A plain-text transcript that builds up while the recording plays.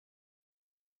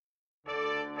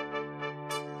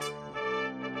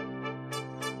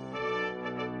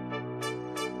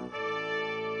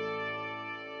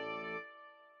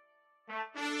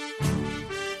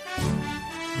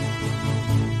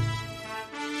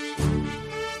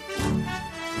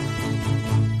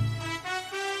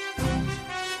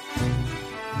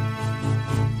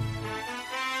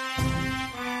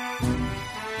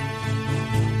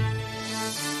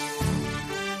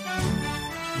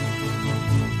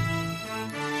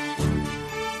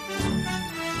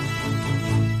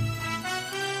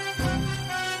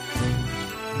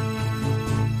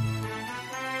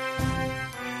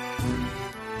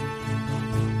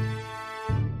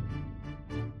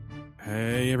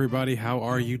everybody. How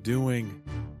are you doing?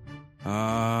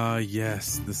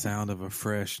 Yes, the sound of a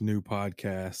fresh new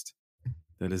podcast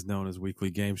that is known as Weekly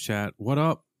Games Chat. What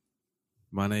up?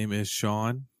 My name is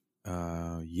Sean.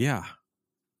 Yeah,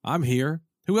 I'm here.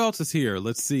 Who else is here?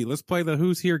 Let's see. Let's play the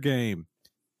Who's Here game.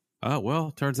 Well,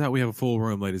 turns out we have a full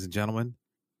room, ladies and gentlemen.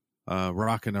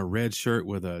 Rocking a red shirt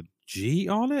with a G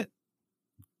on it.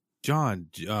 John,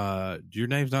 your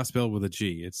name's not spelled with a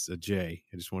G. It's a J.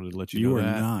 I just wanted to let you know that. You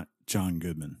are not John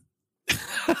Goodman.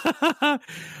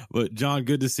 But John,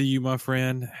 good to see you, my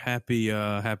friend. Happy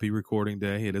recording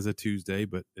day. It is a Tuesday,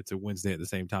 but it's a Wednesday at the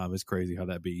same time. It's crazy how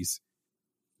that bees.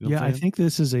 You know I think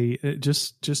this is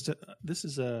this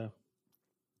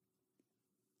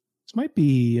might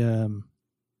be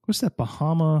what's that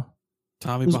Bahama?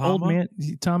 Tommy those Bahama?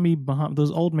 Tommy Bahama,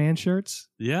 those old man shirts.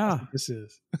 Yeah, this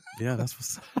is. Yeah, that's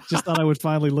what's up. Just thought I would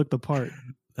finally look the part.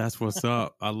 That's what's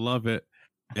up. I love it.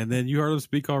 And then you heard him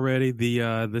speak already. The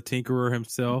tinkerer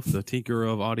himself, the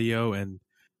tinkerer of audio and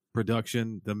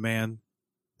production, the man,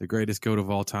 the greatest goat of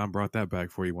all time, brought that back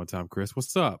for you one time, Chris.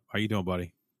 What's up? How you doing,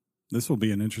 buddy? This will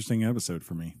be an interesting episode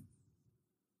for me.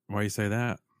 Why you say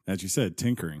that? As you said,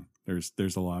 tinkering.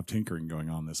 There's a lot of tinkering going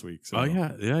on this week. So. Oh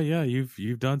yeah.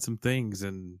 You've done some things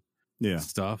and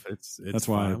stuff. It's that's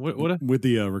why with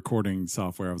the recording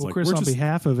software, I was like, Chris, on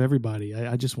behalf of everybody,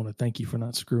 I just want to thank you for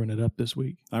not screwing it up this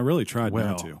week. I really tried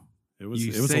not to. It was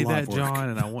say a lot that, of work. John,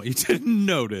 and I want you to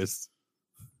notice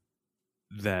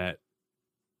that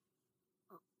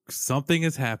something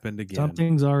has happened again.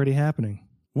 Something's already happening.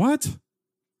 What?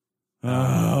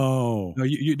 Oh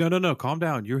no! Calm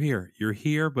down. You're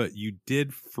here, but you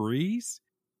did freeze.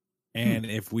 And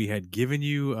if we had given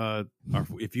you,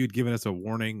 if you had given us a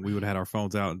warning, we would have had our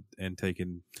phones out and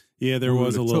taken. Yeah, there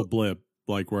was a little blip,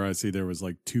 like where I see there was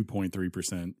like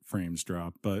 2.3% frames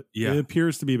drop, but it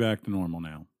appears to be back to normal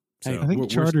now. So, I think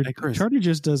Charter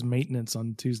just does maintenance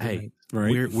on Tuesday night.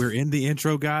 Right? We're in the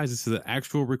intro, guys. This is an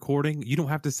actual recording. You don't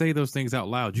have to say those things out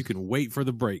loud. You can wait for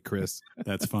the break, Chris.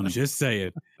 That's funny. Just say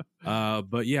it.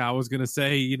 But yeah, I was gonna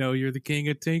say, you're the king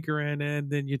of tinkering, and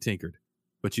then you tinkered,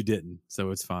 but you didn't, so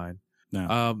it's fine.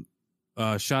 No.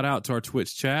 Shout out to our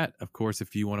Twitch chat. Of course,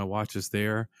 if you want to watch us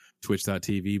there,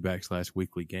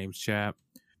 twitch.tv/weekly games chat.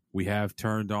 We have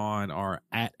turned on our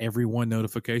 @everyone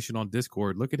notification on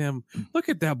Discord. Look at him. Look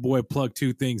at that boy plug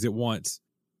two things at once.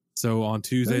 So on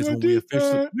Tuesdays when we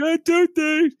officially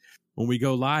when we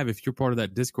go live, if you're part of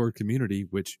that Discord community,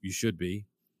 which you should be,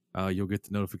 you'll get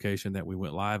the notification that we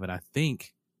went live. And I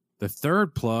think the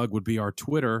third plug would be our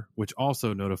Twitter, which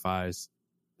also notifies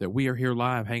that we are here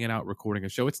live, hanging out, recording a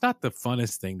show. It's not the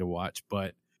funnest thing to watch,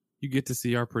 but you get to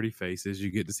see our pretty faces. You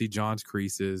get to see John's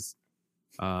creases.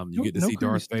 You get to see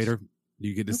Darth Vader.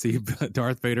 You get to see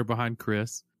Darth Vader behind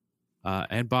Chris,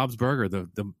 and Bob's Burger.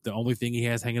 The only thing he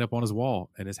has hanging up on his wall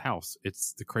in his house.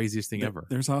 It's the craziest thing ever.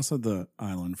 There's also the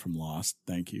island from Lost.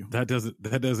 Thank you. That doesn't.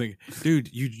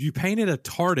 Dude, you painted a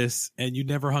TARDIS and you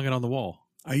never hung it on the wall.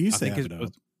 I used to have it up.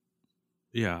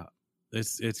 Yeah.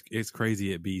 It's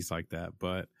crazy it bees like that,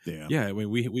 but yeah. I mean,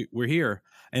 we're here,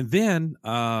 and then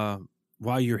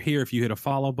while you're here, if you hit a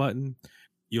follow button,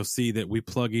 you'll see that we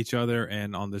plug each other,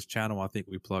 and on this channel, I think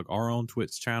we plug our own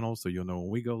Twitch channel, so you'll know when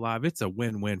we go live. It's a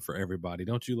win-win for everybody.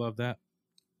 Don't you love that?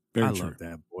 Very true. Love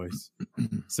that, boys.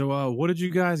 So, what did you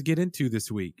guys get into this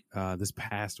week? This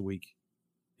past week,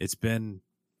 it's been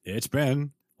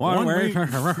one way.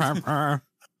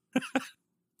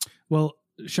 Well,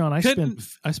 Sean, I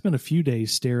spent a few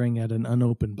days staring at an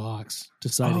unopened box,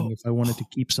 deciding if I wanted to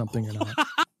keep something or not.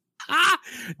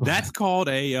 That's called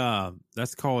a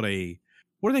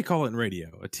what do they call it in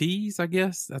radio? A tease, I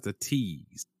guess. That's a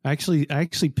tease. I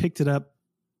actually picked it up.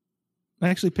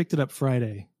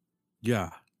 Friday.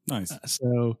 Yeah, nice.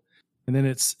 And then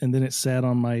it sat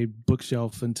on my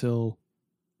bookshelf until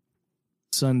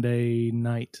Sunday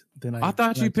night. Then I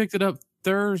thought you picked it up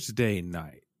Thursday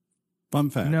night. Fun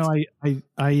fact. No,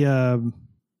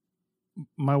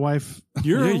 my wife.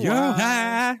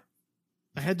 I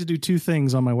had to do two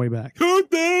things on my way back. Two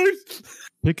things.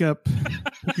 Pick up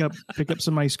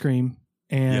some ice cream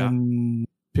and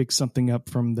pick something up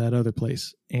from that other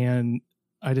place. And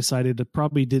I decided I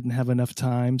probably didn't have enough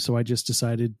time, so I just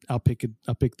decided I'll pick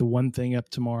the one thing up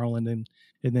tomorrow and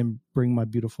then bring my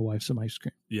beautiful wife some ice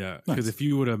cream. Yeah, because if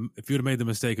you would have made the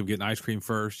mistake of getting ice cream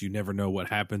first, you never know what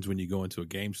happens when you go into a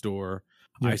game store.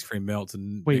 Yeah. Ice cream melts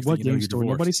and wait, what game store?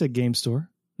 Nobody said game store.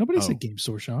 Nobody said game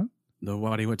store, Sean.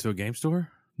 Nobody went to a game store.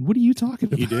 What are you talking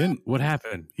about? He didn't. What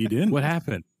happened? He didn't. What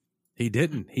happened? He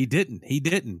didn't.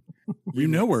 You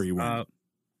know where he went.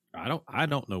 I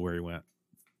don't know where he went.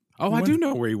 Oh, I do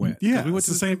know where he went. Yeah, we went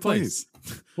to the same place.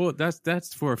 Well,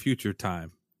 that's for a future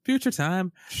time. future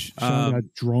time. Sean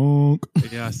got drunk.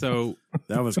 Yeah, so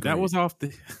that was off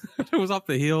the it was off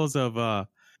the heels of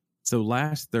so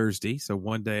last Thursday, so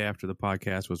one day after the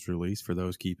podcast was released, for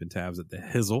those keeping tabs at the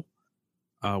Hizzle,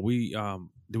 we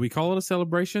do we call it a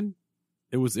celebration?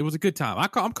 It was a good time.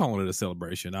 I'm calling it a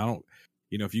celebration. I don't,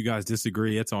 if you guys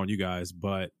disagree, it's on you guys,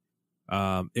 but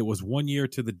it was 1 year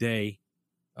to the day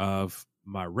of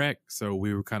my wreck, so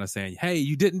we were kind of saying, hey,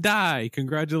 you didn't die,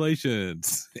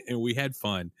 congratulations. And we had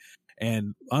fun,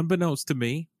 and unbeknownst to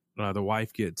me, the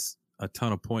wife gets a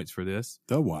ton of points for this.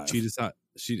 The wife she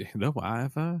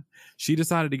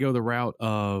decided to go the route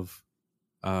of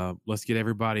let's get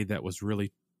everybody that was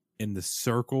really in the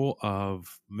circle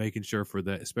of making sure for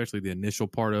the, especially the initial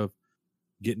part of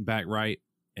getting back right,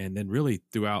 and then really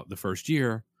throughout the first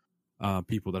year,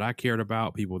 people that I cared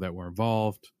about, people that were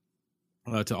involved,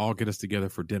 to all get us together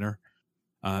for dinner.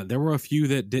 There were a few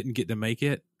that didn't get to make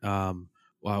it.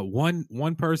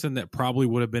 One person that probably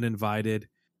would have been invited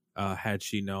had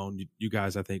she known. You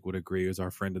guys, I think, would agree, is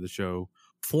our friend of the show,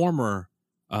 former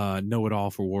know-it-all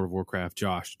for World of Warcraft,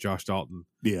 Josh Dalton.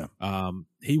 Yeah.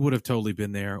 He would have totally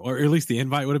been there, or at least the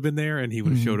invite would have been there, and he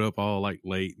would have showed up all like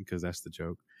late, because that's the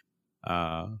joke.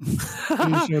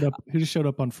 He just showed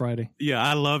up on Friday. Yeah,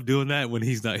 I love doing that when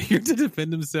he's not here to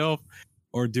defend himself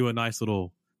or do a nice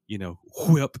little,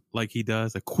 whip like he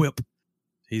does, a quip.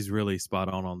 He's really spot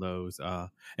on those.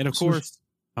 And of course,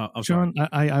 Sean,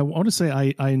 I want to say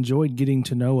I enjoyed getting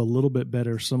to know a little bit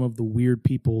better some of the weird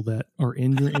people that are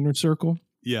in your inner circle.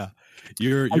 Yeah,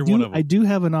 you're one of them. I do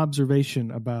have an observation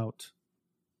about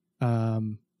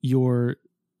your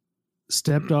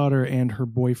stepdaughter and her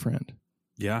boyfriend.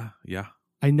 Yeah.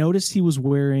 I noticed he was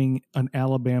wearing an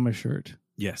Alabama shirt.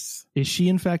 Yes. Is she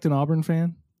in fact an Auburn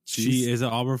fan? She is an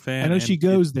Auburn fan. I know she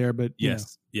goes there, but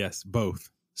yes, both.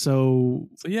 So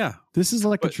yeah, this is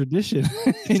like a tradition.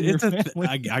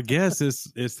 I guess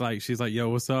it's like, she's like, yo,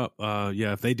 what's up?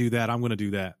 Yeah, if they do that, I'm going to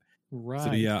do that. Right.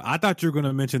 So yeah, I thought you were going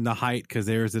to mention the height, because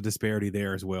there's a disparity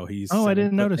there as well. He's I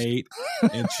didn't notice 8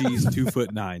 and she's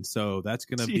 2'9", so that's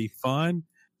going to be fun.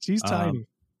 She's tiny.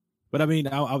 But I mean,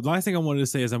 the last thing I wanted to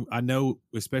say is I know,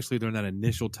 especially during that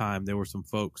initial time, there were some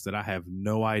folks that I have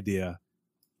no idea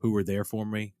who were there for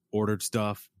me, ordered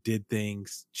stuff, did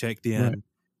things, checked in. Right.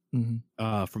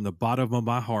 Mm-hmm. From the bottom of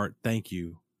my heart, thank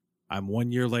you. I'm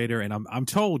 1 year later, and I'm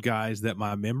told, guys, that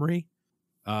my memory,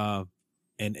 and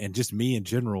just me in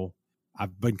general,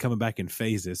 I've been coming back in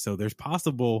phases. So it's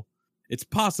possible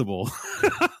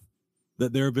that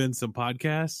there have been some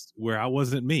podcasts where I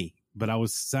wasn't me, but I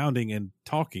was sounding and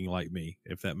talking like me,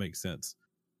 if that makes sense.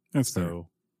 That's so.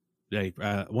 Hey,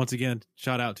 once again,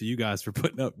 shout out to you guys for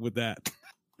putting up with that.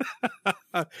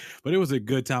 But it was a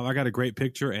good time. I got a great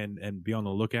picture, and be on the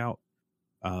lookout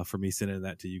for me sending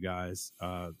that to you guys.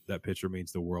 That picture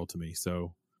means the world to me.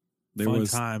 So there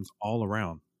was times all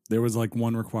around. There was like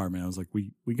one requirement. I was like,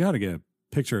 we got to get a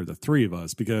picture of the three of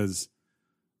us, because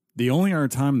the only other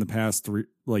time in the past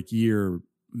year,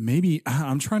 maybe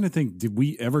I'm trying to think, did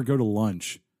we ever go to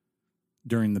lunch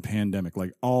during the pandemic?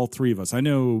 Like all three of us. I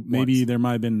know maybe Once. There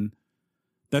might have been.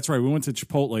 That's right. We went to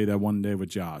Chipotle that one day with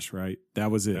Josh, right?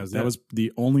 That was it. That was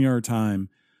the only other time.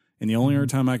 And the only other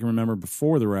time I can remember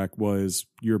before the wreck was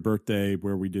your birthday,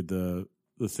 where we did the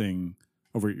thing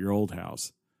over at your old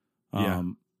house.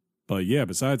 But yeah,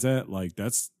 besides that, like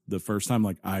that's the first time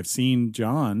like I've seen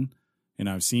John and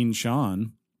I've seen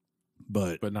Sean,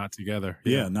 but not together.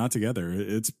 Yeah, not together.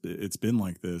 It's been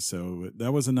like this. So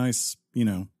that was a nice,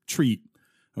 treat.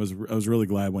 I was really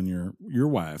glad when your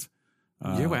wife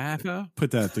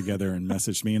put that together and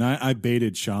messaged me, and I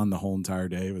baited Sean the whole entire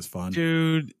day. It was fun,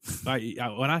 dude. When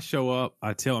I show up,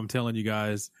 I'm telling you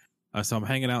guys. So I'm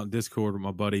hanging out in Discord with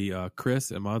my buddy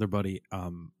Chris and my other buddy,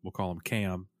 we'll call him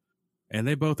Cam, and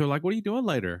they both are like, "What are you doing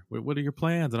later? What are your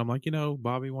plans?" And I'm like,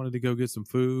 Bobby wanted to go get some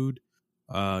food.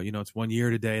 It's 1 year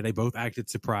today. They both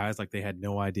acted surprised, like they had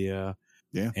no idea.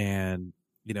 Yeah, and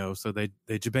so they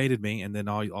debated me, and then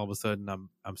all of a sudden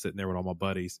I'm sitting there with all my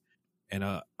buddies. And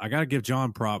I got to give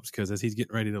John props, because as he's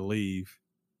getting ready to leave,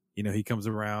 he comes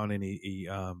around and he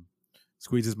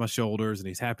squeezes my shoulders, and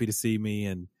he's happy to see me.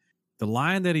 And the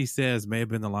line that he says may have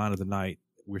been the line of the night.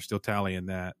 We're still tallying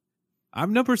that.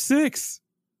 I'm number 6.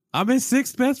 I'm his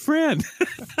 6th best friend.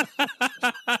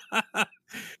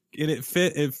 And it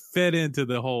fed into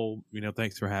the whole,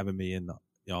 thanks for having me and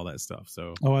all that stuff.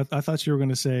 So, I thought you were going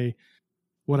to say,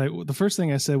 the first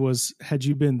thing I said was, had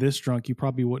you been this drunk, you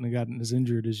probably wouldn't have gotten as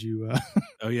injured as you.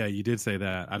 Oh yeah, you did say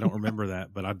that. I don't remember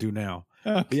that, but I do now.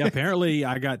 Okay. Yeah, apparently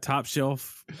I got top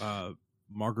shelf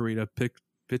margarita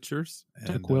pictures. And,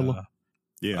 Tequila.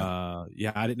 Yeah,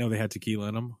 I didn't know they had tequila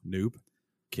in them. Noob.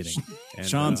 kidding. And,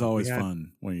 Sean's always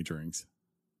fun when he drinks.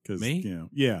 Me?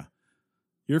 Yeah.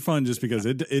 You're fun just because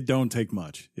it don't take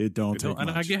much. It don't take much.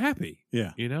 And I get happy.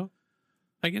 Yeah.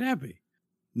 I get happy.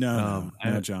 No,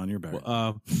 John, you're better.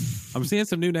 I'm seeing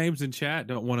some new names in chat.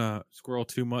 Don't want to squirrel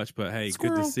too much, but hey,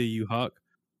 Good to see you, Huck.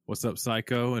 What's up,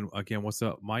 Psycho? And again, what's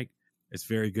up, Mike? It's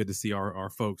very good to see our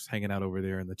folks hanging out over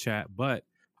there in the chat. But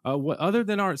what other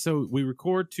than art? So we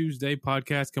record Tuesday,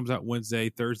 podcast comes out Wednesday,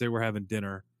 Thursday we're having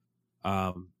dinner.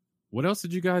 What else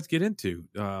did you guys get into?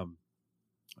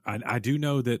 I do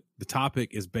know that the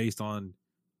topic is based on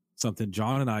something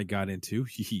John and I got into.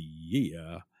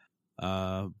 Yeah.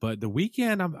 But the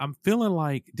weekend, I'm feeling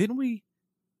like, didn't we?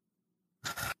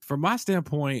 From my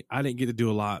standpoint, I didn't get to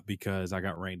do a lot because I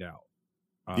got rained out.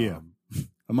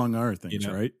 Among other things,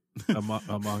 right?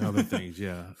 among other things,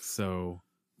 yeah. So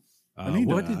I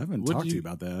haven't talked to you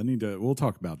about that. We'll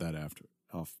talk about that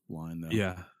offline though.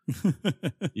 Yeah.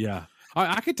 Yeah.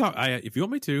 I could talk. If you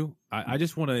want me to, I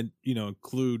just want to,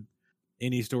 include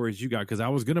any stories you got, because I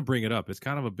was going to bring it up. It's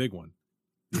kind of a big one.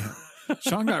 Yeah.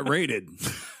 Sean got raided.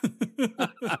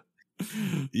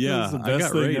 Yeah, the best I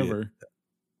got thing raided.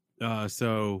 ever.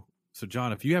 So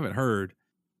John, if you haven't heard,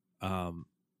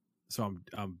 so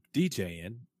I'm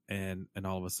DJing, and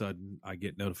all of a sudden I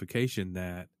get notification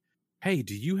that, hey,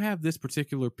 do you have this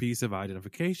particular piece of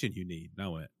identification you need? And I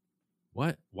went,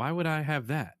 what? Why would I have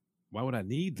that? Why would I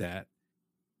need that?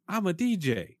 I'm a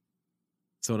DJ.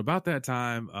 So at about that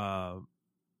time,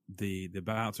 the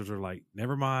bouncers are like,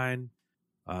 never mind.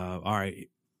 All right,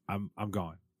 I'm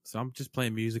gone. So I'm just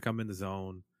playing music. I'm in the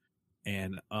zone.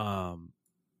 And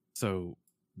so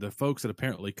the folks that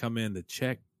apparently come in to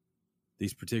check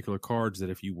these particular cards that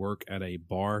if you work at a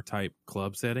bar type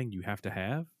club setting, you have to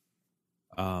have,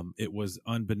 it was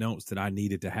unbeknownst that I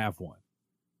needed to have one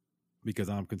because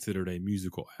I'm considered a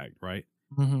musical act, right?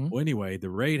 Mm-hmm. Well, anyway, the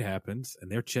raid happens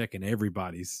and they're checking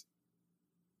everybody's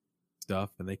stuff,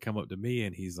 and they come up to me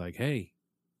and he's like, hey,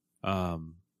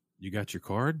 you got your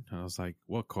card? I was like,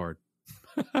 what card?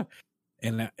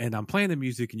 and I'm playing the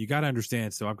music, and you got to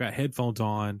understand. So I've got headphones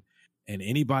on, and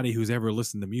anybody who's ever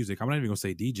listened to music, I'm not even going to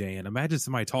say DJ. And imagine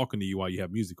somebody talking to you while you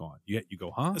have music on. You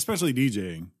go, huh? Especially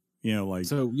DJing,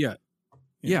 So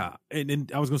yeah.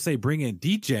 And I was going to say, bring in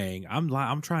DJing.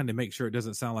 I'm trying to make sure it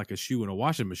doesn't sound like a shoe in a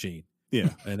washing machine. Yeah.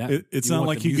 And it's not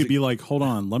like you could be like, hold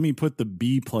on, let me put the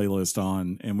B playlist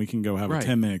on and we can go have a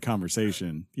 10-minute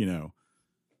conversation,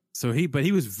 So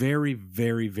he was very,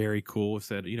 very, very cool.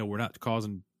 Said, we're not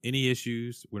causing any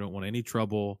issues. We don't want any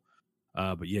trouble.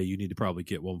 But yeah, you need to probably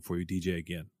get one before you DJ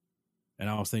again. And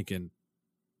I was thinking,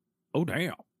 oh,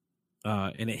 damn.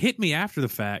 And it hit me after the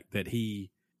fact that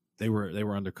they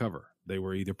were undercover. They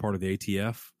were either part of the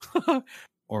ATF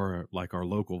or like our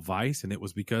local Vice. And it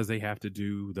was because they have to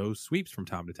do those sweeps from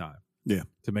time to time. Yeah.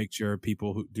 To make sure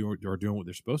people who are doing what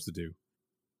they're supposed to do.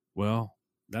 Well,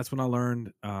 that's when I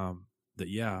learned, that,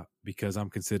 yeah, because I'm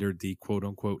considered the quote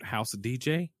unquote house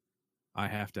DJ, I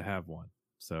have to have one.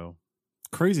 So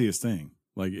craziest thing.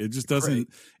 Like it just doesn't,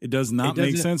 it does not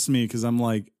make sense to me, because I'm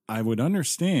like, I would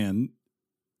understand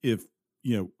if,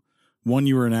 one,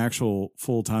 you were an actual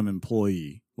full-time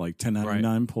employee, like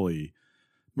 1099 employee.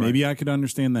 Maybe I could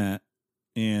understand that.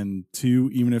 And two,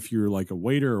 even if you're like a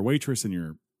waiter or waitress and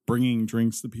you're bringing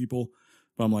drinks to people,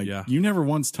 but I'm like, you never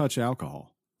once touch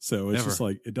alcohol. So it's just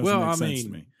like, it doesn't make sense to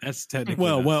me. That's technically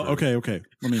okay.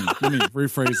 Let me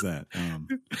rephrase that.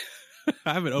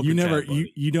 I haven't opened you never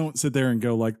you don't sit there and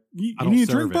go like, you need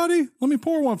a drink, buddy? Let me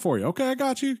pour one for you. Okay, I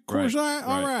got you. Coors Light.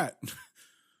 All right.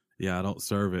 Yeah, I don't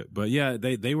serve it. But yeah,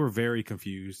 they were very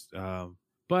confused.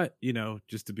 But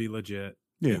just to be legit,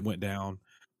 it went down.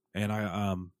 And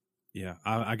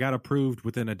I got approved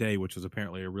within a day, which was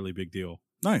apparently a really big deal.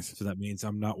 Nice. So that means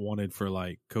I'm not wanted for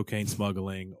like cocaine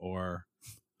smuggling or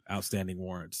outstanding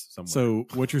warrants somewhere. So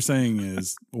what you're saying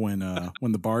is when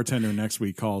the bartender next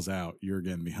week calls out, you're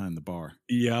getting behind the bar.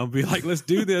 Yeah, I'll be like, let's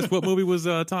do this. What movie was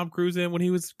Tom Cruise in when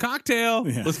he was Cocktail?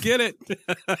 Yeah. Let's get it.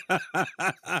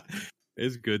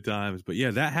 It's good times. But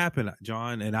yeah, that happened,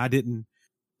 John, and I didn't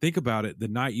think about it. The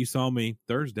night you saw me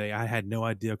Thursday, I had no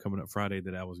idea coming up Friday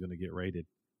that I was going to get raided.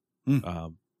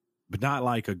 But not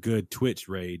like a good Twitch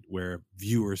raid where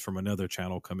viewers from another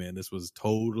channel come in. This was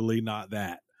totally not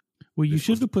that. Well, you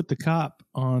should have put the cop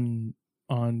on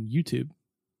YouTube.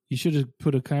 You should have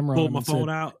put a camera on him. Pulled my phone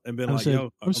out and been like, yo,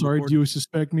 I'm sorry, do you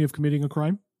suspect me of committing a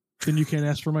crime? Then you can't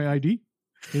ask for my ID.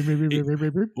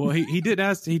 Well, he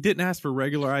didn't ask for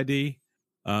regular ID.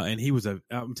 And he was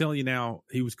I'm telling you now,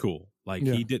 he was cool. Like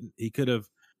he could have,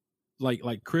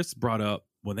 like Chris brought up,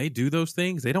 when they do those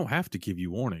things, they don't have to give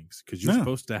you warnings because you're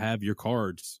supposed to have your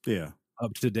cards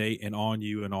up to date and on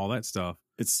you and all that stuff.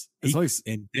 it's like,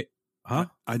 huh?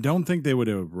 I don't think they would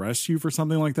arrest you for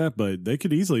something like that, but they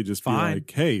could easily just be like,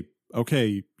 hey,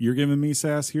 okay, you're giving me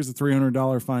sass. Here's a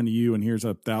 $300 fine to you, and here's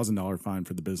a $1,000 fine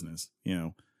for the business.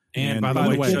 And by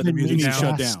the way, shut the music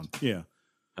down. Yeah.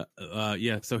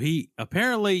 Yeah. So he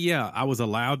apparently, I was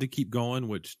allowed to keep going,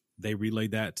 which they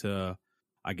relayed that to,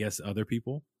 I guess, other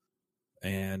people.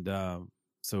 And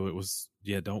so it was,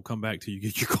 don't come back till you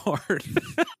get your card.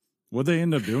 What'd they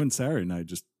end up doing Saturday night?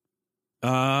 Just,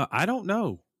 I don't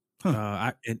know.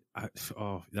 Huh.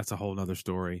 That's a whole nother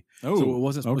story. Oh, so it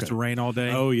wasn't supposed to rain all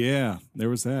day. Oh yeah, there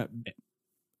was that.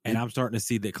 And I'm starting to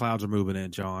see that clouds are moving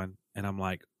in, John. And I'm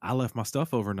like, I left my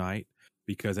stuff overnight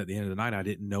because at the end of the night, I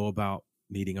didn't know about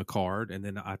needing a card. And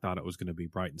then I thought it was going to be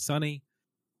bright and sunny.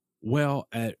 Well,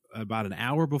 at about an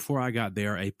hour before I got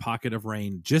there, a pocket of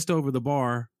rain just over the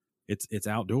bar, it's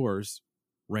outdoors,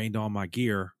 rained on my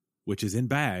gear, which is in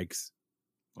bags.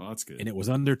 Well, that's good. And it was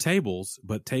under tables,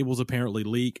 but tables apparently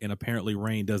leak, and apparently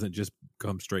rain doesn't just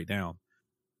come straight down.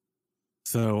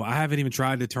 So I haven't even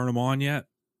tried to turn them on yet.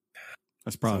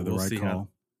 That's probably the right call.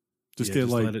 Just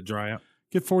let it dry out.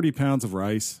 Get 40 pounds of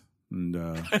rice and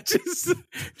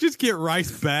just get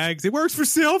rice bags. It works for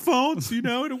cell phones,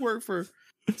 it'll work for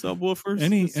subwoofers.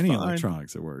 Any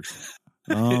electronics, it works.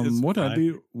 What did I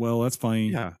do? Well, that's funny.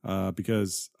 Yeah.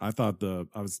 Because I thought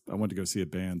I went to go see a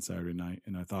band Saturday night,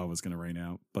 and I thought it was going to rain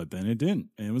out, but then it didn't,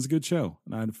 and it was a good show,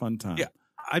 and I had a fun time. Yeah.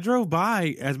 I drove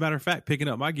by, as a matter of fact, picking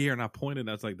up my gear, and I pointed.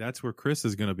 I was like, "That's where Chris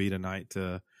is going to be tonight."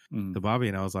 To Bobby,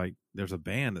 and I was like, "There's a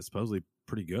band that's supposedly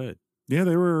pretty good." Yeah,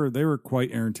 they were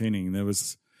quite entertaining. There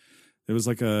was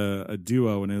like a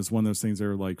duo, and it was one of those things. They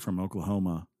were like from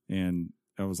Oklahoma, and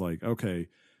I was like, okay,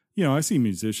 I see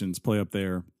musicians play up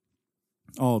there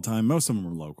all the time. Most of them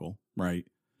are local, right?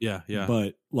 Yeah, yeah.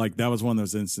 But like that was one of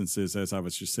those instances as I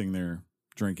was just sitting there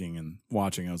drinking and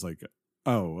watching, I was like,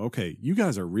 oh, okay, you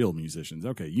guys are real musicians.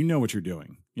 Okay, you know what you're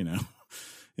doing,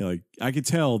 Like I could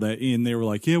tell that, and they were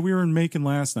like, yeah, we were in Macon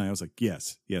last night. I was like,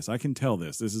 yes, I can tell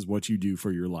this. This is what you do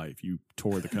for your life. You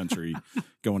tour the country,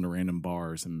 going to random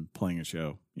bars and playing a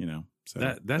show, So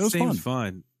that seems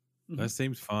fun. That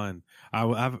seems fun.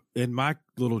 I've in my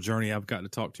little journey, I've gotten to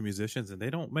talk to musicians, and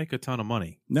they don't make a ton of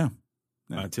money. No.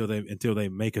 Until they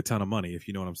make a ton of money, if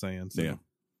you know what I'm saying. So, yeah,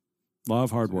 a lot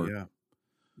of hard work.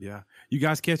 Yeah. You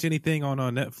guys catch anything on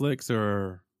Netflix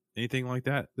or anything like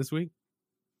that this week?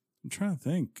 I'm trying to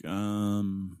think.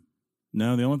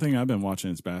 No, the only thing I've been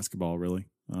watching is basketball, really.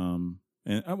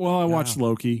 I watched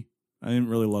Loki. I didn't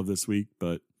really love this week,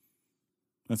 but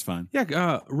that's fine.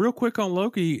 Yeah. Real quick on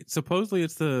Loki. Supposedly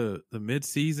it's the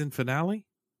mid-season finale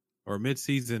or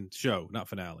mid-season show, not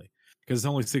finale, because it's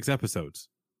only 6 episodes,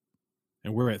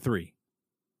 and we're at 3.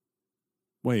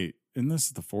 Wait, isn't this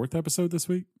the 4th episode this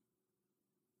week?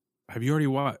 Have you already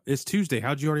watched? It's Tuesday.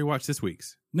 How'd you already watch this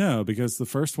week's? No, because the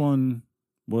first one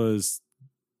was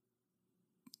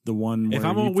the one where if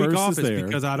I'm a week off, it's there.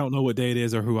 Because I don't know what day it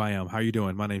is or who I am. How you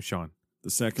doing? My name's Sean. The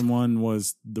second one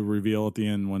was the reveal at the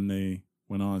end when they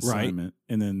went on assignment.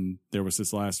 Right. And then there was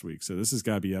this last week. So this has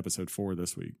got to be episode 4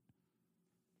 this week.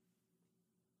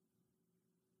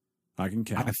 I can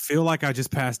count. I feel like I just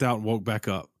passed out and woke back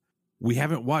up. We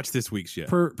haven't watched this week's yet.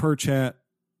 Per chat,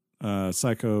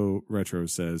 Psycho Retro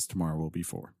says tomorrow will be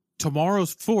 4.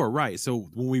 Tomorrow's 4, right. So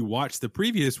when we watched the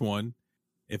previous one,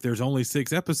 if there's only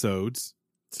 6 episodes,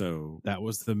 so that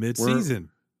was the mid-season.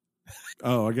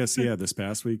 Oh, I guess, this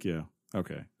past week, yeah.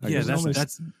 Okay. There's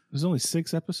only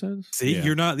 6 episodes? See,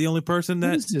 you're not the only person that...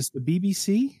 What is this, the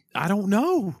BBC? I don't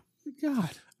know. God.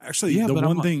 Actually, the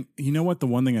one thing, you know what? The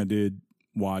one thing I did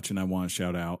watch and I want to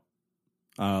shout out,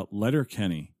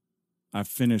 Letterkenny. I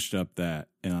finished up that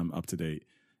and I'm up to date.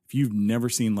 If you've never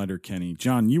seen Letterkenny,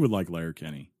 John, you would like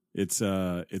Letterkenny. It's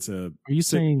a. Are you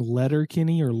saying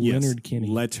Letterkenny or Leonard Kenny?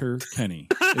 Letterkenny.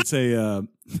 It's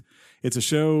a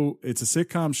show. It's a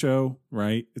sitcom show,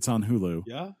 right? It's on Hulu.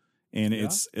 Yeah. And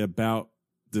it's about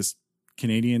this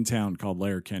Canadian town called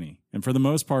Letterkenny. And for the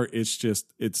most part,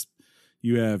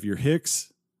 you have your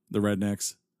Hicks, the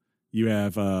rednecks. You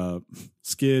have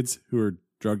skids who are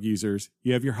drug users.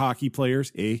 You have your hockey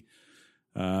players, and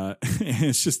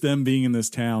it's just them being in this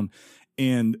town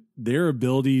and their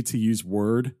ability to use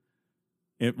word.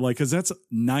 Because that's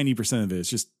 90% of it. It's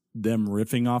just them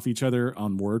riffing off each other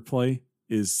on wordplay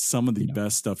is some of the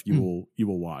best stuff you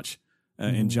will watch.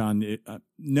 And John,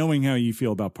 knowing how you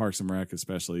feel about Parks and Rec,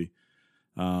 especially,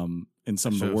 and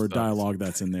some of the word dialogue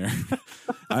that's in there,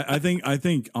 I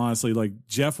think honestly, like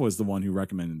Jeff was the one who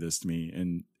recommended this to me,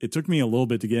 and it took me a little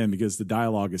bit to get in because the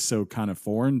dialogue is so kind of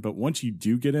foreign. But once you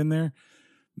do get in there,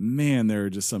 man, there are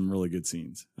just some really good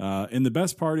scenes. And the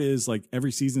best part is like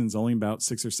every season is only about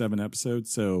 6 or 7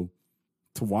 episodes, so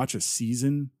to watch a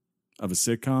season of a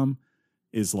sitcom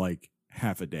is like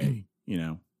half a day,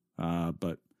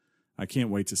 but I can't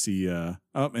wait to see,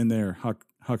 up in there.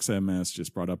 Hux MS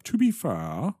just brought up To Be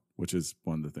Fair, which is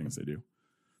one of the things they do.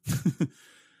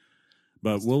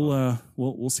 But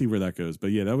we'll see where that goes.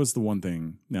 But yeah, that was the one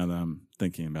thing, now that I'm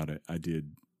thinking about it, I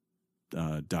did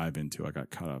dive into. I got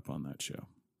caught up on that show.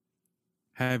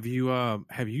 Have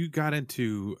you got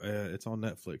into it's on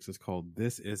Netflix, it's called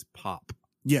This Is Pop?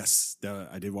 Yes,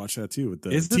 I did watch that too with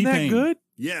the Isn't T-Pain. that good?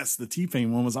 Yes, the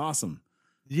T-Pain one was awesome.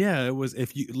 Yeah, it was.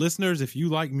 If you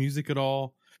like music at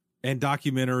all and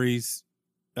documentaries,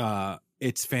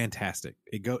 it's fantastic.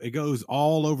 It goes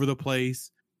all over the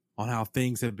place on how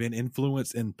things have been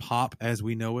influenced in pop as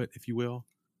we know it, if you will.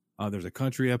 There's a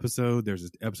country episode. There's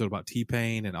an episode about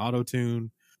T-Pain and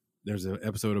auto-tune. There's an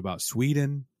episode about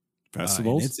Sweden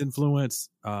festivals, and its influence.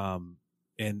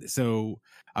 And so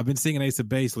I've been singing Ace of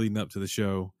Base leading up to the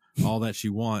show, All That She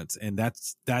Wants, and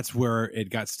that's where it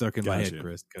got stuck in my head,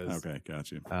 Chris. Okay,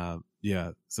 got you.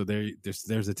 Yeah, so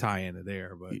there's a tie-in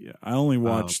there, but yeah, I only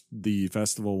watched the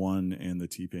festival one and the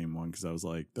T-Pain one because I was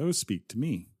like, those speak to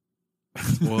me.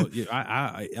 Well, yeah,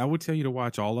 I would tell you to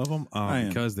watch all of them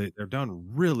because they're done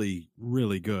really,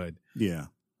 really good. Yeah,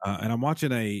 and I'm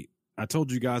watching I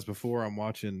told you guys before, I'm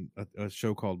watching a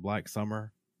show called Black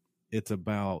Summer. It's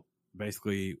about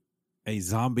basically a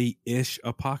zombie-ish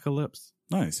apocalypse.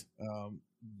 Nice.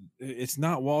 It's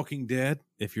not Walking Dead,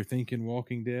 if you're thinking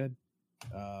Walking Dead.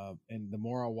 And the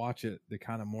more I watch it, the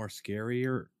kind of more scary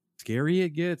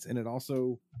it gets. And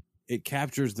it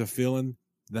captures the feeling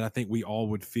that I think we all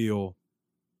would feel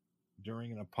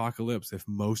during an apocalypse if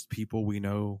most people we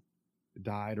know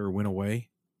died or went away.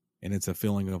 And it's a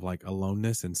feeling of like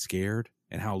aloneness and scared,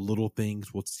 and how little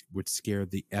things would scare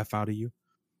the F out of you.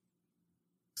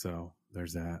 So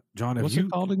there's that. John, what's it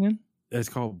called again? It's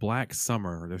called Black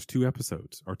Summer. There's 2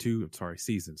 episodes or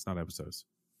seasons, not episodes.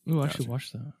 Oh, I should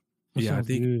watch that. Yeah, I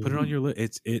think good. Put it on your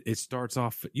list. It starts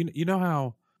off. You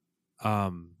know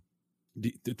how,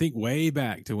 think way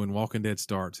back to when Walking Dead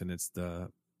starts, and it's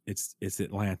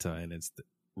Atlanta, and it's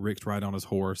Rick's right on his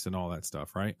horse and all that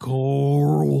stuff, right?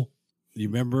 Coral. You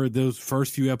remember those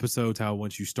first few episodes? How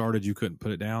once you started, you couldn't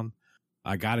put it down.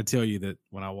 I got to tell you that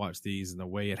when I watch these and the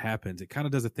way it happens, it kind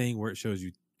of does a thing where it shows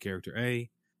you character A,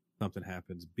 something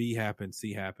happens, B happens,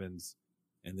 C happens,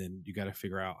 and then you got to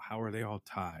figure out how are they all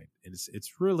tied. And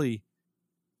it's really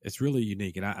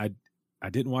unique. And I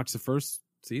didn't watch the first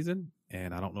season,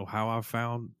 and I don't know how I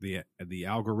found the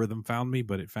algorithm found me,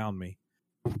 but it found me.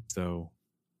 So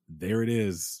there it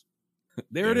is.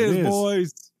 There it is,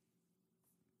 boys.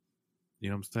 You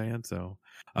know what I'm saying? So,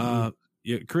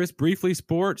 yeah, Chris, briefly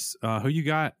sports. Who you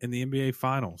got in the NBA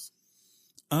Finals?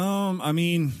 I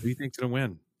mean, who do you think's gonna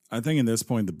win? I think at this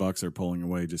point the Bucks are pulling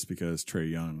away just because Trae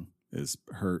Young is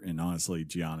hurt, and honestly,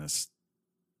 Giannis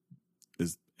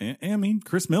is. And I mean,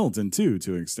 Chris Middleton too,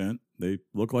 to an extent. They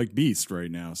look like beasts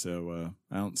right now, so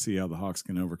I don't see how the Hawks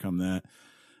can overcome that.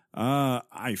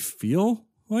 I feel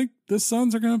like the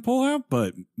Suns are going to pull out,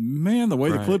 but man, the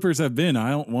way the Clippers have been, I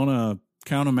don't want to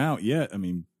count them out yet. I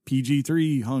mean,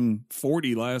 PG3 hung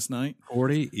 40 last night.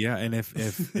 40, yeah. And if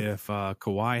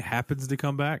Kawhi happens to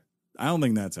come back, I don't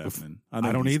think that's happening.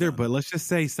 I don't either. Done. But let's just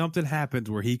say something happens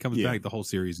where he comes back, the whole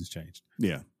series has changed.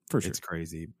 Yeah, for sure. It's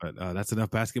crazy, but that's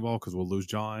enough basketball because we'll lose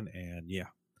John. And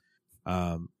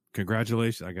yeah,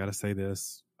 congratulations. I got to say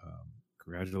this.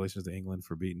 Congratulations to England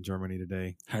for beating Germany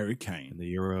today. Harry Kane in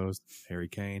the Euros. Harry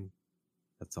Kane.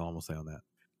 That's all I'm gonna say on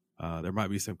that. There might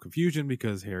be some confusion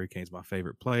because Harry Kane's my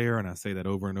favorite player, and I say that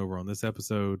over and over on this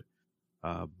episode.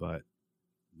 But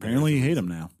apparently you hate him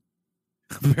now.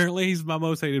 Apparently he's my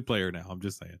most hated player now. I'm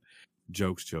just saying.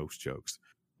 Jokes.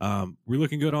 We're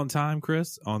looking good on time,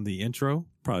 Chris, on the intro.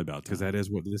 Probably about because that is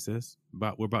what this is.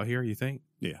 We're about here, you think?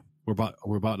 Yeah. We're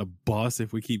about to bust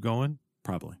if we keep going?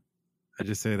 Probably. I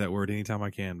just say that word anytime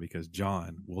I can because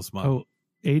John will smile. Oh,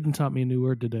 Aiden taught me a new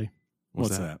word today.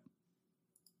 What's that?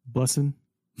 Bussin'.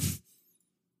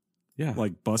 Yeah.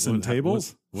 Like bussing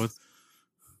tables? What's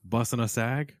bussing a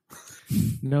sag?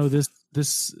 No, this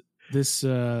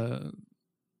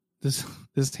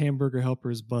hamburger helper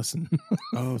is bussin'.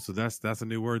 Oh, so that's a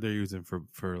new word they're using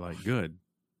for like good.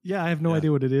 Yeah, I have no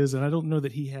idea what it is, and I don't know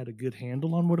that he had a good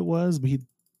handle on what it was, but he,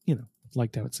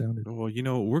 liked how it sounded. Well, what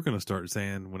we're going to start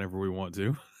saying whenever we want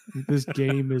to. This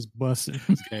game is bussin'.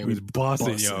 This game is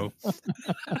bussin', yo.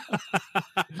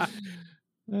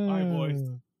 All right, boys.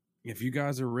 If you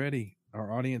guys are ready,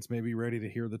 our audience may be ready to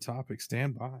hear the topic.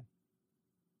 Stand by.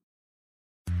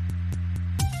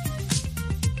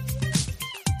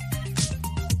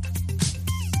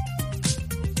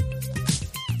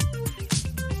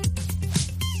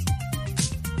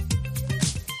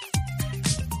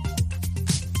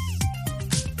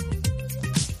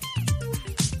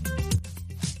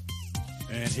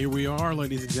 And here we are,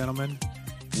 ladies and gentlemen.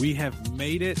 We have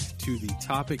made it to the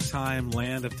topic time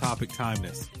land of topic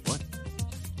timeness. What?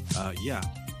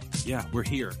 Yeah, we're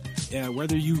here. Yeah,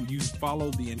 whether you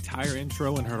followed the entire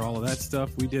intro and heard all of that stuff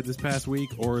we did this past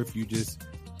week, or if you just,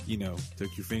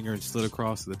 took your finger and slid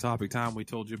across to the topic time we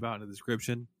told you about in the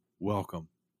description, welcome.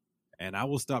 And I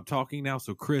will stop talking now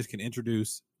so Chris can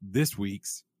introduce this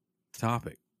week's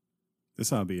topic.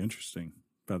 This ought to be interesting.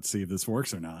 About to see if this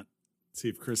works or not. See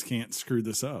if Chris can't screw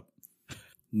this up.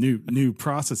 New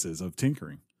processes of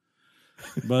tinkering.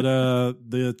 But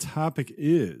the topic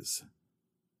is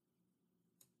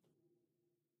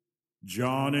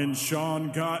John and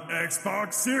Sean got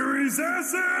Xbox Series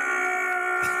S's.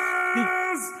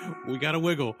 We got to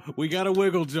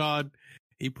wiggle, John.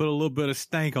 He put a little bit of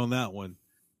stank on that one.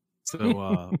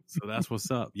 So that's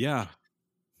what's up. Yeah,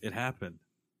 it happened.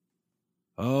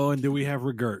 Oh, and do we have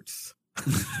regrets?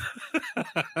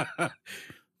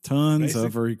 Tons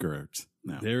of regrets.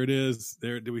 No. There it is.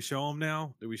 Do we show them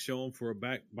now? Do we show them for a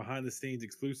behind the scenes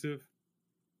exclusive?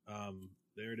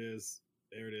 There it is.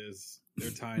 They're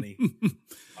tiny.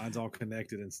 Mine's all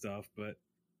connected and stuff, but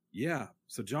yeah.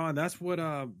 So John, that's what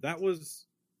that was.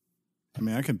 I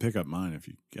mean, I can pick up mine if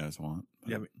you guys want.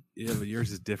 Yeah, but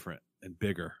yours is different and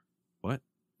bigger. What?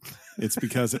 It's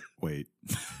because wait.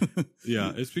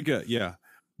 Yeah, it's because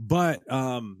But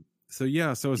so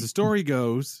as the story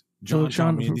goes, John,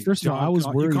 first of all, I was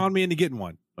worried. You conned me into getting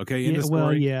one. Okay. I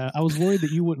was worried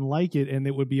that you wouldn't like it and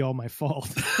it would be all my fault.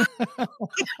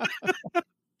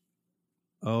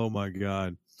 Oh my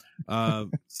God.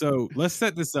 So let's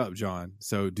set this up, John.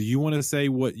 So do you want to say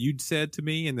what you'd said to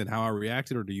me and then how I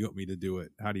reacted, or do you want me to do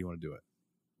it? How do you want to do it?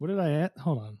 What did I ask?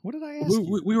 Hold on. What did I ask?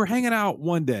 We were hanging out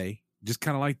one day, just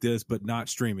kind of like this, but not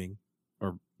streaming,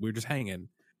 or we were just hanging.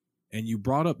 And you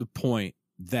brought up the point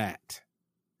that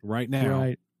right now.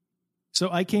 Right. So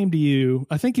I came to you,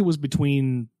 I think it was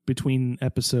between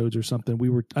episodes or something. We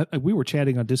were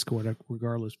chatting on Discord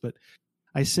regardless, but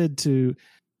I said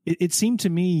it seemed to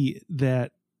me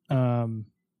that, and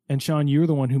Sean, you're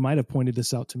the one who might have pointed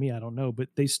this out to me. I don't know, but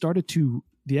the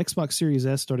Xbox Series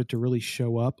S started to really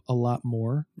show up a lot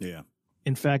more. Yeah.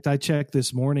 In fact, I checked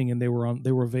this morning and they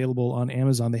were available on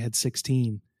Amazon. They had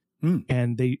 16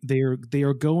 and they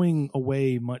are going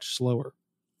away much slower.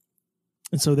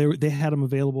 And so they had them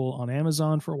available on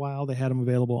Amazon for a while. They had them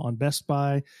available on Best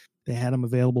Buy. They had them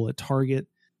available at Target.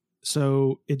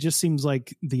 So it just seems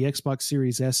like the Xbox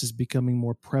Series S is becoming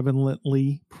more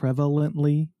prevalently,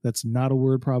 that's not a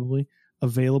word probably,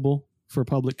 available for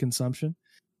public consumption.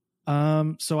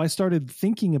 So I started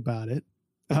thinking about it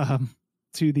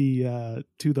to the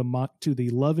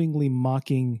lovingly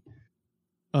mocking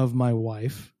of my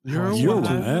wife.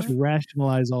 To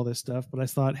rationalize all this stuff. But I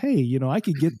thought, hey, I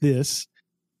could get this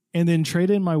and then trade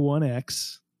in my One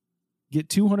X, get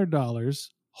 $200,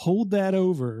 hold that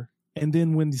over, and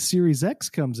then when the Series X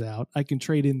comes out, I can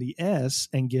trade in the S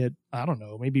and get, I don't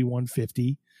know, maybe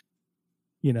 $150,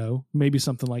 maybe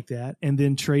something like that, and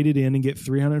then trade it in and get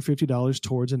 $350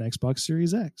 towards an Xbox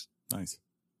Series X. Nice.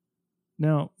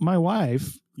 Now, my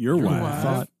wife, your wife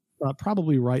thought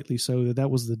probably rightly so that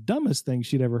was the dumbest thing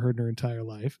she'd ever heard in her entire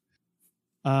life.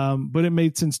 But it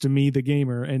made sense to me, the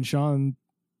gamer, and Sean,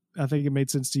 I think it made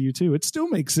sense to you too. It still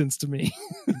makes sense to me.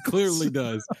 It clearly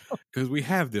does, because we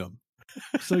have them.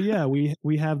 So yeah, we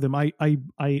have them. I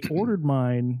ordered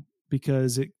mine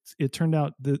because it turned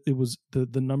out that it was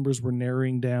the numbers were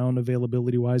narrowing down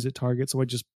availability wise at Target, so I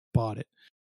just bought it.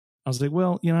 I was like,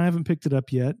 well, I haven't picked it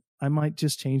up yet. I might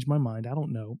just change my mind. I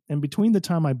don't know. And between the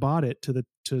time I bought it to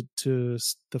the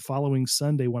following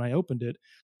Sunday when I opened it,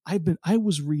 I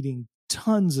was reading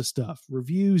tons of stuff,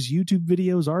 reviews, YouTube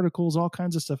videos, articles, all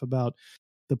kinds of stuff about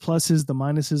the pluses, the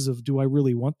minuses of, do I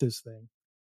really want this thing?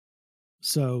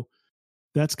 So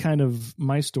that's kind of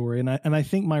my story. And I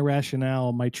think my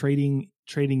rationale, my trading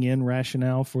in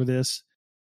rationale for this,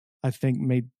 I think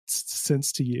made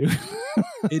sense to you.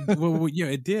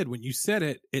 It did. When you said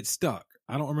it, it stuck.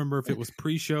 I don't remember if it was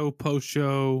pre-show,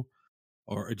 post-show,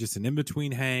 or just an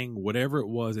in-between hang, whatever it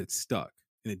was, it stuck.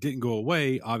 And it didn't go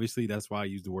away. Obviously, that's why I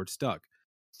used the word stuck.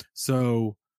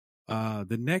 So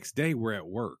the next day we're at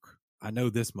work. I know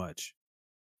this much.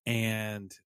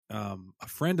 And a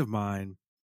friend of mine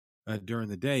during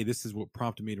the day, this is what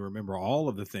prompted me to remember all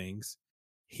of the things.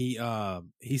 He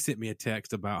sent me a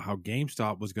text about how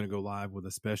GameStop was going to go live with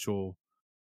a special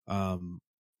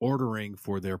ordering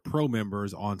for their pro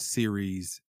members on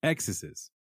Series X's.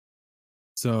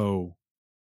 So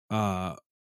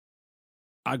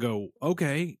I go,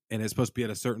 okay. And it's supposed to be at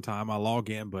a certain time. I log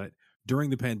in, but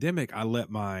during the pandemic, I let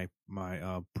my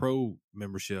pro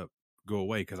membership go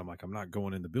away because I'm like, I'm not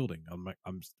going in the building.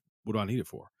 I'm what do I need it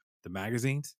for? The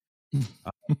magazines?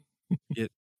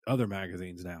 Get other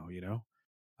magazines now, you know?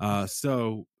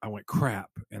 So I went, crap.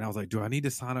 And I was like, do I need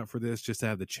to sign up for this just to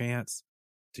have the chance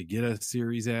to get a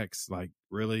Series X? Like,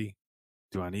 really?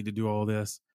 Do I need to do all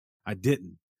this? I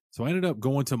didn't. So I ended up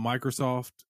going to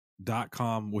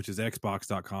Microsoft.com, which is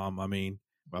Xbox.com. I mean,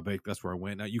 that's where I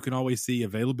went. Now, you can always see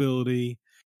availability.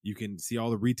 You can see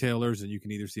all the retailers, and you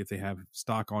can either see if they have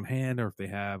stock on hand or if they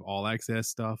have all access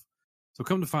stuff. So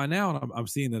come to find out, I'm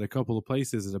seeing that a couple of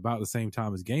places at about the same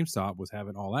time as GameStop was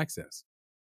having all access.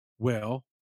 Well,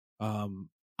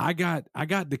 I got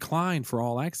declined for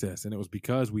all access, and it was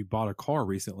because we bought a car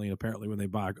recently. And apparently, when they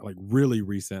buy like really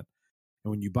recent,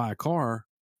 and when you buy a car,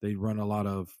 they run a lot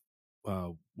of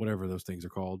whatever those things are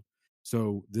called.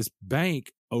 So this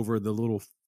bank, over the little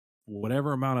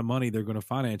whatever amount of money they're going to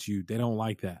finance you, they don't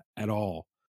like that at all.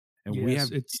 And we have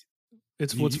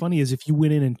it's what's funny is if you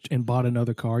went in and bought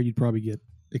another car, you'd probably get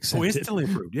accepted. Oh, instantly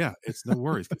approved. Yeah, it's no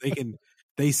worries.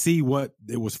 They see what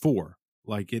it was for.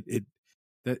 Like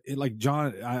like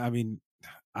John.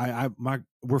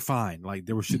 We're fine. Like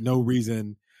there was no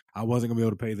reason I wasn't gonna be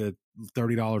able to pay the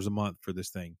 $30 a month for this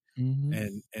thing.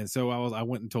 Mm-hmm. And so I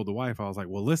went and told the wife, I was like,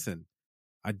 well, listen,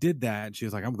 I did that. And she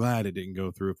was like, I'm glad it didn't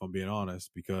go through, if I'm being honest,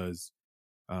 because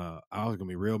I was gonna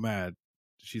be real mad.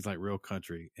 She's like real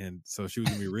country, and so she was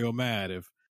gonna be real mad if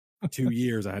 2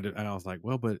 years I had to. And I was like,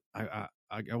 well, but I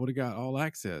would have got all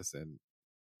access, and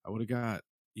I would have got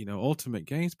Ultimate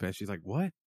Games Pass. She's like,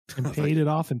 what? And paid it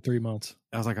off in 3 months.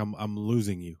 I was like, I'm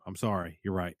losing you. I'm sorry.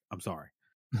 You're right. I'm sorry.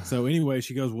 So anyway,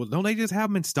 she goes, well, don't they just have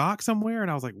them in stock somewhere? And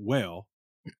I was like, well,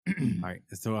 all right.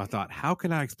 And so I thought, how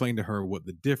can I explain to her what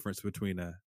the difference between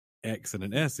a X and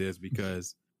an S is?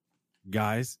 Because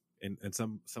guys and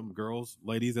some girls,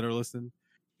 ladies that are listening,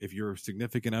 if your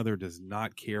significant other does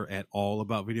not care at all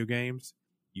about video games,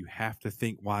 you have to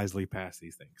think wisely past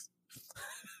these things.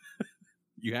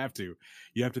 You have to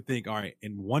think, all right,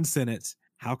 in one sentence,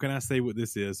 how can I say what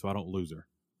this is so I don't lose her?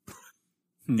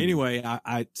 Anyway,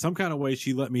 I some kind of way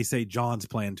she let me say John's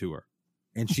plan to her,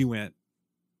 and she went,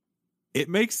 it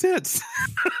makes sense.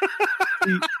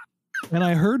 And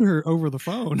I heard her over the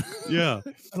phone. Yeah.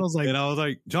 And I was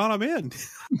like, John, I'm in.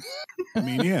 I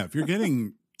mean, yeah, if you're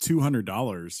getting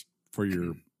 $200 for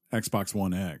your Xbox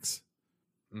One X,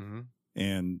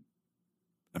 and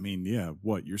I mean, yeah,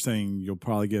 what you're saying, you'll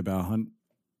probably get about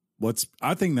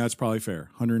I think that's probably fair,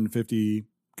 150,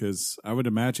 because I would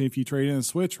imagine if you trade in a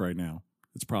Switch right now,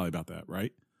 it's probably about that,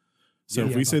 right? So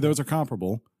if we say those are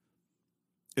comparable,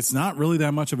 it's not really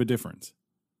that much of a difference.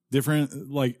 Different,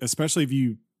 like, especially if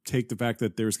you take the fact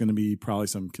that there's going to be probably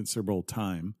some considerable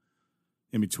time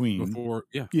in between. Before,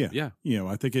 yeah.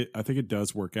 I think it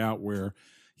does work out where,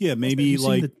 maybe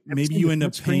you end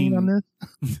up paying on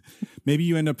this. Maybe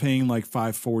you end up paying like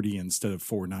 $540 instead of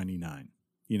 $499,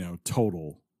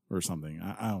 total or something.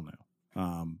 I don't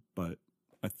know. But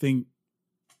I think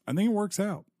it works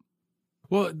out.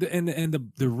 Well,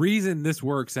 the reason this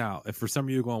works out, if for some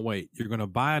of you are going to wait, you're going to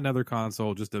buy another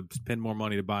console just to spend more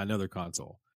money to buy another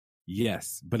console.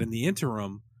 Yes. But in the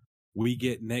interim, we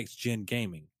get next gen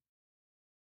gaming.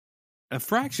 A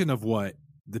fraction of what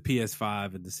the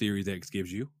PS5 and the Series X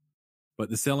gives you. But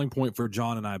the selling point for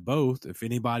John and I both, if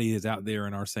anybody is out there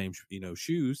in our same,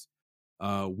 shoes,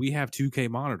 we have 2K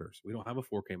monitors. We don't have a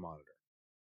 4K monitor.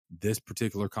 This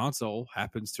particular console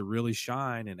happens to really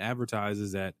shine and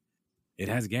advertises that it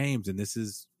has games, and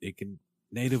it can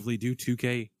natively do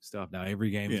 2K stuff. Now, every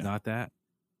game is not that.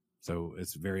 So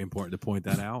it's very important to point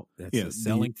that out. That's a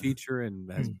selling feature, and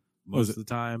that's most of the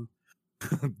time.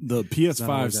 The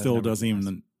PS5 still doesn't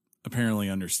even apparently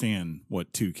understand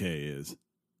what 2K is.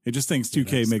 It just thinks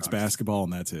 2K makes basketball,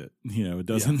 and that's it. It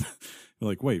doesn't. You're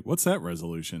like, wait, what's that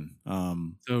resolution?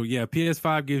 So yeah,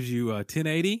 PS5 gives you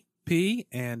 1080p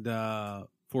and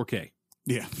 4K.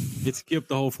 Yeah, it skipped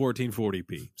the whole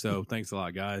 1440p. So thanks a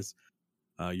lot, guys.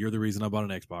 You're the reason I bought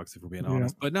an Xbox, if we're being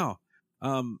honest. But no,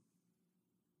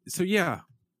 so yeah,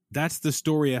 that's the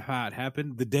story of how it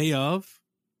happened. The day of,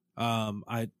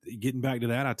 getting back to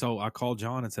that, I called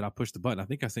John and said I pushed the button. I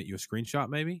think I sent you a screenshot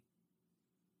maybe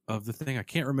of the thing. I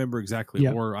can't remember exactly,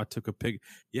 or I took a pic.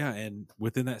 Yeah, and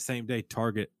within that same day,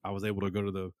 Target, I was able to go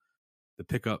to the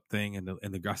pickup thing, and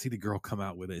I see the girl come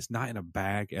out with it. It's not in a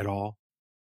bag at all.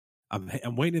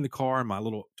 I'm waiting in the car, and my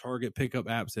little Target pickup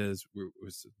app says it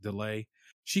was delay.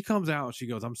 She comes out and she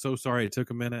goes, "I'm so sorry it took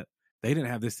a minute. They didn't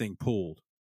have this thing pulled." I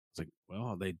was like,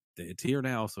 "Well, it's here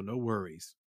now, so no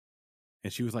worries."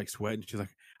 And she was like sweating. She's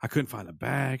like, "I couldn't find a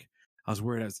bag. I was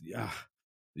worried." I was,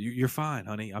 "You're fine,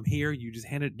 honey. I'm here. You just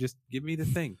give me the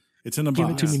thing. It's in the box. Give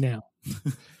it to me now."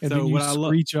 And so then you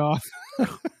screech off.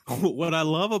 what I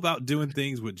love about doing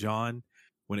things with John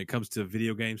when it comes to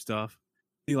video game stuff,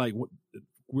 like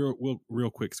we'll real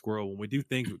quick squirrel, when we do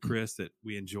things with Chris that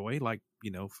we enjoy, like,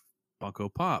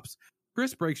 Funko Pops,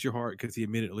 Chris breaks your heart because he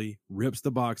immediately rips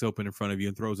the box open in front of you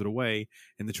and throws it away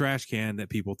in the trash can that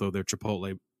people throw their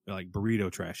Chipotle like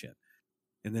burrito trash in.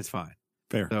 And that's fine.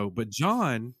 Fair. So, but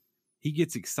John, he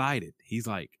gets excited. He's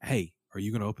like, hey, are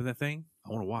you going to open that thing? I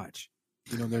want to watch.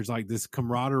 There's like this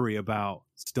camaraderie about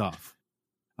stuff.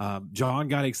 John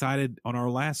got excited on our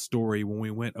last story when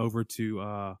we went over to,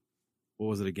 what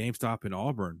was it, a GameStop in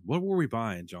Auburn? What were we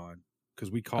buying, John?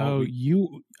 Because we called.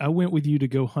 I went with you to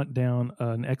go hunt down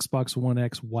an Xbox One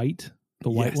X white, the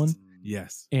white one.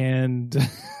 Yes. And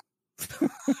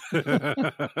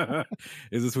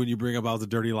is this when you bring about the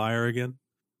dirty liar again?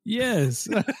 Yes.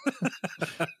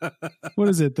 What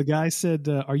is it? The guy said,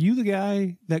 are you the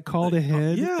guy that called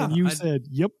ahead? Yeah. And you said,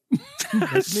 yep.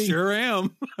 That's me. Sure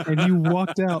am. And you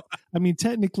walked out. I mean,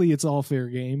 technically it's all fair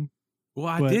game. Well,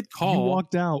 I did call. You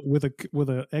walked out with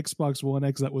a Xbox One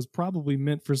X that was probably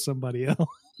meant for somebody else.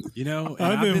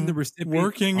 I've been the recipient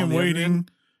working and waiting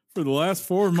for the last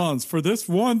 4 months for this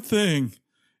one thing.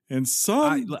 And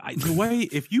the way,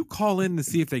 if you call in to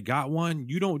see if they got one,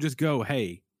 you don't just go,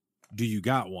 hey, do you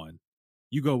got one?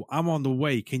 You go, I'm on the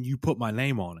way. Can you put my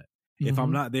name on it? Mm-hmm. If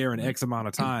I'm not there in X amount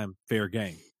of time, fair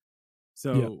game.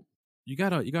 So you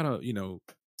gotta,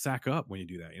 sack up when you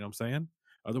do that. You know what I'm saying?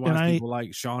 Otherwise, people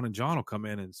like Sean and John will come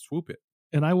in and swoop it.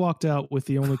 And I walked out with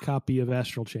the only copy of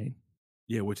Astral Chain.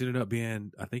 Yeah, which ended up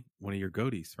being, I think, one of your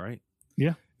goatees, right?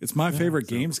 Yeah. It's my favorite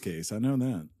games case. I know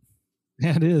that.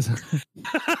 Yeah, it is.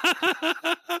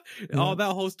 All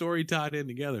that whole story tied in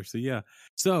together. So, yeah.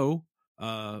 So,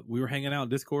 we were hanging out in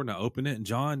Discord and I opened it. And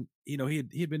John, he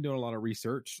had been doing a lot of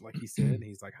research, like he said. And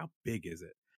he's like, how big is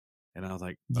it? And I was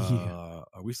like, are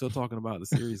we still talking about the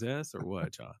Series S or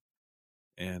what, John?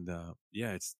 And the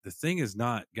thing is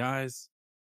not, guys,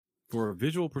 for a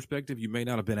visual perspective, you may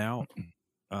not have been out.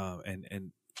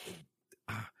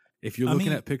 If you're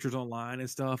looking at pictures online and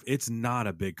stuff, it's not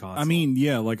a big console. I mean,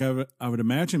 yeah, like I would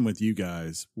imagine with you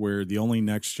guys, where the only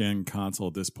next gen console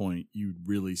at this point you'd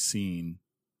really seen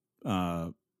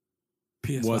PS5.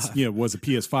 was a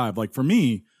PS5. Like for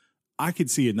me, I could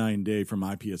see it night and day from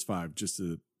my PS5 just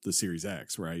to the Series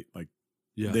X, right? Like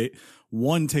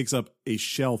one takes up a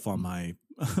shelf on my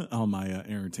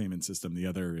entertainment system. The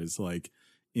other is like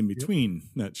in between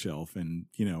that shelf. And,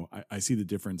 I see the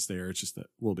difference there. It's just a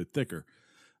little bit thicker.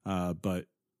 But,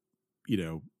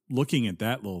 looking at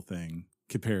that little thing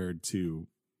compared to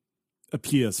a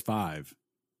PS5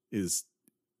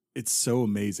 it's so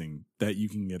amazing that you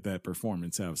can get that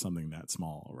performance out of something that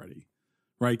small already.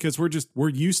 Right. Cause we're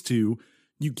used to,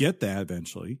 you get that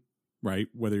eventually, right?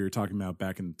 Whether you're talking about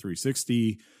back in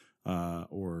 360,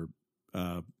 or,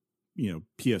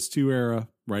 PS2 era,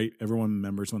 right? Everyone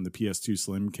remembers when the PS2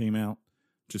 Slim came out,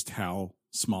 just how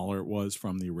smaller it was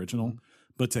from the original. Mm-hmm.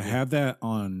 But to have that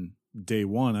on day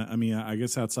one, I mean, I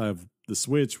guess outside of the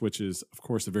Switch, which is, of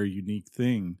course, a very unique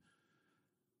thing,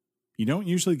 you don't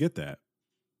usually get that.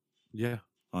 Yeah.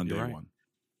 On day one.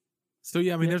 So,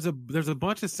 yeah, I mean, there's a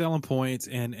bunch of selling points,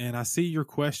 and I see your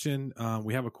question.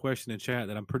 We have a question in chat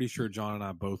that I'm pretty sure John and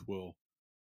I both will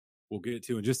get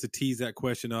to. And just to tease that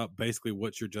question up, basically,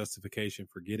 what's your justification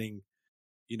for getting,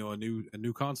 a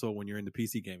new console when you're into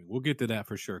PC gaming? We'll get to that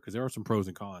for sure, because there are some pros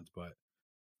and cons. But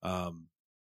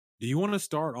do you want to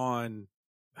start on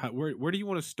where do you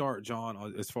want to start,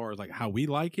 John, as far as like how we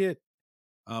like it?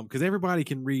 Because everybody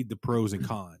can read the pros and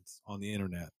cons on the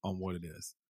internet on what it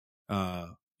is.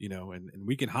 And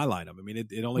we can highlight them. I mean,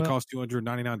 it only costs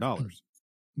 $299.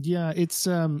 Yeah, it's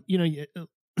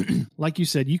like you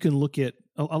said, you can look at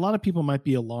a lot of people might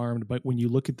be alarmed, but when you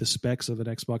look at the specs of an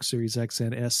Xbox Series X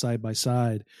and S side by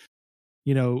side,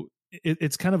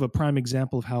 it's kind of a prime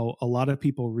example of how a lot of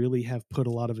people really have put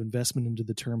a lot of investment into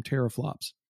the term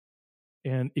teraflops.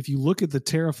 And if you look at the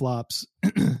teraflops,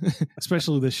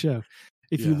 especially this show,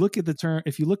 if you look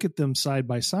at them side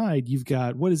by side, you've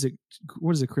got, what is it,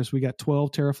 Chris? We got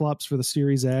 12 teraflops for the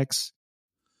Series X.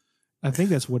 I think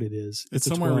that's what it is. It's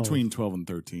somewhere between 12 and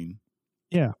 13.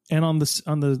 Yeah. And on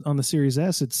the Series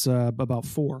S, it's about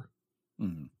 4.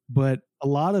 Mm-hmm. But a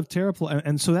lot of teraflops,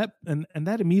 and so that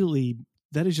immediately,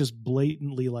 that is just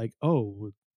blatantly like,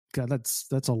 oh God,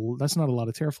 that's not a lot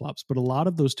of teraflops. But a lot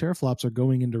of those teraflops are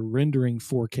going into rendering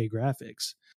 4K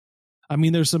graphics. I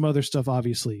mean, there's some other stuff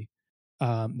obviously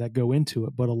that go into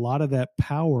it, but a lot of that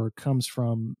power comes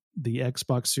from the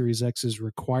Xbox Series X's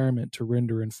requirement to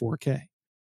render in 4K.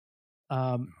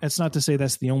 It's not to say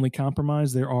that's the only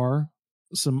compromise. There are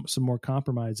some more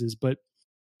compromises, but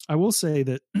I will say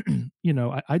that, you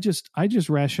know, I just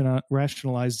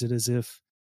rationalized it as if,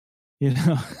 you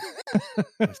know,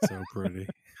 That's so pretty.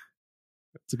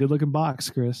 It's a good looking box,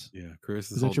 Chris. Yeah,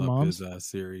 Chris Is is that your holding up mom's? his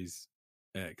Series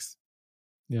X.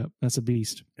 Yep, that's a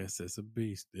beast. It's a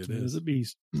beast. It is a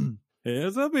beast.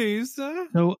 It's a beast.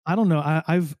 So I don't know.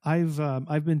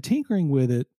 I've been tinkering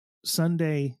with it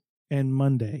Sunday and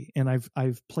Monday, and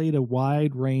I've played a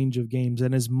wide range of games,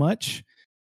 and as much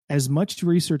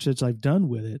research as I've done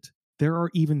with it, there are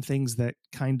even things that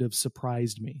kind of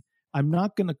surprised me. I'm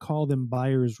not going to call them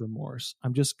buyer's remorse.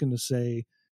 I'm just going to say,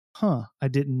 I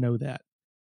didn't know that.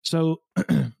 So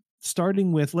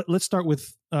starting with, let's start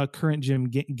with current gen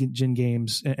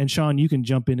games. And Sean, you can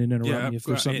jump in and interrupt me if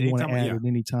there's something you want to add at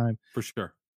any time. For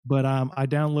sure. But I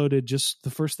downloaded, just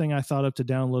the first thing I thought up to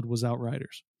download was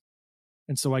Outriders.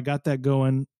 And so I got that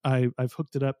going. I've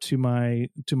hooked it up to my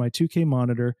 2K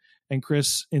monitor. And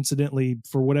Chris, incidentally,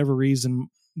 for whatever reason,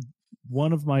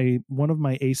 one of my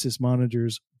Asus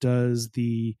monitors does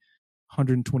the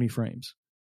 120 frames.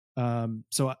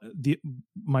 So the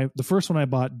first one I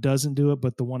bought doesn't do it,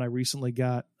 but the one I recently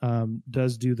got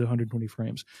does do the 120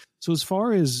 frames. So as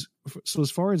far as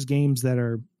games that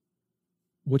are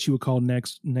what you would call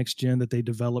next gen, that they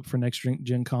develop for next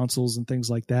gen consoles and things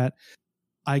like that,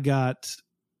 I got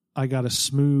a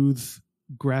smooth,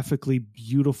 graphically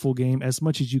beautiful game. As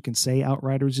much as you can say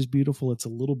Outriders is beautiful, it's a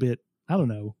little bit, I don't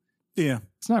know. Yeah,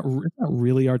 it's not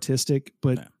really artistic,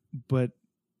 but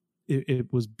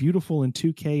it was beautiful in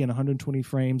 2K and 120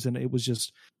 frames, and it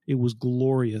was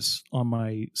glorious on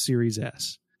my Series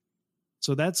S.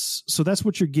 So that's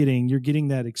what you're getting. You're getting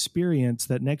that experience,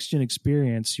 that next gen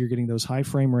experience. You're getting those high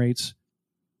frame rates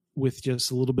with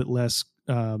just a little bit less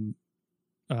pixel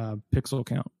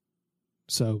count.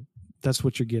 So that's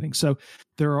what you're getting. So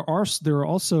there are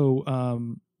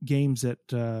also games that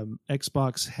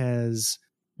Xbox has.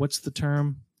 What's the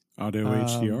term? Auto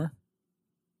HDR.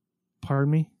 Pardon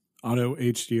me. Auto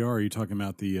HDR. Are you talking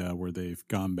about the where they've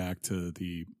gone back to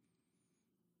the?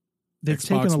 They've Xbox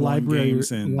taken a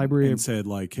One library and said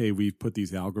like, hey, we've put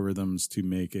these algorithms to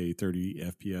make a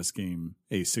 30 FPS game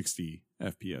a 60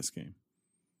 FPS game.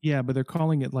 Yeah, but they're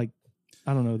calling it like,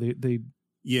 I don't know. They're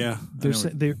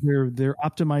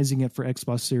optimizing it for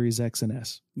Xbox Series X and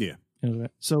S. Yeah.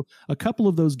 So a couple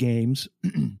of those games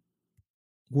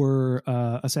were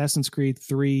Assassin's Creed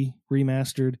 3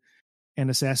 remastered and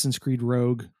Assassin's Creed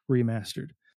Rogue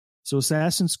remastered. So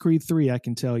Assassin's Creed 3, I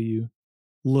can tell you,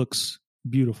 looks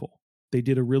beautiful. They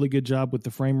did a really good job with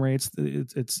the frame rates.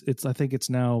 It's I think it's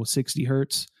now 60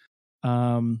 hertz.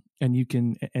 And you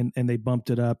can and they bumped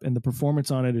it up, and the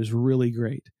performance on it is really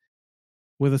great.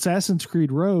 With Assassin's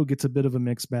Creed Rogue, it's a bit of a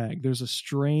mixed bag. There's a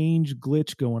strange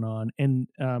glitch going on, and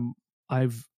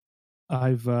I've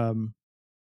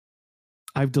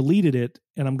deleted it,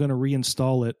 and I'm going to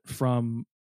reinstall it from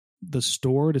the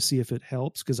store to see if it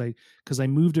helps, because I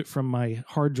moved it from my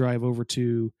hard drive over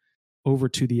to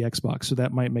the Xbox, so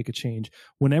that might make a change.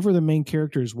 Whenever the main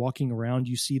character is walking around,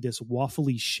 you see this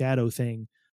waffly shadow thing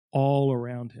all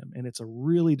around him, and it's a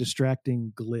really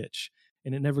distracting glitch,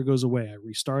 and it never goes away. I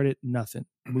restart it, nothing.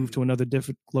 Move to another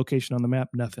different location on the map,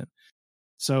 nothing.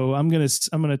 So I'm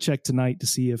gonna check tonight to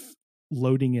see if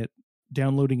downloading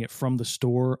it from the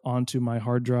store onto my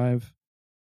hard drive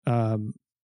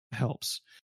helps.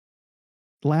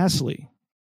 Lastly,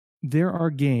 there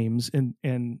are games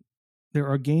and there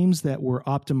are games that were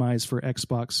optimized for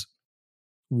Xbox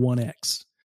One X.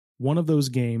 One of those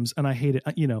games, and I hate it,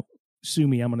 sue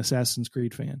me, I'm an Assassin's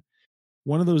Creed fan.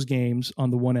 One of those games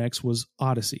on the One X was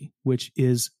Odyssey, which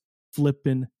is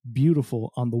flippin'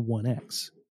 beautiful on the One X.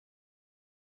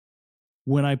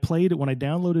 When I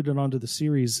downloaded it onto the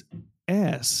Series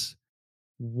S,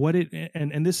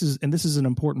 and this is an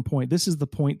important point. This is the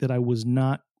point that I was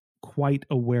not quite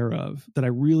aware of, that I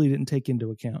really didn't take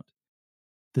into account.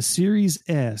 The Series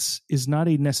S is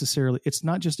it's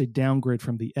not just a downgrade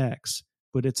from the X,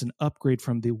 but it's an upgrade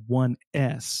from the One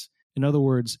S. In other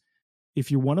words,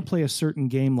 if you want to play a certain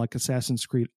game like Assassin's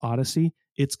Creed Odyssey,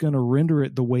 it's going to render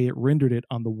it the way it rendered it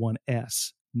on the One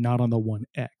S, not on the One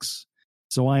X.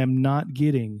 So I am not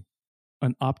getting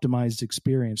an optimized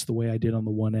experience the way I did on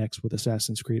the One X with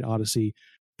Assassin's Creed Odyssey,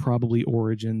 probably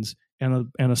Origins, and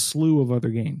a slew of other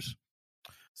games.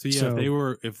 So yeah,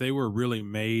 if they were really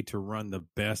made to run the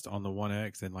best on the One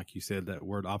X, and like you said, that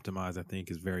word optimize, I think,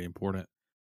 is very important.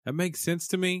 That makes sense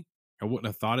to me. I wouldn't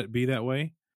have thought it'd be that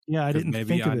way. Yeah, I didn't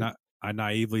think of it. I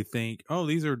naively think, oh,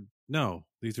 these are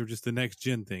just the next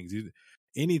gen things.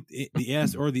 The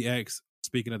S or the X,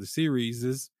 speaking of the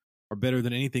series, are better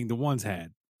than anything the ones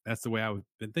had. That's the way I've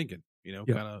been thinking.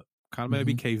 Kind of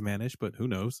maybe cavemanish, but who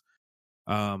knows?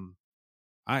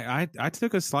 I I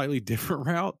took a slightly different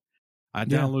route. I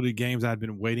downloaded games I'd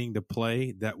been waiting to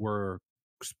play that were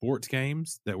sports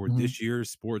games, that were this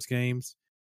year's sports games.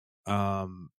 I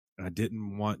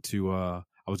didn't want to. I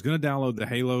was going to download the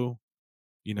Halo,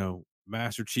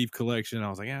 Master Chief Collection. I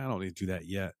was like, I don't need to do that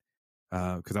yet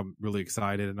because I'm really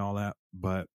excited and all that.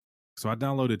 But so I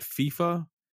downloaded FIFA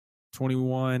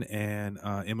 21 and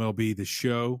MLB The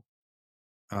Show,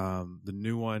 the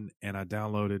new one, and I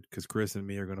downloaded because Chris and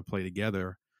me are going to play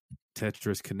together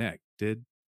Tetris Connected.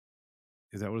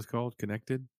 Is that what it's called?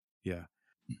 Connected? Yeah.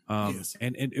 Yes.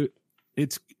 And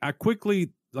I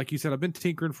quickly, like you said, I've been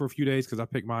tinkering for a few days because I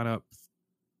picked mine up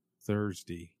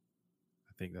Thursday.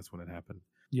 I think that's when it happened.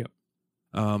 Yep.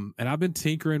 And I've been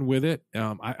tinkering with it.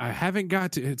 I haven't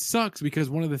got to. It sucks because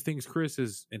one of the things Chris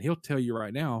is, and he'll tell you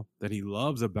right now that he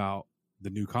loves about the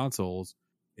new consoles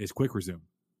is quick resume.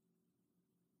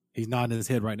 He's nodding his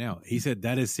head right now. He said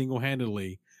that is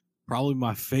single-handedly probably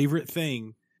my favorite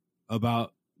thing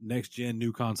about next gen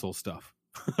new console stuff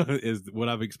is what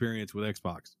I've experienced with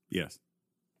Xbox. Yes.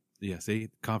 Yeah. See,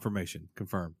 confirmation,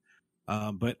 confirmed.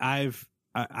 But I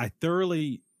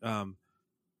thoroughly, I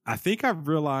think I've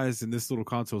realized, and this little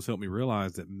console has helped me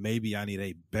realize that maybe I need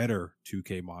a better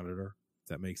 2K monitor, if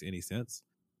that makes any sense.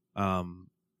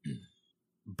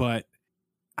 But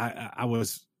I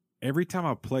was, every time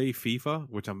I play FIFA,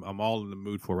 which I'm all in the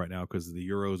mood for right now because the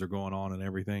Euros are going on and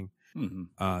everything.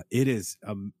 It is,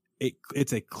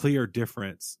 it's a clear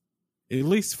difference, at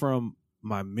least from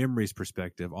my memories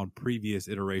perspective, on previous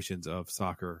iterations of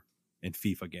soccer and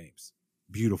FIFA games.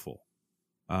 Beautiful.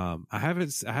 I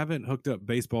haven't hooked up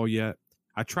baseball yet.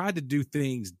 I tried to do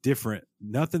things different.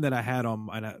 Nothing that I had on,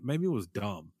 and maybe it was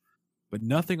dumb, but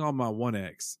nothing on my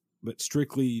 1X, but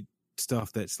strictly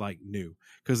stuff that's like new.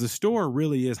 Because the store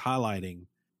really is highlighting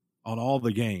on all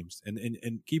the games.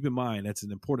 And keep in mind, that's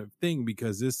an important thing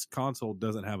because this console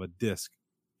doesn't have a disc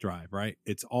drive, right?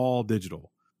 It's all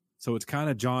digital. So it's kind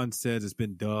of, John says, it's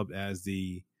been dubbed as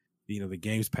the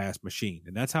Games Pass machine.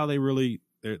 And that's how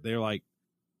they're like,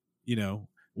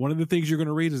 one of the things you're going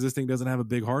to read is this thing doesn't have a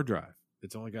big hard drive.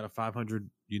 It's only got a 500,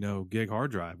 gig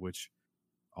hard drive, which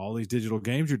all these digital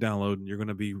games you're downloading, you're going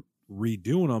to be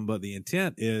redoing them. But the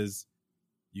intent is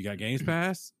you got Games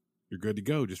Pass, you're good to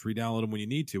go. Just re-download them when you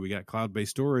need to. We got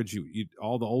cloud-based storage. You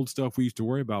all the old stuff we used to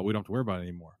worry about, we don't have to worry about it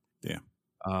anymore. Yeah.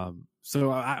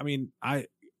 So I mean, I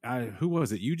who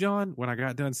was it? You, John? When I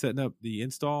got done setting up the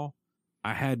install,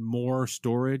 I had more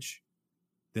storage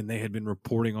than they had been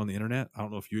reporting on the internet. I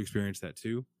don't know if you experienced that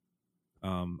too.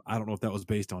 I don't know if that was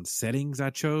based on settings I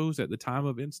chose at the time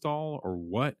of install or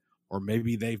what, or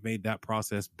maybe they've made that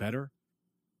process better.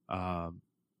 I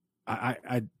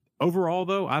overall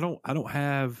though, I don't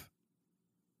have,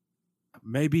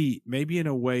 maybe in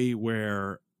a way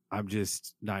where I'm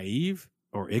just naive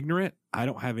or ignorant. I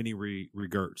don't have any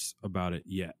regrets about it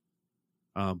yet.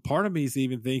 Part of me is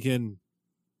even thinking,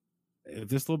 if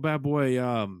this little bad boy,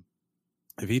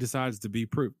 if he decides to be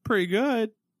pretty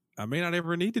good, I may not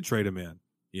ever need to trade him in,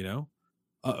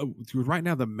 right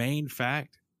now, the main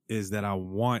fact is that I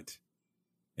want,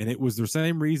 and it was the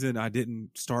same reason I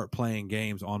didn't start playing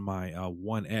games on my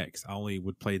 1X. I only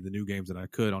would play the new games that I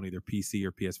could on either PC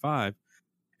or PS5.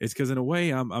 It's because in a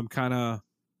way I'm kind of,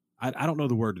 I don't know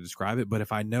the word to describe it, but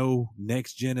if I know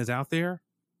next gen is out there,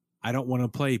 I don't want to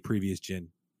play previous gen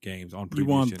games on previous gen.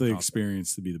 You want the consoles.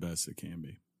 experience to be the best it can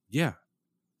be. Yeah.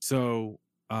 So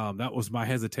that was my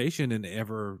hesitation in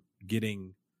ever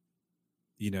getting,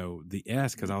 the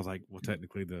S, because I was like, well,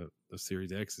 technically the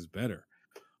Series X is better.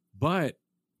 But,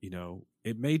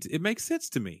 it makes sense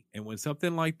to me. And when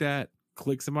something like that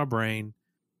clicks in my brain,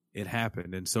 it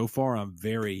happened. And so far, I'm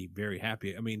very, very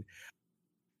happy. I mean,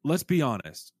 let's be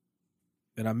honest.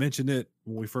 And I mentioned it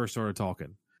when we first started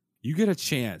talking. You get a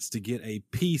chance to get a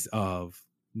piece of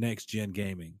next gen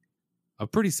gaming, a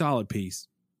pretty solid piece,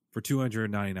 for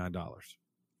 $299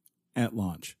 at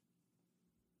launch.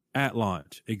 At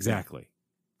launch, exactly.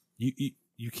 Yeah.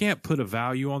 You can't put a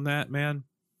value on that, man.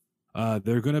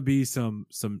 There are going to be some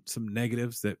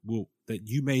negatives that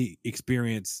you may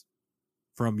experience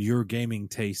from your gaming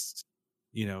tastes,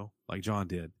 like John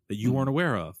did, that you weren't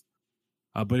aware of.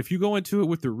 But if you go into it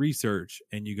with the research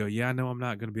and you go, yeah, I know I'm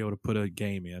not going to be able to put a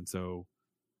game in, so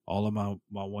all of my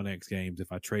 1X games,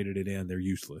 if I traded it in, they're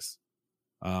useless.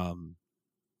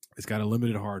 It's got a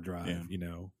limited hard drive,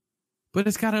 but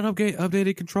it's got an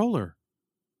updated controller.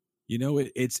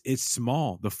 It's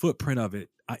small. The footprint of it,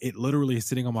 it literally is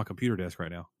sitting on my computer desk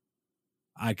right now.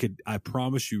 I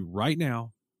promise you right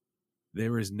now,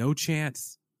 there is no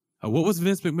chance. What was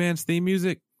Vince McMahon's theme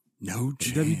music? No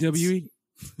chance. WWE?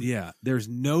 Yeah, there's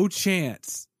no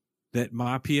chance that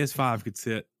my PS5 could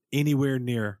sit anywhere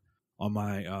near on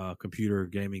my computer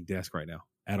gaming desk right now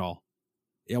at all.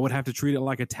 I would have to treat it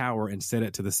like a tower and set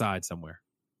it to the side somewhere.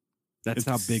 That's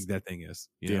how big that thing is.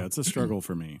 Yeah, it's a struggle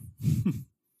for me.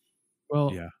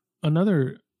 Well,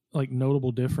 another like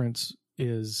notable difference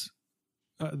is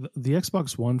the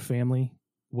Xbox One family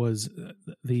was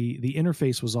the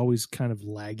interface was always kind of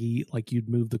laggy. Like you'd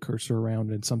move the cursor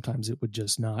around and sometimes it would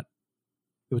just not.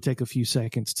 It would take a few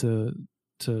seconds to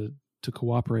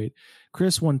cooperate.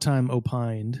 Chris one time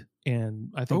opined,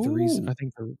 and I think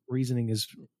the reasoning is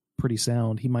pretty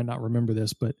sound. He might not remember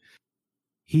this, but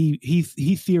he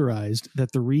theorized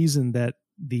that the reason that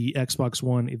the Xbox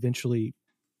One eventually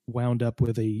wound up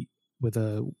with a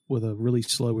really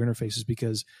slow interface is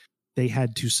because they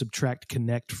had to subtract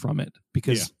Kinect from it,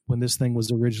 because when this thing was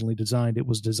originally designed, it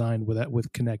was designed with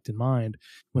Kinect in mind.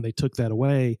 When they took that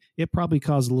away, it probably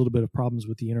caused a little bit of problems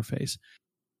with the interface.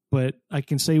 But I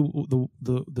can say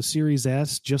the Series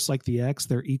S, just like the X,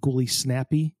 they're equally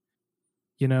snappy,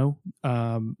 you know?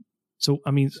 So,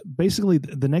 I mean, basically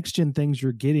the next gen things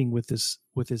you're getting with this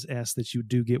S that you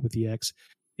do get with the X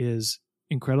is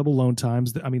incredible load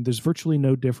times. I mean, there's virtually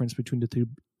no difference between the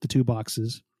two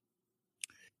boxes.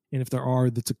 And if there are,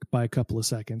 that's by a couple of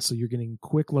seconds. So you're getting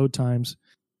quick load times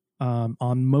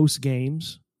on most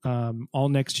games, all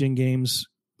next gen games,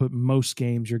 but most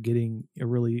games you're getting a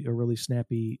really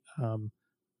snappy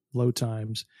load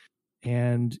times,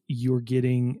 and you're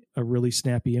getting a really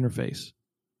snappy interface.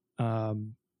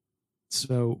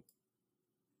 So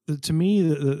to me,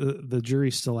 the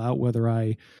jury's still out whether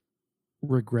I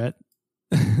regret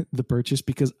the purchase,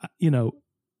 because, you know,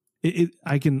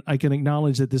 I can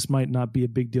acknowledge that this might not be a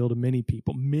big deal to many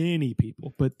people,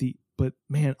 but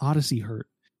man, Odyssey hurt.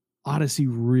 Odyssey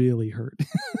really hurt.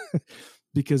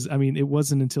 Because I mean, it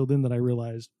wasn't until then that I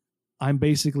realized I'm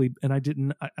basically, and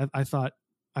I thought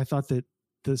that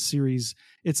the series,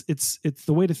 it's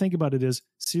the way to think about it is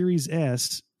Series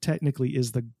S technically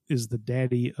is the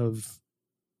daddy of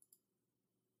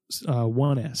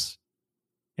 1S,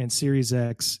 and Series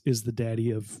X is the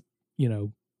daddy of, you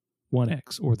know,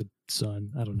 1X, or the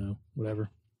son. I don't know,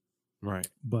 whatever. Right.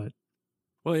 But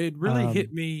well, it really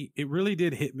hit me. It really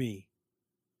did hit me,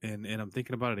 and I'm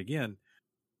thinking about it again.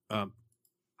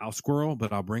 I'll squirrel,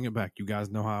 but I'll bring it back. You guys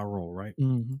know how I roll, right?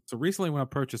 Mm-hmm. So recently when I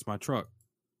purchased my truck,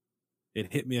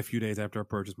 it hit me a few days after I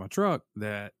purchased my truck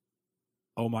that,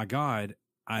 oh my God,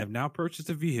 I have now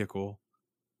purchased a vehicle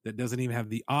that doesn't even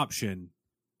have the option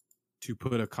to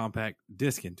put a compact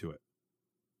disc into it.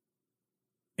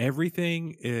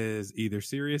 Everything is either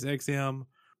Sirius XM,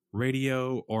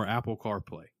 radio, or Apple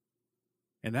CarPlay.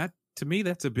 And that, to me,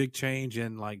 that's a big change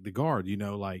in like the guard, you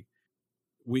know, like,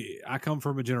 I come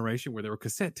from a generation where there were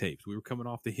cassette tapes. We were coming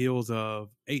off the heels of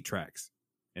 8-tracks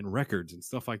and records and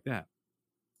stuff like that.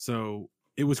 So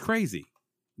it was crazy.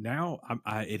 Now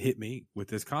it hit me with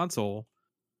this console.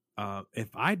 If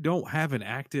I don't have an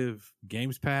active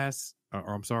Games Pass,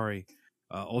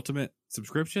 Ultimate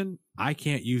subscription, I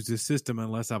can't use this system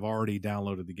unless I've already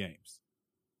downloaded the games.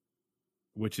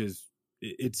 Which is,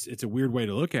 it's a weird way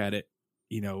to look at it.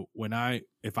 You know,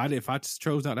 if I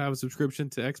chose not to have a subscription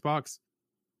to Xbox,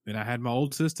 and I had my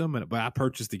old system, but I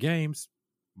purchased the games.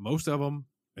 Most of them,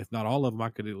 if not all of them, I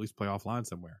could at least play offline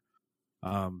somewhere.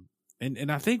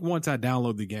 And I think once I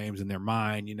download the games and they're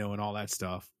mine, you know, and all that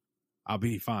stuff, I'll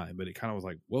be fine. But it kind of was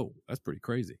like, whoa, that's pretty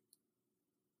crazy.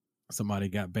 Somebody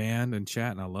got banned in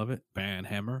chat, and I love it. Ban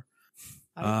Hammer.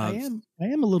 I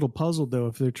am a little puzzled though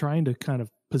if they're trying to kind of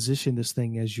position this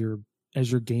thing as your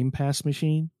Game Pass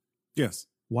machine. Yes.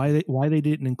 Why they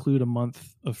didn't include a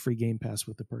month of free Game Pass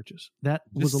with the purchase. That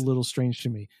was a little strange to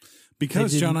me.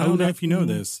 Because, John, I don't know if you know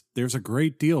this, there's a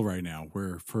great deal right now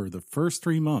where for the first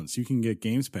 3 months, you can get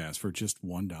Games Pass for just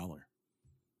 $1.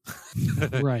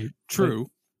 Right. True.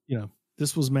 But, you know,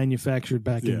 this was manufactured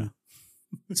back in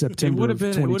September.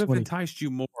 It would have enticed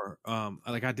you more.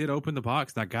 Like I did open the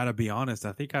box, and I got to be honest,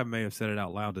 I think I may have said it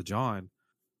out loud to John.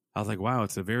 I was like, wow,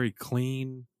 it's a very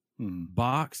clean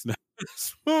box.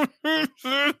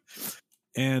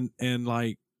 and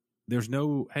like there's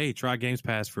no, hey, try Games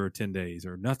Pass for 10 days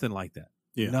or nothing like that.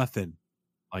 Nothing.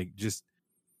 Like, just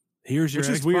here's your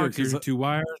Xbox, weird, here's your 2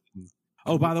 wires.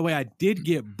 Oh, by the way, I did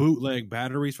get bootleg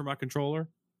batteries for my controller.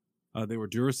 They were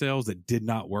Duracells that did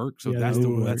not work. So that's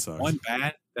one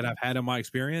bad that I've had in my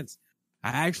experience. I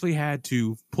actually had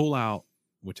to pull out,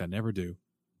 which I never do,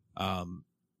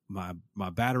 my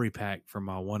battery pack from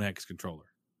my 1X controller.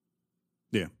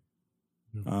 Yeah.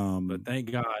 But thank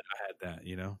God I had that,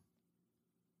 you know.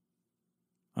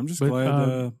 I'm just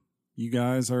glad you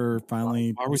guys are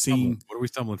finally seeing. What are we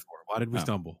stumbling for? Why did we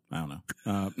stumble? I don't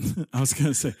know. I was going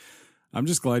to say, I'm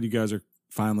just glad you guys are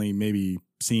finally maybe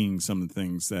seeing some of the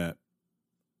things that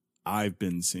I've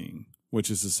been seeing, which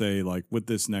is to say, like with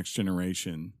this next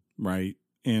generation, right?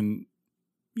 And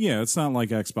yeah, it's not like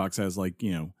Xbox has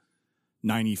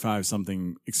 95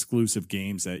 something exclusive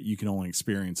games that you can only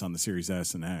experience on the Series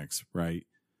S and X, right?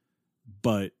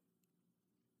 But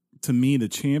to me, the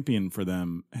champion for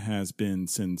them has been,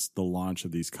 since the launch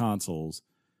of these consoles,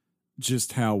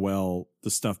 just how well the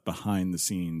stuff behind the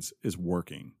scenes is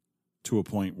working, to a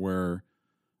point where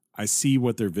I see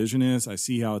what their vision is. I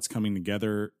see how it's coming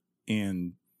together.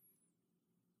 And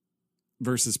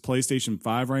versus PlayStation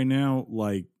 5 right now,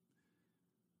 like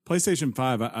PlayStation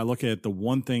 5, I look at the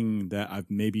one thing that I've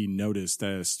maybe noticed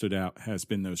that has stood out has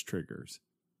been those triggers,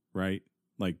 right?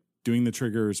 Like doing the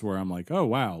triggers where I'm like, oh,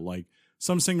 wow, like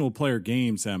some single player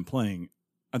games that I'm playing,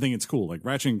 I think it's cool. Like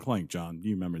Ratchet and Clank, John,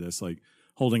 you remember this, like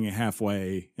holding it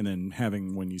halfway and then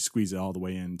having, when you squeeze it all the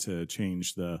way in, to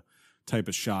change the type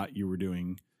of shot you were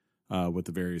doing with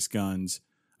the various guns.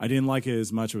 I didn't like it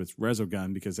as much with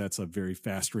Resogun because that's a very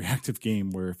fast reactive game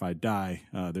where if I die,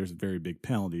 there's a very big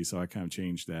penalty. So I kind of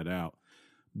changed that out.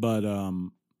 But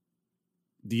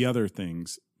the other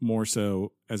things, more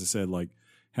so, as I said, like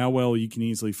how well you can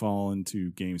easily fall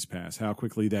into Games Pass, how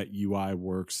quickly that UI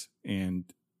works and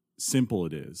simple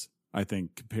it is, I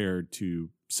think, compared to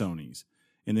Sony's.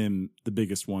 And then the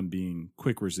biggest one being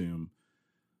Quick Resume,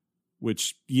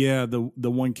 which, yeah, the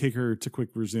one kicker to Quick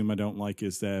Resume I don't like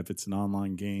is that if it's an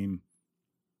online game,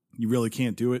 you really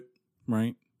can't do it,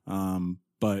 right?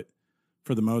 But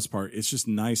for the most part, it's just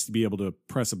nice to be able to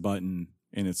press a button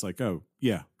and it's like, oh,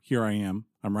 yeah, here I am.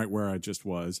 I'm right where I just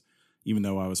was, even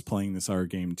though I was playing this other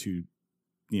game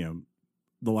the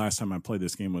last time I played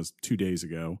this game was 2 days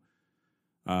ago.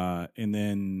 And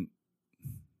then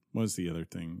what was the other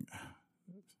thing?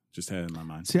 Just had it in my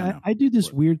mind. See, I do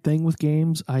this weird thing with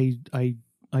games. I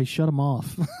shut them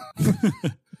off.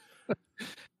 The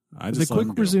quick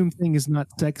resume thing is not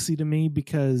sexy to me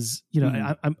because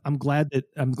I'm glad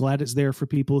it's there for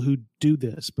people who do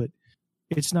this, but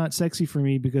it's not sexy for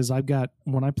me because I've got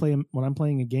when I'm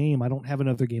playing a game, I don't have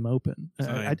another game open.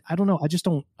 I don't know.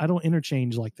 I don't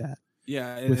interchange like that.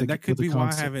 Yeah, and that could be why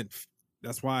I haven't.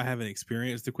 That's why I haven't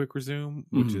experienced the quick resume,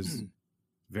 which is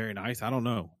very nice. I don't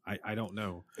know. I don't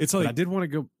know. It's like, but I did want to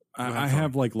go. I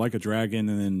have like a Dragon,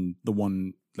 and then the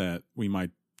one that we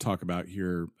might talk about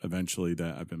here eventually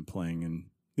that I've been playing, and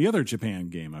the other Japan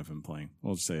game I've been playing.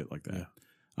 We'll just say it like that.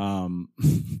 Yeah.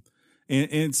 And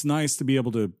it's nice to be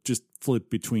able to just flip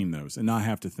between those and not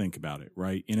have to think about it,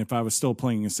 right? And if I was still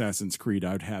playing Assassin's Creed,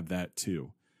 I'd have that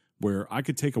too, where I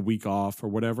could take a week off or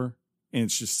whatever, and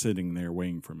it's just sitting there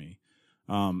waiting for me.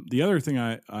 The other thing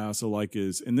I also like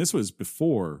is, and this was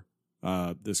before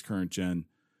this current gen,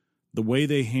 the way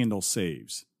they handle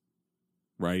saves,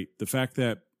 right? The fact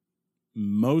that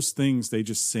most things, they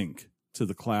just sync to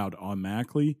the cloud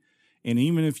automatically. And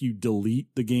even if you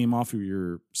delete the game off of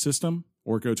your system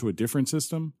or go to a different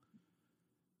system,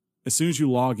 as soon as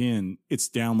you log in, it's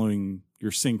downloading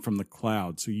your sync from the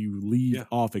cloud. So you leave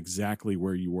off exactly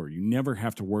where you were. You never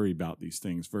have to worry about these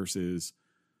things versus,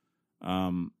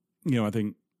 I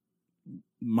think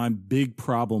my big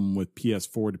problem with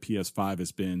PS4 to PS5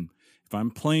 has been if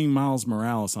I'm playing Miles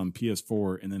Morales on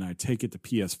PS4 and then I take it to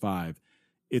PS5,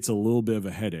 it's a little bit of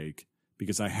a headache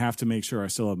because I have to make sure I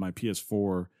still have my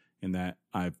PS4 and that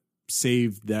I've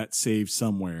saved that save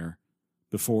somewhere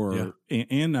before,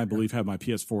 and I believe have my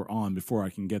PS4 on before I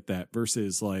can get that,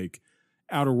 versus like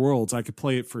Outer Worlds, I could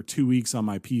play it for 2 weeks on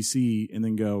my PC and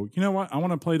then go, you know what, I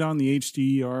want to play it on the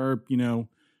HD or,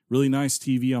 really nice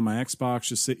TV on my Xbox,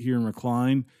 just sit here and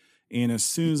recline. And as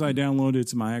soon as I download it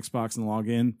to my Xbox and log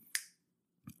in,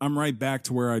 I'm right back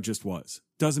to where I just was.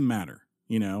 Doesn't matter,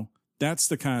 That's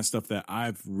the kind of stuff that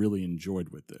I've really enjoyed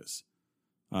with this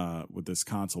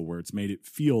console, where it's made it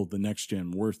feel the next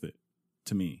gen worth it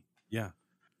to me. Yeah.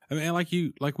 I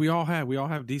mean, we all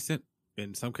have decent,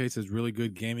 in some cases, really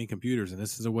good gaming computers. And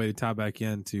this is a way to tie back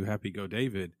into Happy Go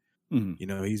David.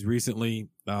 Mm-hmm. He's recently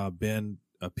been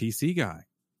a PC guy,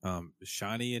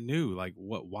 shiny and new. Like,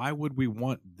 why would we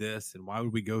want this? And why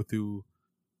would we go through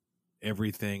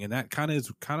everything? And that kind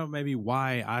of maybe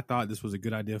why I thought this was a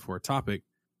good idea for a topic.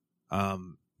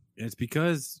 It's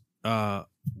because,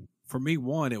 for me,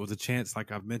 one, it was a chance,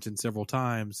 like I've mentioned several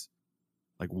times,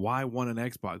 like why want an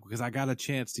Xbox? Because I got a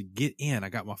chance to get in. I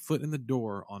got my foot in the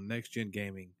door on next gen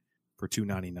gaming for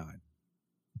 $299,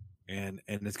 and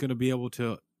it's going to be able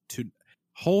to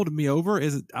hold me over.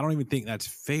 I don't even think that's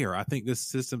fair. I think this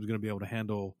system is going to be able to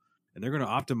handle, and they're going to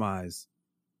optimize,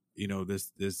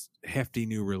 this hefty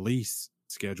new release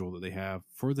schedule that they have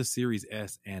for the Series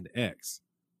S and X.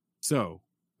 So,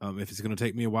 If it's going to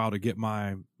take me a while to get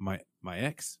my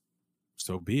X,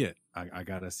 so be it. I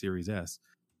got a Series S.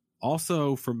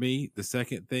 Also, for me, the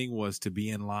second thing was to be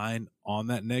in line on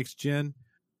that next gen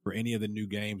for any of the new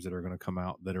games that are going to come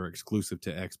out that are exclusive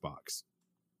to Xbox.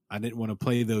 I didn't want to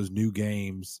play those new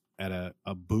games at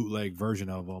a bootleg version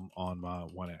of them on my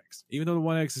One X. Even though the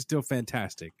One X is still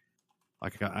fantastic,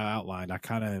 like I outlined, I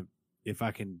kind of, if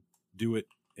I can do it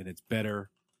and it's better,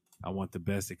 I want the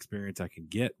best experience I can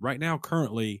get. Right now,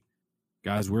 currently,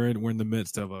 guys, we're in the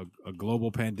midst of a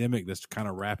global pandemic that's kind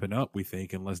of wrapping up, we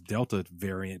think, unless Delta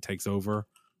variant takes over.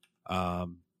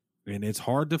 And it's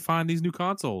hard to find these new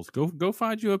consoles. Go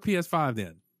find you a PS5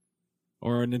 then,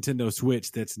 or a Nintendo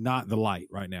Switch that's not the Lite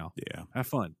right now. Yeah, have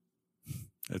fun.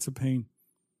 It's a pain,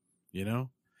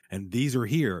 And these are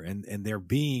here, and they're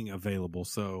being available.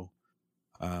 So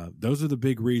those are the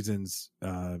big reasons,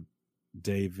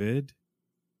 David,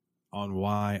 on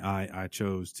why I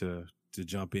chose to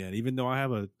jump in, even though I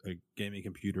have a gaming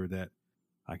computer that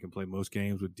I can play most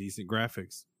games with decent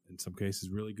graphics, in some cases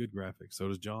really good graphics. So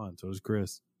does John, so does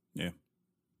Chris. Yeah.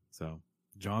 So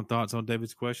John, thoughts on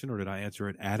David's question, or did I answer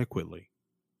it adequately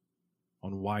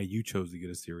on why you chose to get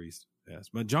a Series S?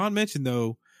 But John mentioned,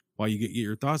 though, while you get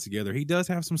your thoughts together, he does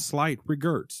have some slight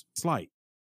regrets.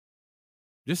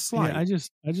 Just slight. Yeah,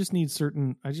 I just need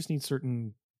certain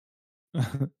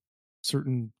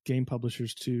certain game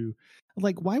publishers to,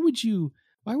 like, why would you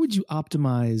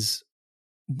optimize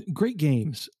great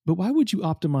games, but why would you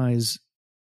optimize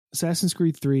Assassin's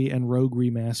Creed 3 and Rogue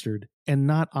Remastered and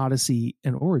not Odyssey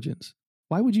and Origins?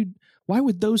 Why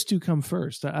would those two come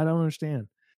first? I don't understand.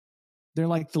 They're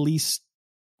like the least,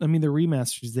 I mean, the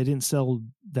remasters, they didn't sell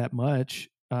that much.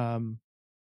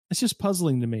 It's just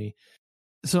puzzling to me.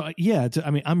 So yeah,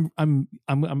 I'm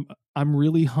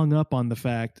really hung up on the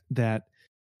fact that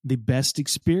the best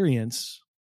experience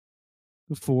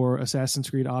for Assassin's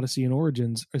Creed Odyssey and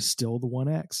Origins is still the One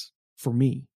X for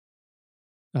me.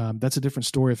 That's a different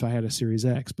story if I had a Series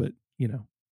X, but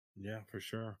Yeah, for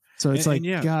sure. So it's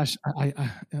gosh,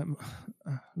 I'm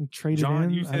traded John, in.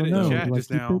 you said I don't it in know. the chat Do I just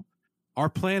keep now. it? Our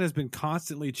plan has been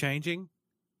constantly changing.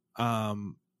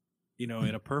 In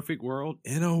a perfect world,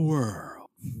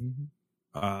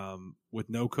 with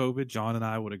no COVID, John and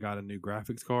I would have got a new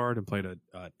graphics card and played a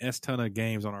S ton of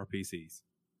games on our PCs.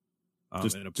 In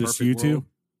a just perfect you two?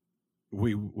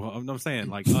 world, I'm saying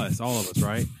like us, all of us,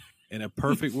 right? In a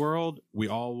perfect world, we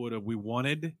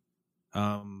wanted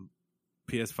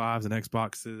PS5s and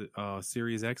Xbox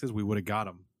Series X's. We would have got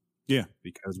them. Yeah.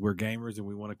 Because we're gamers and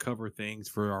we want to cover things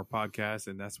for our podcast,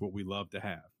 and that's what we love to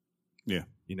have. Yeah.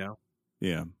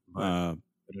 Yeah. But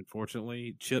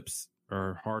unfortunately, chips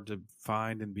are hard to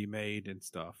find and be made and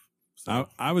stuff. So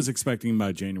I was expecting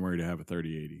by January to have a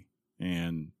 3080,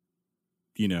 and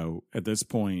at this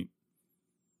point,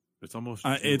 it's almost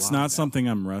it's not something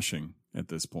I'm rushing at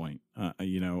this point.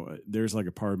 There's like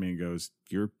a part of me that goes,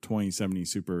 your 2070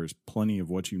 Super is plenty of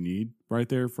what you need right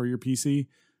there for your PC.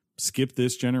 Skip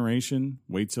this generation,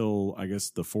 wait till I guess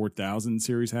the 4000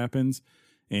 series happens,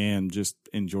 and just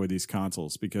enjoy these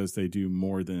consoles because they do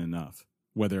more than enough.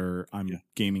 Whether I'm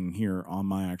gaming here on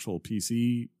my actual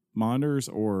PC monitors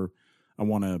or I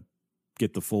want to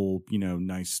get the full,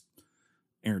 nice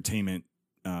entertainment,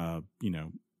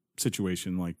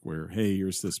 situation, like where, hey,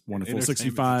 here's this wonderful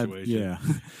 65. Situation. Yeah.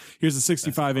 Here's a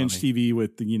 65-inch TV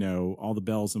with, all the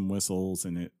bells and whistles,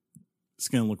 and it's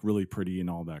going to look really pretty and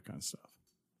all that kind of stuff.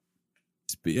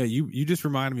 Yeah, you just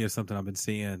reminded me of something I've been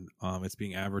seeing. It's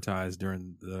being advertised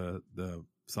during the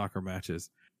soccer matches.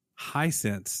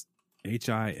 Hisense,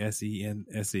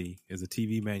 Hisense, is a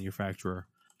TV manufacturer.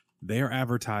 They are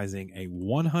advertising a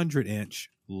 100-inch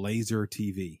laser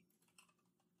TV.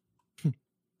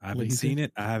 I haven't seen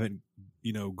it. I haven't,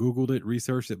 Googled it,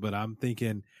 researched it, but I'm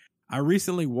thinking, I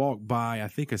recently walked by, I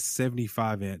think, a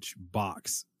 75-inch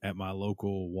box at my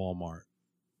local Walmart.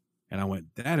 And I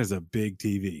went, that is a big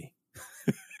TV.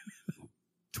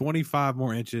 25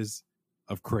 more inches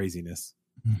of craziness.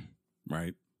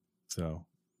 Right. So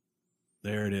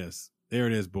there it is. There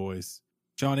it is, boys.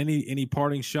 Sean, any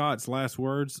parting shots, last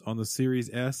words on the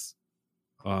Series S?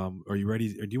 Are you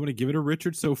ready? Or do you want to give it a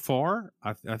Richard so far?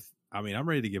 I mean, I'm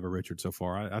ready to give a Richard so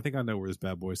far. I think I know where this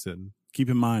bad boy's sitting. Keep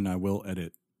in mind, I will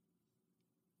edit.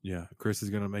 Yeah. Chris is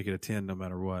going to make it a 10 no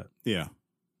matter what. Yeah.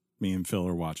 Me and Phil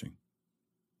are watching.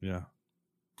 Yeah.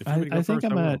 I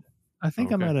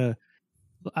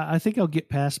think I'll get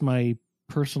past my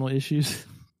personal issues.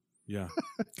 Yeah.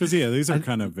 Because, these are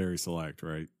kind of very select,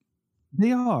 right?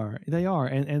 They are.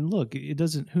 And look,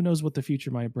 who knows what the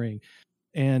future might bring.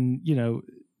 And,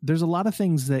 there's a lot of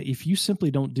things that if you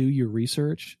simply don't do your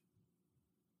research,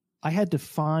 I had to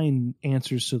find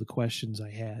answers to the questions I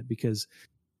had because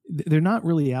they're not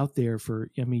really out there for,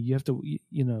 I mean, you have to,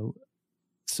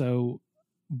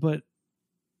 but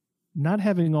not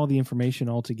having all the information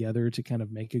all together to kind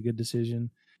of make a good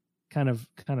decision kind of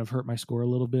hurt my score a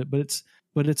little bit, but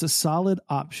it's a solid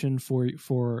option for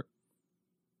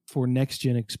next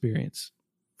gen experience.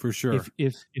 For sure.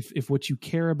 If what you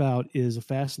care about is a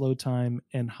fast load time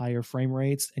and higher frame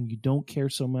rates, and you don't care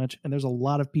so much, and there's a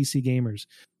lot of PC gamers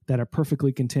that are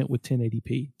perfectly content with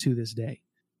 1080p to this day.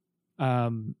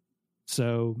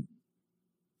 So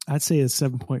I'd say a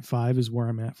 7.5 is where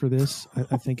I'm at for this.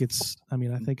 I think it's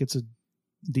a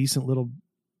decent little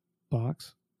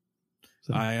box.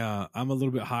 So. I'm a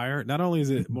little bit higher. Not only is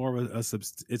it more of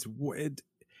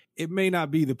it may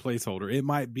not be the placeholder. It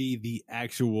might be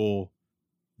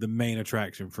the main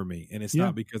attraction for me. And it's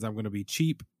not because I'm going to be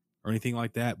cheap or anything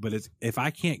like that, but if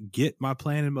I can't get my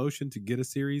plan in motion to get a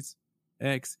Series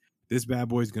X, this bad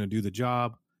boy is going to do the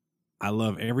job. I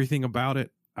love everything about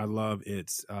it. I love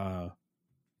its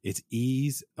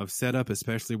ease of setup,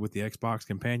 especially with the Xbox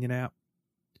Companion app.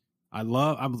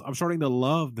 I'm starting to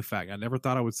love the fact, I never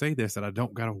thought I would say this, that I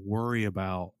don't got to worry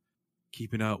about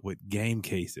keeping up with game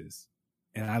cases.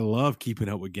 And I love keeping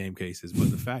up with game cases, but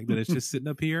the fact that it's just sitting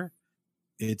up here,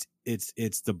 it's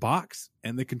the box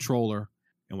and the controller.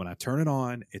 And when I turn it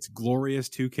on, it's glorious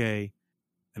 2K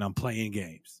and I'm playing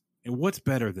games. And what's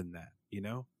better than that,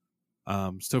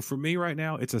 So for me right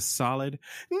now, it's a solid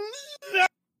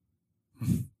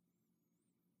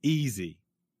easy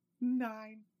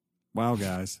 9. Wow,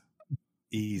 guys.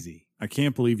 Easy. I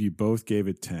can't believe you both gave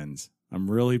it 10s. I'm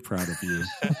really proud of you.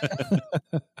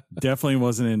 Definitely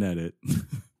wasn't an edit.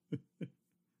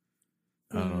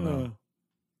 I don't know.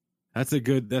 That's a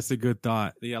good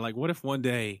thought. Yeah, like what if one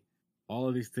day all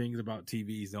of these things about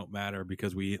TVs don't matter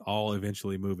because we all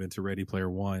eventually move into Ready Player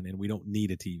One and we don't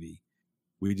need a TV.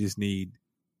 We just need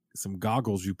some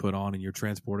goggles you put on and you're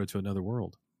transported to another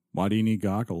world. Why do you need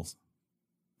goggles?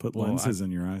 Put lenses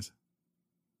in your eyes.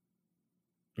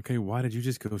 Okay, why did you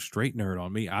just go straight nerd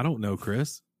on me? I don't know,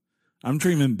 Chris. I'm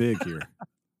dreaming big here.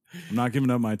 I'm not giving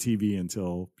up my TV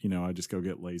until, I just go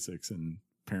get LASIK, and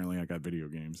apparently I got video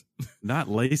games. Not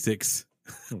LASIK.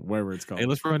 Whatever it's called. Hey,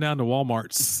 let's run down to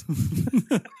Walmart's.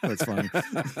 That's funny.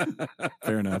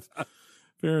 Fair enough.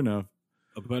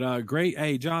 But great.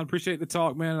 Hey, John, appreciate the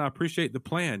talk, man. And I appreciate the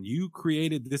plan. You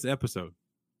created this episode.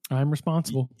 I'm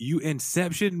responsible. You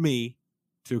inceptioned me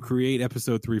to create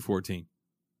episode 314.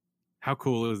 How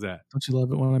cool is that? Don't you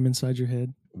love it when I'm inside your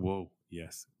head? Whoa,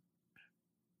 yes.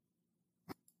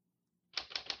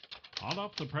 Hot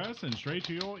off the press and straight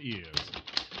to your ears.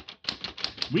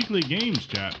 Weekly Games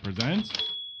Chat presents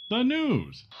the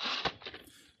news.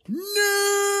 News!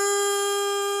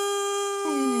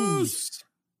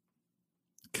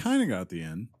 Kind of got the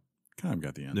end.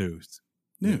 News.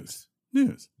 News.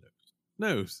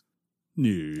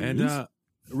 And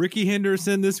Ricky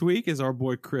Henderson this week is our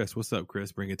boy Chris. What's up,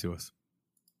 Chris? Bring it to us.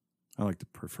 I like to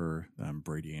prefer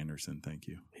Brady Anderson. Thank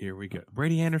you. Here we go.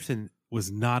 Brady Anderson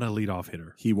was not a leadoff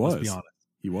hitter. He was. Let's be honest.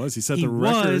 He was. He set the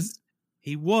record.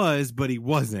 He was, but he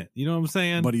wasn't. You know what I'm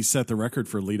saying? But he set the record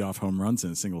for leadoff home runs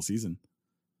in a single season.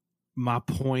 My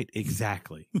point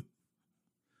exactly.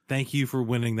 Thank you for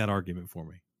winning that argument for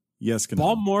me. Yes,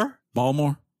 Baltimore.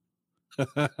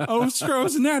 Oh,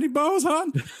 Stros and Natty Bows, huh?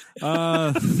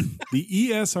 The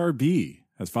ESRB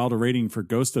has filed a rating for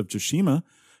Ghost of Tsushima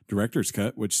Director's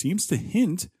Cut, which seems to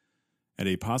hint at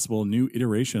a possible new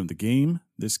iteration of the game.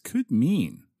 This could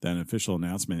mean that an official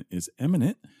announcement is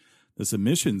imminent. The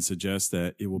submission suggests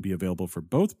that it will be available for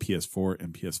both PS4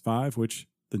 and PS5, which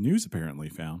the news apparently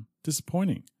found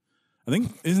disappointing. I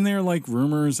think, isn't there like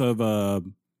rumors of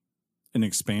an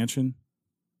expansion,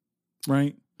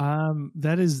 right?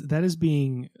 That is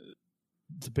being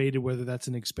debated whether that's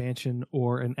an expansion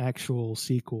or an actual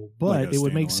sequel. But like it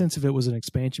would make sense if it was an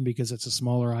expansion because it's a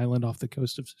smaller island off the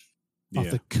coast of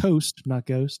a coast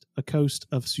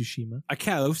of Tsushima. A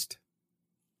coast.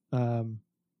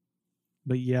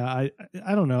 But yeah,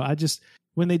 I don't know. I just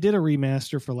when they did a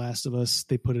remaster for Last of Us,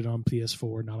 they put it on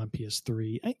PS4, not on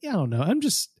PS3. I don't know. I'm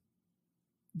just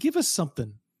give us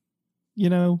something.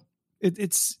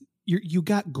 It's you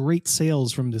got great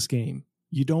sales from this game.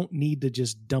 You don't need to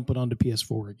just dump it onto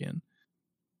PS4 again.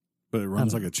 But it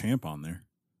runs like a champ on there.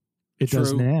 It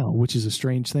does now, which is a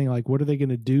strange thing. Like, what are they going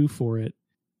to do for it?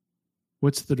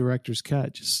 What's the director's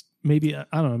cut? Just maybe, I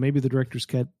don't know, maybe the director's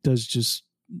cut does just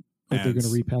like they're going to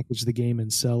repackage the game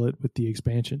and sell it with the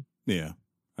expansion. Yeah.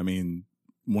 I mean,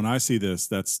 when I see this,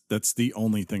 that's the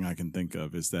only thing I can think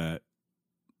of is that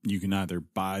you can either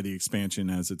buy the expansion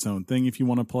as its own thing if you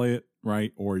want to play it,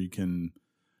 right? Or you can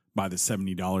buy the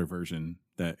 $70 version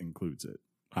that includes it.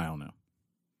 I don't know.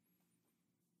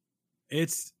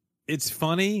 It's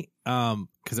funny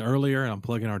because earlier, and I'm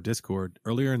plugging our Discord,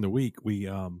 earlier in the week, we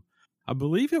I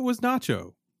believe it was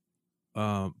Nacho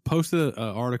posted an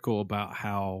article about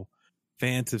how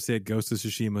fans have said Ghost of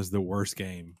Tsushima is the worst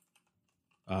game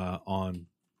on,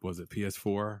 was it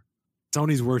PS4?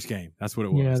 Sony's worst game. That's what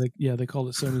it was. They called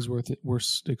it Sony's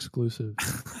worst exclusive.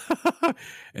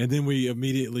 And then we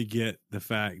immediately get the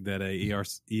fact that a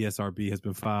ESRB has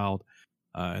been filed,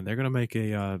 and they're going to make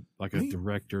a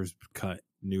director's cut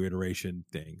new iteration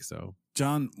thing. So,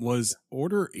 John, was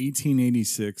Order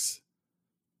 1886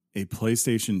 a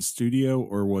PlayStation Studio,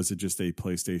 or was it just a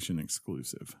PlayStation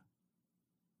exclusive?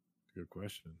 Good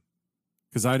question.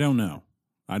 Because I don't know.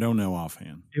 I don't know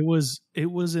offhand. It was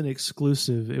an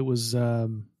exclusive. It was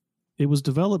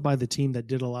developed by the team that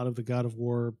did a lot of the God of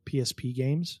War PSP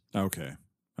games. Okay.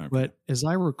 But as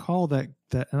I recall that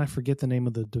and I forget the name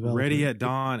of the developer. Ready at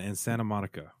Dawn and Santa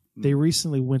Monica. They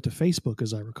recently went to Facebook,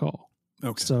 as I recall.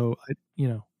 Okay. So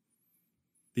the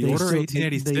Order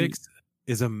 1886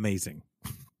 is amazing.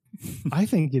 I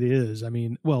think it is. I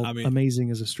mean, amazing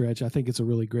is a stretch. I think it's a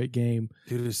really great game.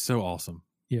 Dude, it's so awesome.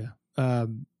 Yeah.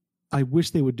 I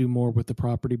wish they would do more with the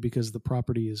property because the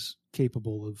property is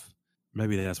capable of.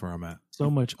 Maybe that's where I'm at. So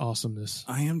much awesomeness.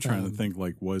 I am trying to think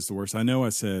was the worst. I know I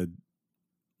said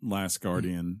Last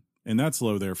Guardian, and that's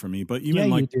low there for me. But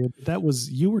even you did.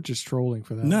 You were just trolling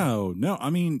for that. No. I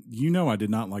mean, I did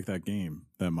not like that game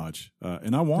that much,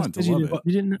 and I wanted to love it.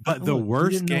 You didn't. But the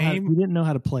worst game, you didn't know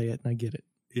how to play it, and I get it.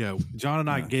 Yeah, John and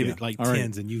I gave it like all 10s,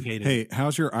 right. And you hated it. Hey,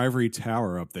 how's your ivory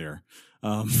tower up there?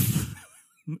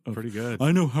 Pretty good.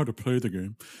 I know how to play the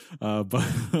game,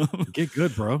 but get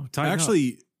good, bro.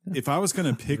 Actually, if I was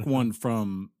going to pick one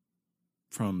from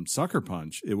Sucker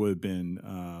Punch, it would have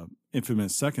been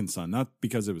Infamous Second Son. Not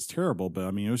because it was terrible, but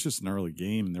I mean it was just an early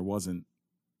game, and there wasn't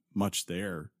much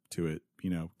there to it,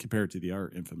 compared to the other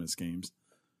Infamous games.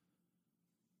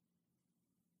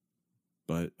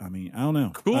 But I mean, I don't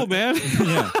know. Cool, man.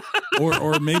 Yeah,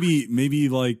 or maybe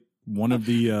like one of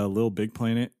the Little Big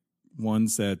Planet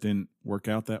ones that didn't work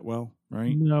out that well,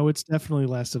 right? No, it's definitely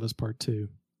Last of Us Part 2.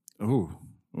 Oh,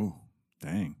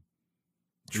 dang.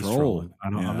 Troll.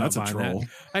 That's a troll. That.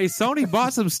 Hey, Sony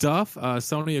bought some stuff.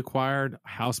 Sony acquired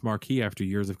House Marquee after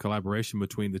years of collaboration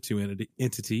between the two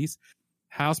entities.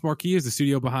 House Marquee is the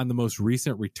studio behind the most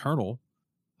recent Returnal,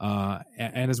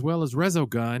 and as well as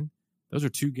Resogun. Those are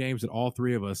two games that all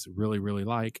three of us really, really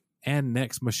like, and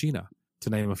Nex Machina, to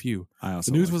name a few.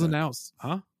 The news was announced.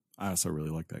 Huh? I also really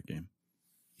like that game.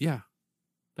 Yeah.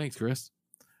 Thanks, Chris.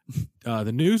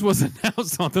 The news was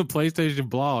announced on the PlayStation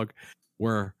blog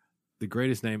where the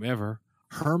greatest name ever,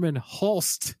 Herman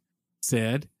Hulst,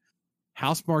 said,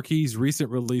 House Marquee's recent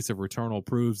release of Returnal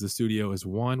proves the studio is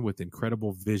one with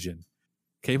incredible vision,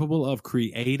 capable of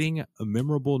creating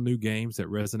memorable new games that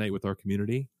resonate with our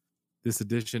community. This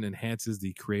edition enhances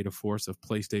the creative force of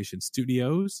PlayStation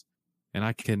Studios, and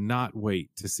I cannot wait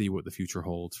to see what the future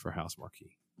holds for House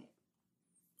Marquee.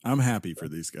 I'm happy for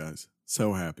these guys.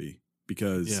 So happy.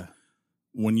 Because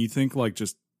when you think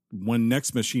just when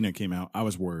Nex Machina came out, I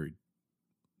was worried.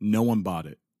 No one bought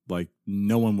it. Like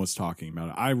no one was talking about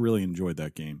it. I really enjoyed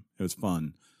that game. It was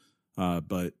fun.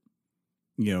 But,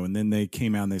 and then they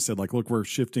came out and they said look, we're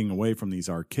shifting away from these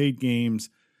arcade games.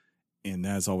 And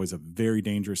that's always a very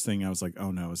dangerous thing. I was like,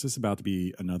 oh no, is this about to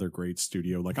be another great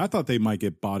studio? I thought they might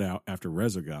get bought out after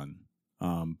Resogun,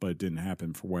 but it didn't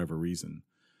happen for whatever reason.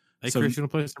 Hey, Chris, you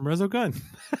want to play some Resogun?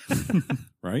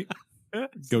 Right?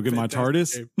 Go get my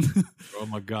TARDIS. Oh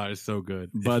my God, it's so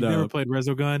good. But if you never played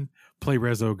Resogun, play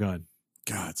Resogun.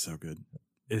 God, it's so good.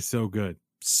 It's so good.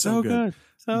 So good.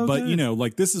 So but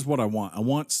good. This is what I want. I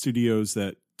want studios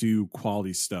that do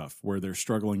quality stuff where they're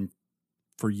struggling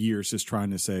for years just trying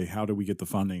to say, how do we get the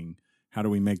funding? How do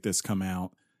we make this come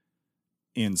out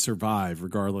and survive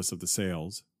regardless of the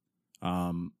sales?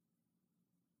 And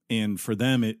for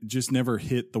them, it just never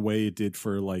hit the way it did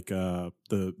for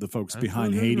the folks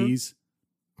behind Hades,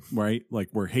 right?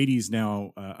 Where Hades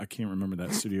now, I can't remember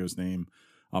that studio's name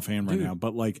offhand right now,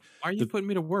 but why are you putting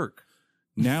me to work?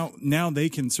 Now they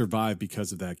can survive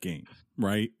because of that game,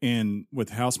 right? And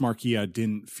with House Marquee, I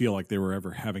didn't feel like they were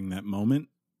ever having that moment.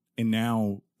 And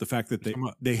now the fact that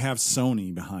they have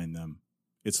Sony behind them,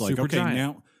 it's Supergiant.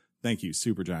 Now, thank you,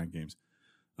 Supergiant Games.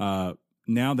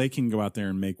 Now they can go out there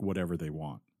and make whatever they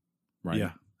want, right?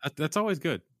 Yeah, that's always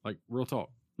good. Real talk.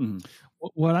 Mm-hmm.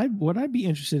 What I'd be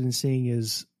interested in seeing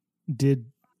is did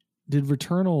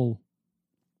Returnal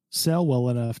sell well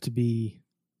enough to be,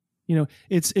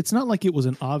 it's not like it was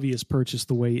an obvious purchase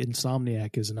the way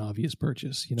Insomniac is an obvious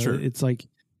purchase. Sure. It's like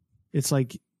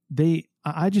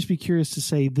I'd just be curious to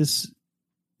say does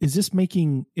this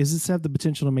have the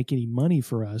potential to make any money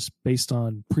for us based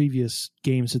on previous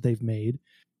games that they've made?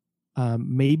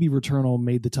 Maybe Returnal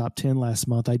made the top 10 last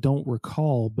month. I don't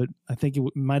recall, but I think it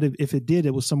might have. If it did,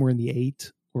 it was somewhere in the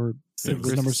 8 or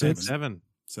number 6, 7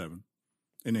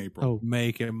 in April. Oh,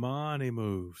 making money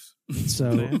moves.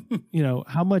 So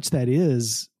how much that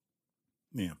is.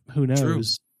 Yeah, who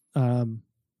knows?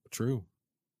 True.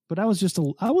 But I was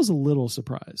a little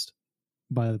surprised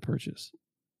by the purchase.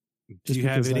 Do you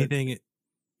have anything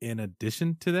in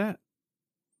addition to that?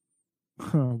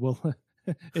 Well,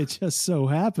 it just so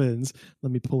happens.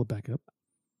 Let me pull it back up.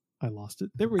 I lost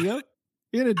it. There we go.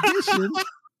 In addition,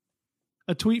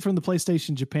 a tweet from the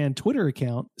PlayStation Japan Twitter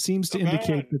account seems to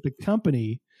indicate that the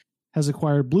company has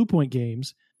acquired Bluepoint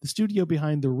Games, the studio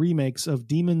behind the remakes of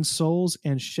Demon's Souls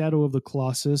and Shadow of the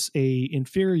Colossus, a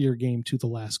inferior game to The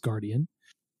Last Guardian.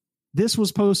 This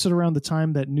was posted around the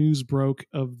time that news broke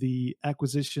of the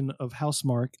acquisition of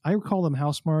Housemarque. I call them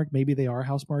Housemarque. Maybe they are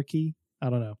Housemarque. I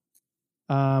don't know.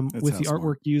 With the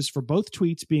artwork used for both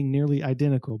tweets being nearly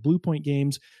identical. Bluepoint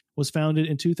Games was founded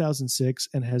in 2006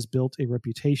 and has built a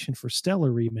reputation for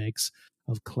stellar remakes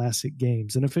of classic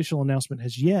games. An official announcement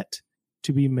has yet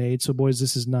to be made. So, boys,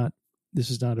 this is not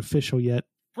official yet.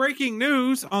 Breaking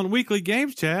news on Weekly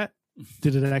Games Chat.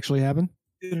 Did it actually happen?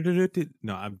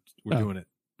 No, we're doing it.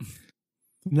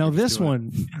 Now this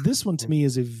one to me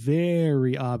is a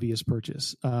very obvious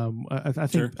purchase. I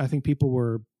think people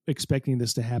were expecting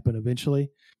this to happen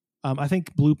eventually. I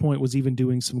think Bluepoint was even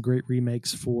doing some great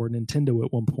remakes for Nintendo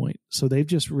at one point. So they've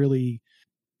just really,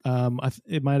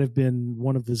 it might have been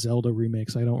one of the Zelda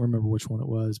remakes. I don't remember which one it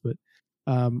was, but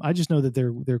I just know that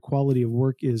their quality of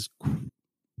work is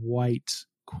quite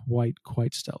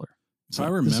stellar. So I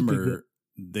remember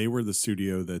they were the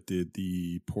studio that did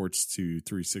the ports to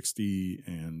 360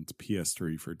 and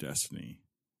PS3 for Destiny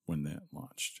when that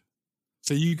launched.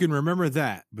 So you can remember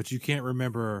that, but you can't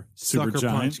remember Super Sucker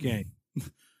Giant? Punch game.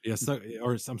 Yeah,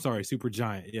 I'm sorry, Super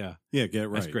Giant. Yeah, get it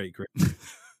right. That's great.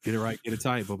 Get it right. Get it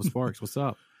tight. Bubba Sparks, what's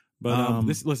up? But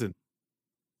listen.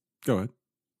 Go ahead.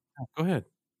 Go ahead.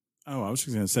 Oh, I was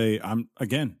just going to say, I'm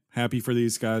again happy for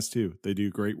these guys too. They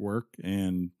do great work,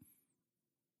 and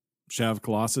Shadow of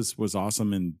Colossus was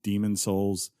awesome, and Demon's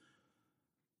Souls,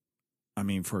 I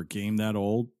mean, for a game that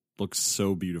old, looks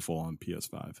so beautiful on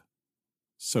PS5.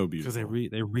 So beautiful. Because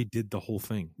they redid the whole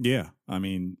thing. Yeah. I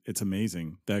mean, it's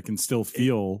amazing. That can still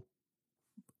feel,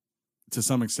 to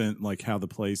some extent, like how the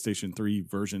PlayStation 3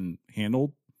 version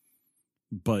handled,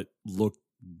 but look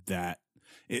that.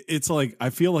 It's like, I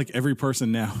feel like every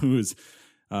person now who has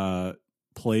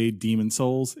played Demon's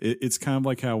Souls, it's kind of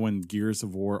like how when Gears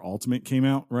of War Ultimate came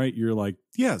out, right? You're like,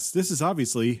 yes, this is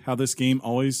obviously how this game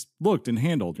always looked and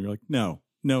handled. And you're like, no,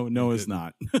 it's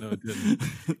not. No, it didn't.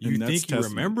 You think you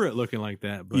remember it looking like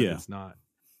that, but it's not.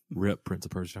 Rip Prince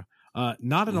of Persia.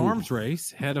 Not an arms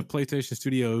race. Head of PlayStation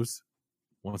Studios,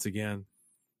 once again,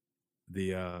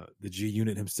 the G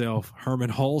Unit himself, Herman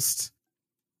Hulst,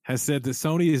 has said that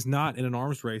Sony is not in an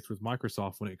arms race with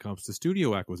Microsoft when it comes to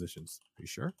studio acquisitions. Are you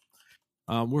sure?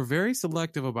 We're very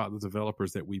selective about the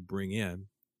developers that we bring in.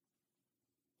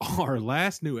 Our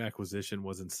last new acquisition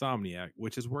was Insomniac,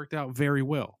 which has worked out very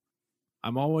well.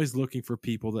 I'm always looking for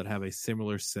people that have a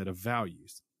similar set of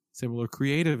values, similar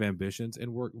creative ambitions,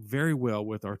 and work very well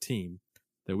with our team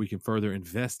that we can further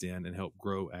invest in and help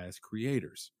grow as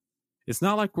creators. It's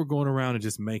not like we're going around and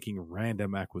just making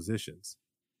random acquisitions.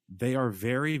 They are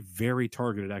very, very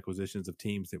targeted acquisitions of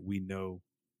teams that we know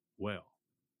well.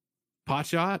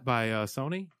 Potshot by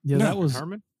Sony. Yeah, that was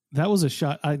Herman. That was a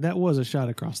shot. That was a shot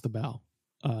across the bow,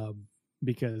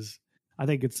 because I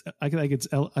think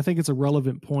it's a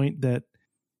relevant point that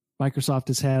Microsoft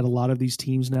has had a lot of these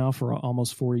teams now for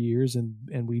almost 4 years,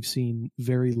 and we've seen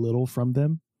very little from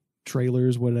them,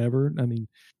 trailers, whatever. I mean,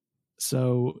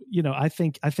 so I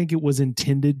think it was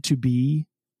intended to be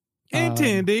a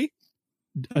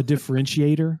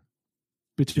differentiator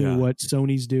between what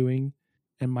Sony's doing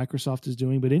and Microsoft is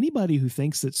doing. But anybody who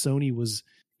thinks that Sony was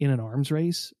in an arms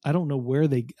race, I don't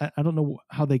know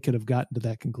how they could have gotten to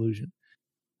that conclusion.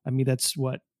 I mean, that's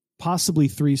possibly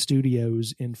 3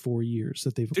 studios in 4 years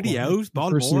that they've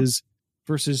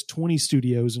versus 20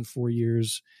 studios in 4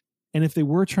 years. And if they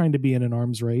were trying to be in an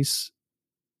arms race,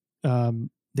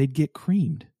 they'd get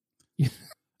creamed.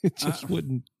 It just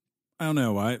wouldn't. I don't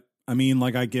know. I mean,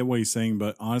 like, I get what he's saying,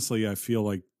 but honestly, I feel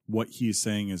like what he's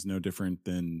saying is no different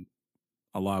than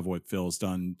a lot of what Phil's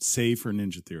done, save for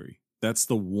Ninja Theory. That's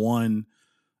the one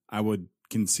I would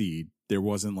concede. There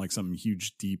wasn't like some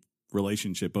huge, deep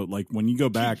relationship. But like when you go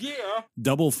back,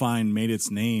 Double Fine made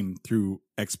its name through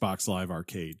Xbox Live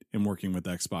Arcade and working with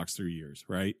Xbox through years,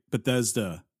 right?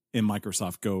 Bethesda and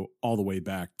Microsoft go all the way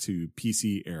back to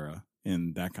PC era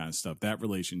and that kind of stuff. That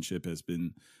relationship has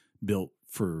been built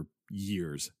for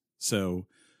years. So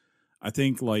I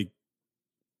think like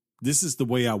this is the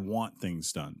way I want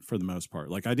things done for the most part.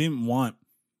 Like I didn't want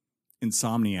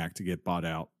Insomniac to get bought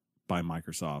out by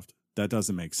Microsoft. That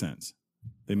doesn't make sense.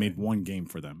 They made one game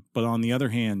for them. But on the other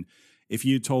hand, if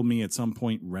you told me at some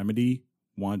point Remedy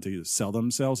wanted to sell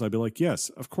themselves, I'd be like, yes,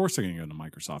 of course they're going to go to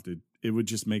Microsoft. It would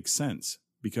just make sense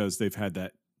because they've had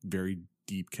that very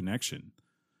deep connection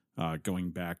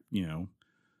going back,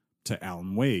 to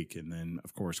Alan Wake and then,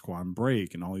 of course, Quantum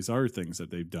Break and all these other things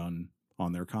that they've done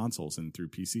on their consoles and through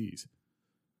PCs.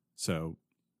 So,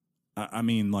 I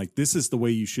mean, like, this is the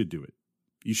way you should do it.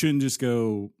 You shouldn't just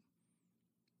go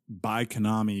buy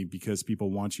Konami because people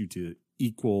want you to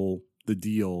equal the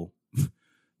deal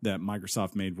that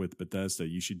Microsoft made with Bethesda.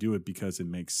 You should do it because it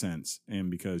makes sense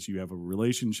and because you have a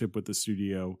relationship with the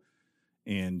studio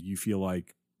and you feel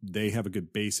like they have a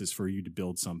good basis for you to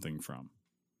build something from.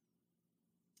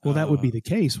 Well, that would be the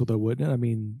case, though, wouldn't it? I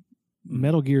mean,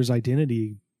 Metal Gear's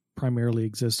identity primarily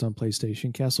exists on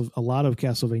PlayStation. A lot of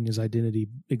Castlevania's identity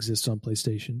exists on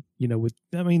PlayStation. You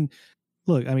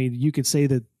could say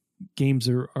that games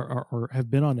are have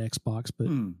been on Xbox, but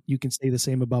you can say the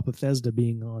same about Bethesda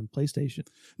being on PlayStation.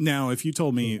 Now, if you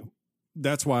told me,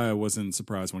 that's why I wasn't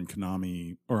surprised when not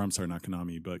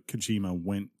Konami, but Kojima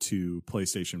went to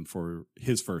PlayStation for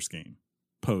his first game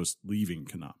post leaving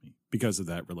Konami because of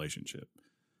that relationship.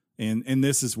 And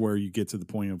this is where you get to the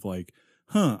point of like,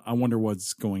 I wonder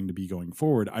what's going to be going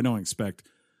forward. I don't expect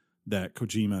that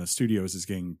Kojima Studios is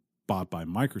getting bought by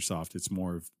Microsoft. It's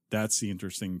more of that's the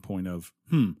interesting point of,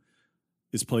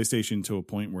 is PlayStation to a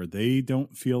point where they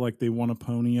don't feel like they want to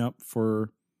pony up for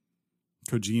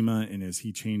Kojima, and is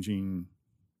he changing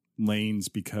lanes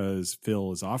because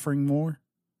Phil is offering more?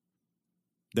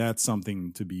 That's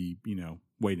something to be,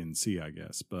 wait and see, I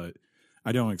guess. But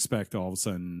I don't expect all of a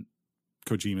sudden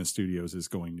Kojima Studios is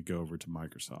going to go over to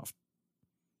Microsoft.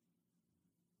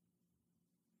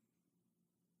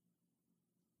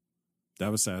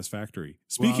 That was Satisfactory.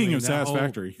 Speaking of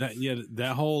Satisfactory, that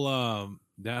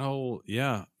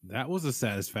was a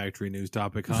Satisfactory news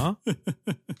topic, huh?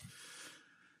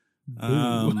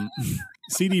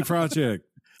 CD Projekt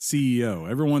CEO,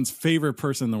 everyone's favorite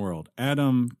person in the world,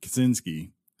 Adam Kaczynski,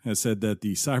 has said that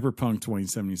the Cyberpunk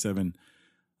 2077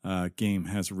 game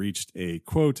has reached a,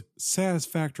 quote,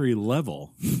 satisfactory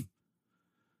level.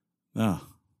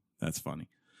 That's funny.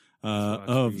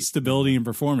 Of stability and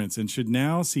performance, and should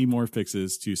now see more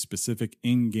fixes to specific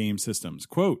in-game systems.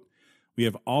 Quote, we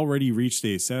have already reached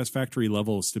a satisfactory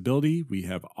level of stability. We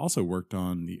have also worked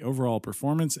on the overall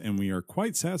performance, and we are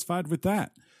quite satisfied with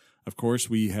that. Of course,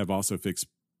 we have also fixed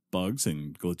bugs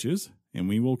and glitches, and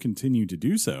we will continue to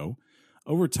do so.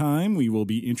 Over time, we will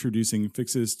be introducing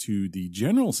fixes to the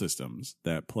general systems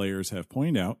that players have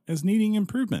pointed out as needing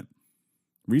improvement.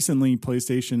 Recently,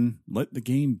 PlayStation let the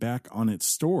game back on its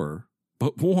store,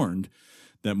 but warned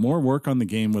that more work on the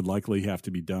game would likely have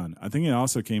to be done. I think it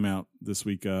also came out this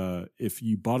week. If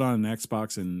you bought on an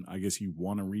Xbox and I guess you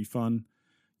want a refund,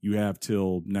 you have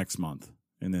till next month,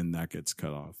 and then that gets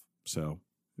cut off. So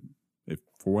if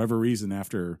for whatever reason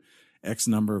after X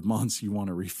number of months you want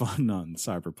a refund on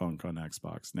Cyberpunk on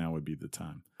Xbox, now would be the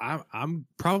time. I'm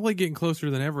probably getting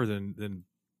closer than ever than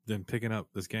picking up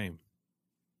this game.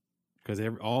 Because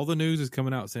all the news is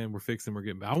coming out saying we're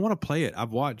getting. I want to play it. I've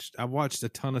watched a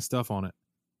ton of stuff on it.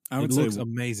 It looks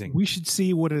amazing. We should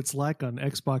see what it's like on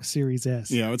Xbox Series S.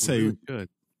 Yeah, I would say good.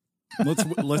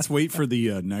 Let's wait for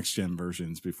the next gen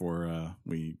versions before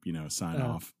we sign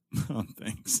off on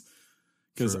things.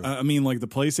 Because I mean, like the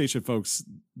PlayStation folks,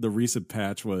 the recent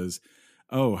patch was,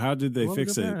 how did they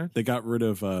fix it? They got rid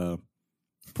of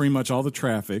pretty much all the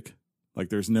traffic. Like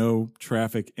there's no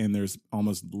traffic and there's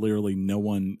almost literally no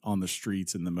one on the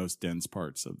streets in the most dense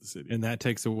parts of the city. And that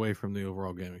takes away from the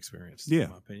overall game experience, in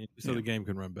my opinion. So the game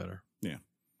can run better. Yeah.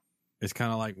 It's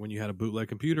kind of like when you had a bootleg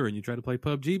computer and you tried to play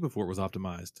PUBG before it was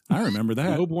optimized. I remember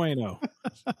that. No bueno.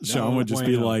 Sean would just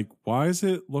be like, why does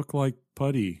it look like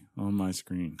putty on my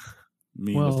screen?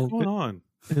 What's going on?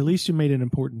 At least you made an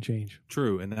important change.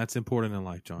 True. And that's important in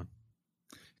life, John.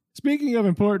 Speaking of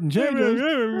important changes,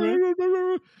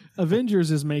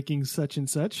 Avengers is making such and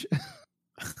such.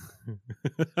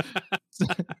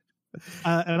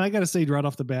 And I got to say right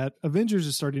off the bat, Avengers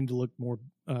is starting to look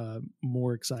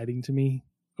more exciting to me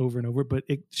over and over. But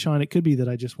Sean, it could be that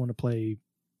I just want to play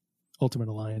Ultimate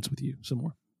Alliance with you some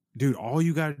more. Dude, all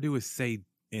you got to do is say,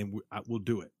 and we'll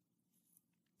do it.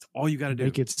 It's all you got to do.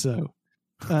 Make it so.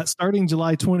 Starting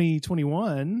July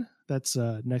 2021, that's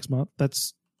next month.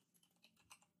 That's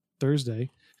Thursday.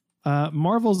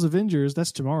 Marvel's Avengers,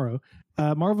 that's tomorrow.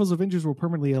 Marvel's Avengers will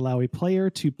permanently allow a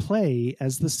player to play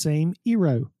as the same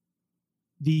hero.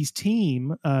 The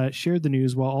team shared the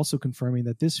news while also confirming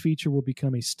that this feature will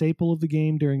become a staple of the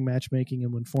game during matchmaking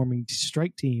and when forming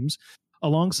strike teams,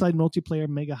 alongside multiplayer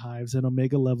Mega Hives and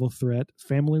Omega Level Threat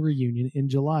Family Reunion in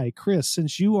July. Chris,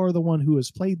 since you are the one who has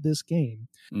played this game,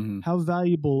 how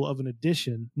valuable of an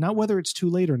addition, not whether it's too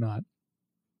late or not,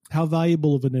 how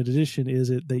valuable of an addition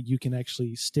is it that you can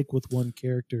actually stick with one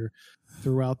character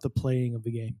throughout the playing of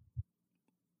the game?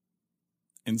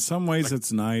 In some ways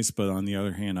it's nice, but on the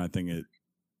other hand, I think it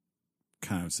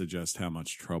kind of suggests how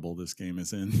much trouble this game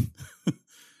is in.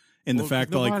 And the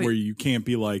fact that like where you can't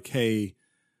be like, hey,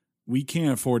 we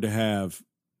can't afford to have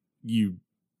you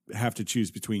have to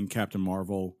choose between Captain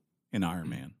Marvel and Iron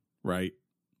Man, right?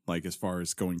 Like as far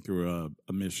as going through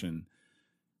a mission.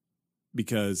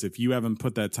 Because if you haven't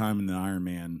put that time in the Iron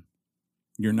Man,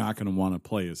 you're not going to want to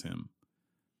play as him.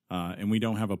 And we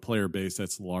don't have a player base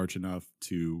that's large enough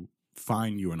to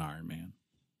find you an Iron Man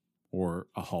or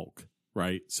a Hulk,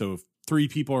 right? So if 3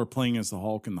 people are playing as the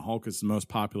Hulk and the Hulk is the most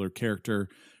popular character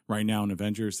right now in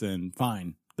Avengers, then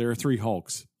fine. There are 3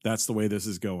 Hulks. That's the way this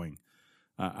is going.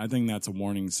 I think that's a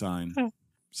warning sign.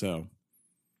 So,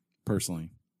 personally.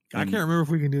 I can't remember if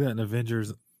we can do that in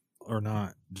Avengers or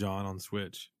not, John, on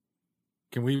Switch.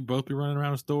 Can we both be running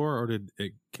around a store, or did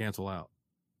it cancel out?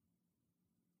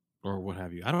 Or what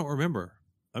have you? I don't remember.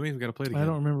 I mean, we got to play it again. I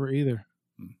don't remember either.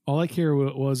 All I care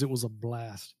was it was a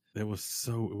blast. It was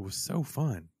so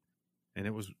fun. And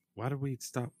it was, why did we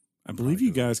stop? I believe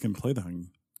you guys can play the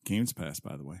Games Pass,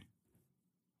 by the way,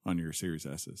 on your Series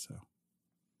S's. So,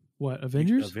 what,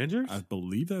 Avengers? Avengers? I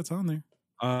believe that's on there.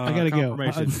 I gotta go.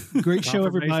 Great show,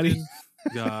 everybody.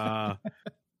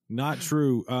 Not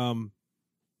true.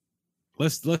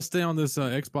 Let's stay on this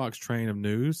Xbox train of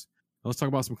news. Let's talk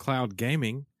about some cloud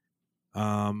gaming.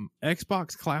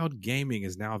 Xbox Cloud Gaming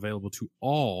is now available to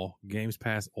all Games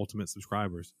Pass Ultimate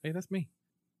subscribers. Hey, that's me.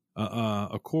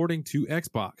 According to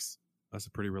Xbox, that's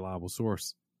a pretty reliable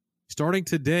source. Starting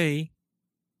today,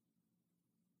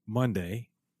 Monday,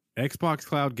 Xbox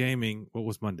Cloud Gaming. What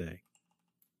was Monday?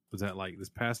 Was that like this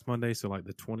past Monday? So like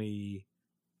the 28th?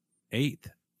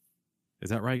 Is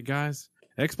that right, guys?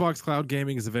 Xbox Cloud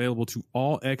Gaming is available to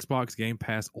all Xbox Game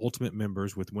Pass Ultimate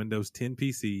members with Windows 10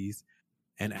 PCs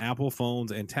and Apple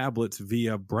phones and tablets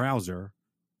via browser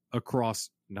across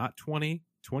not 20,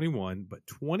 21, but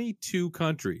 22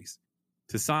 countries.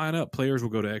 To sign up, players will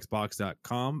go to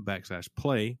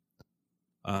xbox.com/play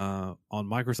on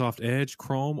Microsoft Edge,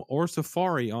 Chrome, or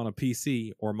Safari on a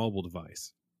PC or mobile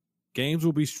device. Games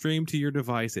will be streamed to your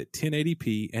device at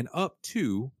 1080p and up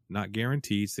to, not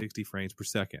guaranteed, 60 frames per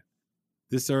second.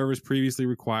 This service previously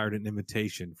required an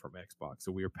invitation from Xbox.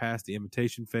 So we are past the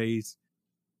invitation phase,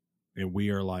 and we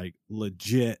are like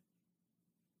legit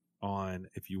on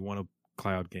if you want a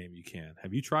cloud game, you can.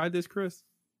 Have you tried this, Chris?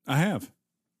 I have.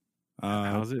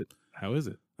 How is it?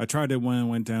 I tried it when I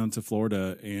went down to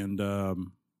Florida, and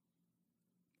on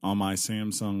my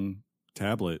Samsung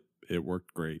tablet, it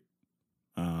worked great.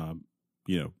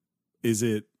 Is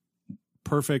it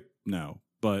perfect? No.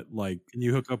 But like, can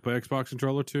you hook up an Xbox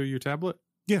controller to your tablet?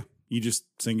 Yeah, you just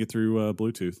sync it through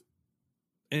Bluetooth.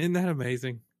 Isn't that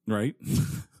amazing? Right?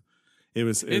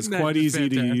 It's quite easy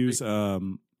to use.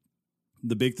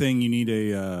 The big thing, you need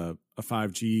a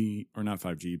 5G, or not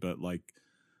 5G, but like,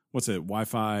 what's it?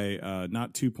 Wi-Fi,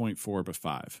 not 2.4 but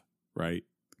 5, right?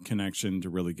 Connection to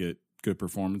really get good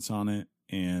performance on it.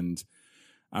 And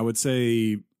I would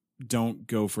say don't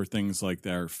go for things like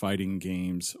that, or fighting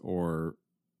games, or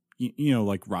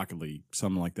like Rocket League,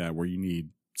 something like that, where you need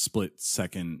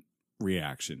split-second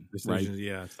reaction, right?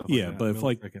 Yeah, like but if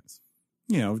like,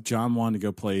 John wanted to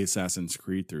go play Assassin's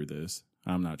Creed through this,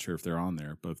 I'm not sure if they're on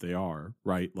there, but if they are,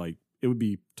 right, like it would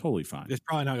be totally fine. It's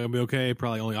probably not going to be okay.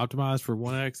 Probably only optimized for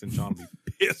 1X, and John will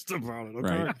be pissed about it.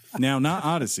 Okay? Right now, not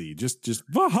Odyssey, just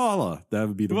Valhalla. That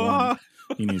would be the one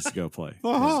he needs to go play.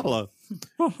 Valhalla.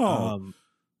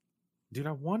 Dude,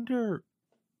 I wonder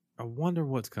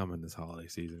what's coming this holiday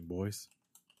season, boys.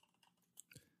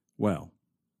 Well,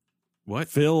 what?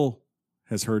 Phil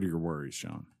has heard your worries,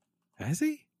 Sean. Has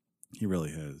he? He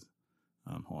really has.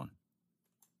 Hold on.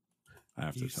 I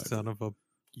have to type. Son of a,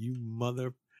 you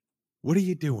mother. What are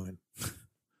you doing?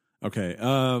 Okay.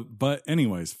 But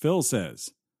anyways, Phil says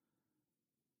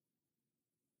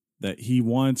that he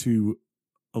wanted to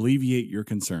alleviate your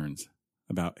concerns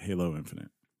about Halo Infinite.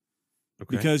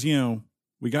 Okay. Because,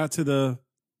 we got to the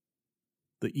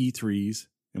E3s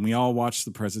and we all watched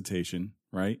the presentation,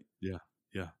 right?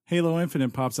 Yeah. Halo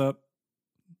Infinite pops up,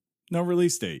 no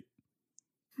release date.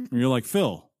 And you're like,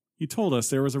 Phil, you told us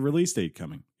there was a release date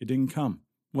coming. It didn't come.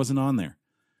 It wasn't on there.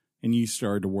 And you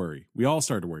started to worry. We all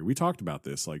started to worry. We talked about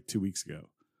this like 2 weeks ago.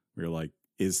 We were like,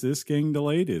 is this getting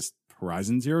delayed? Is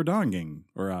Horizon Zero Dawn getting,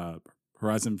 or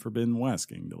Horizon Forbidden West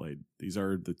getting delayed? These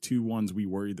are the two ones we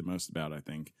worried the most about, I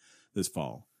think, this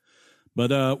fall.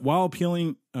 But while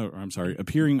appearing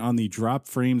on the Drop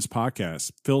Frames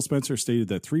podcast, Phil Spencer stated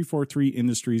that 343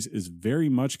 Industries is very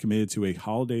much committed to a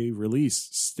holiday release,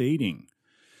 stating,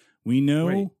 "We know."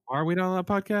 Wait, are we not on that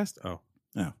podcast? Oh.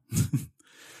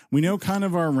 We know kind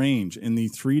of our range in the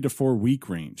 3 to 4 week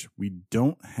range. We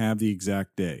don't have the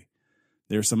exact day.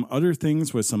 There's some other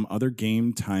things with some other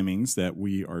game timings that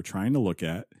we are trying to look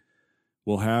at.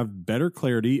 We'll have better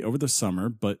clarity over the summer,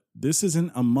 but this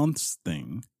isn't a month's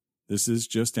thing. This is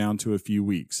just down to a few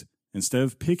weeks. Instead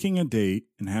of picking a date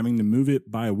and having to move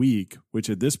it by a week, which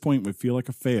at this point would feel like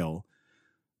a fail,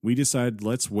 we decided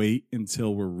let's wait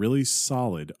until we're really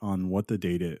solid on what the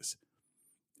date is.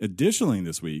 Additionally,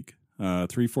 this week,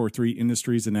 343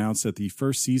 Industries announced that the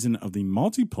first season of the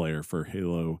multiplayer for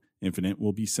Halo Infinite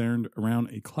will be centered around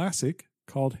a classic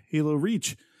called Halo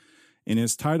Reach and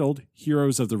is titled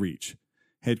Heroes of the Reach.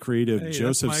 Head creative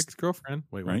Joseph, that's my ex-girlfriend.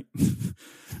 Wait.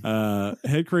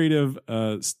 Head creative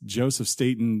Joseph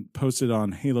Staten posted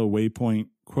on Halo Waypoint,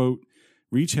 quote,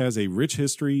 "Reach has a rich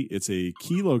history. It's a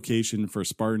key location for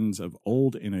Spartans of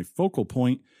old and a focal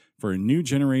point for a new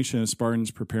generation of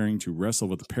Spartans preparing to wrestle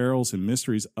with the perils and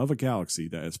mysteries of a galaxy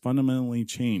that has fundamentally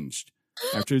changed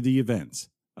after the events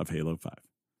of Halo 5.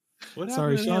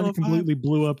 Sorry, Sean completely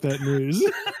blew up that news.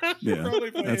 Yeah,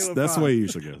 that's the way it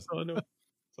usually goes. I know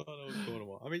what's going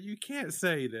on. I mean, you can't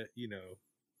say that,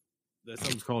 that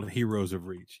something's called Heroes of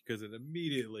Reach, because it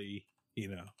immediately,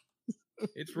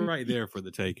 it's right there for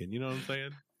the taking. You know what I'm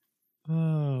saying?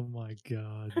 Oh my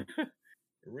God.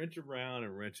 Wrench around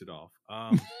and wrench it off.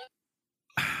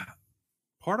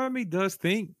 Part of me does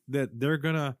think that they're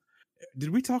gonna. Did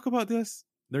we talk about this?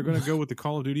 They're gonna go with the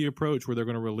Call of Duty approach, where they're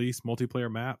gonna release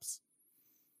multiplayer maps,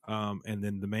 and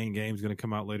then the main game's gonna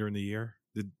come out later in the year.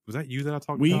 Was that you that I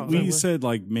talked about? We said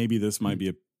like maybe this might be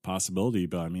a possibility,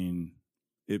 but I mean,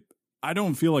 I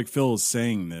don't feel like Phil is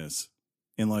saying this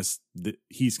unless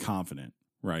he's confident,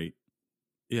 right?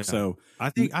 Yeah. So I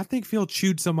think Phil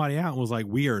chewed somebody out and was like,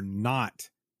 "We are not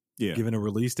giving a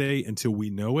release date until we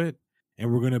know it,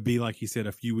 and we're going to be, like he said,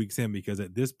 a few weeks in, because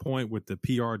at this point with the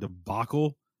PR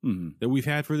debacle that we've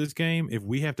had for this game, if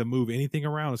we have to move anything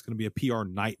around, it's going to be a PR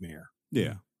nightmare."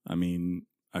 Yeah, I mean,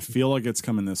 I feel like it's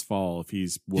coming this fall if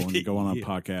he's willing to go on a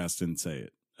podcast and say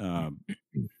it,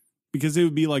 because it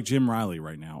would be like Jim Riley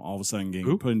right now, all of a sudden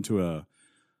getting put into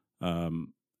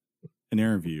an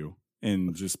interview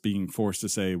and just being forced to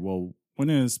say, well, when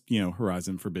is,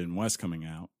 Horizon Forbidden West coming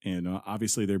out? And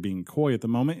obviously they're being coy at the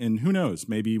moment. And who knows,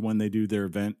 maybe when they do their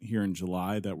event here in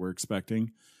July that we're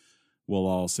expecting, we'll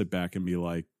all sit back and be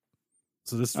like,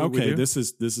 so this is okay, this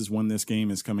is when this game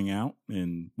is coming out,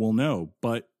 and we'll know.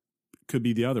 But it could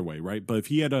be the other way, right? But if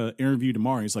he had an interview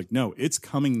tomorrow, he's like, no, it's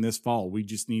coming this fall, we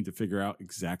just need to figure out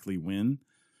exactly when,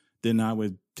 then I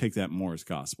would take that more as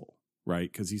gospel,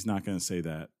 right? Because he's not going to say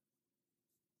that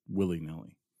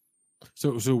willy-nilly.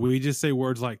 So we just say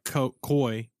words like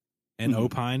coy and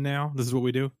opine now? This is what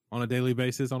we do on a daily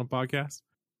basis on a podcast?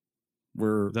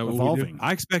 We're evolving.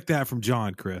 I expect that from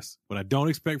John, Chris. What I don't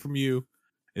expect from you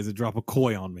is a drop of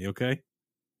coy on me, okay?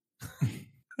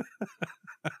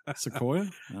 Sequoia?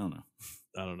 I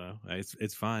don't know.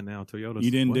 It's fine now. Toyota.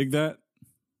 You didn't dig that?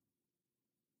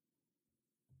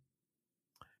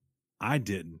 I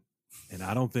didn't. And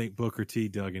I don't think Booker T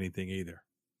dug anything either.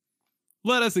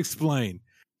 Let us explain.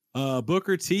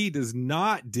 Booker T does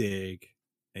not dig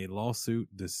a lawsuit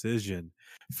decision.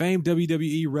 Famed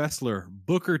WWE wrestler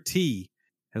Booker T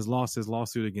has lost his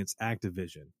lawsuit against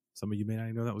Activision. Some of you may not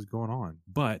even know that was going on,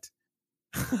 but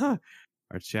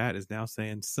our chat is now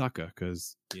saying sucka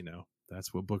because,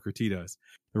 that's what Booker T does.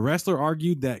 The wrestler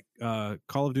argued that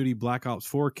Call of Duty Black Ops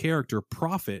 4 character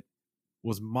Prophet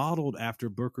was modeled after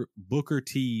Booker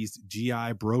T's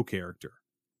GI Bro character.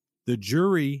 The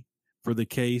jury for the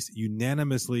case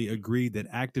unanimously agreed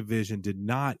that Activision did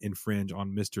not infringe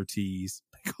on Mr. T's,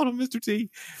 they called him Mr.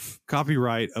 T,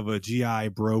 copyright of a GI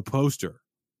Bro poster.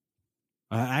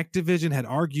 Activision had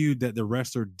argued that the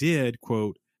wrestler did,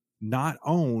 quote, not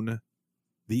own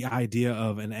the idea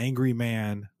of an angry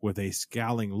man with a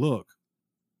scowling look.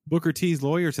 Booker T's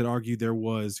lawyers had argued there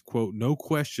was, quote, no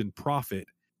question Prophet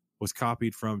was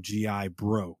copied from GI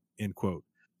Bro, end quote,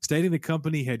 stating the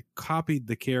company had copied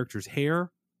the character's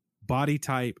hair, body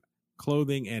type,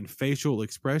 clothing, and facial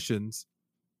expressions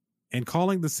and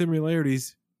calling the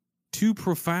similarities too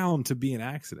profound to be an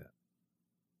accident.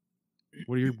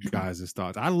 What are your guys'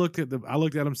 thoughts? I looked at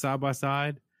them side by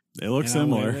side. They look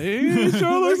similar. It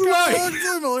sure looks like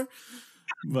similar.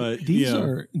 But these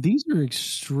are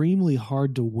extremely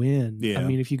hard to win. Yeah. I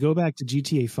mean, if you go back to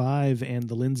GTA 5 and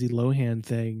the Lindsay Lohan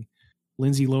thing,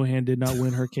 Lindsay Lohan did not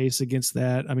win her case against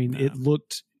that. I mean, it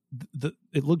looked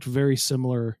very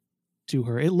similar to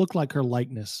her. It looked like her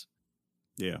likeness.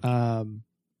 Yeah.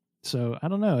 So I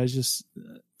don't know. It's just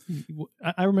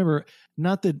I remember,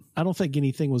 not that I don't think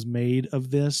anything was made of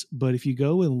this, but if you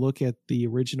go and look at the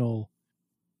original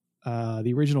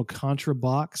Contra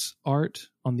box art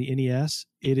on the NES,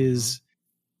 it is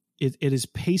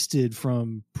pasted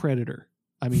from Predator.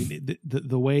 I mean,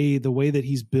 the way that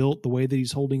he's built, the way that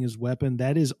he's holding his weapon,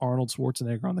 that is Arnold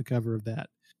Schwarzenegger on the cover of that.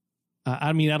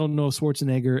 I mean, I don't know if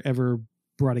Schwarzenegger ever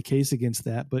brought a case against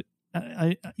that, but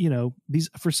I these,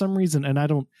 for some reason, and I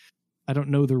don't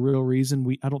know the real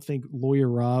reason. I don't think Lawyer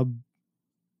Rob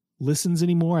listens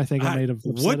anymore. I think I might have.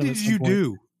 What did you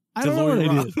do? I don't know what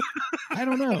I did. I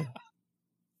don't know.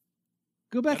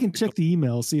 Go back and check the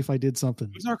email, see if I did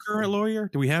something. Who's our current lawyer?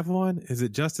 Do we have one? Is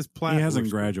it Justice Platt? He hasn't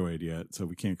graduated yet, so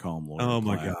we can't call him lawyer. Oh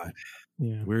my Platt. God.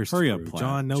 Yeah. Hurry up, Platt.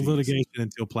 John. No litigation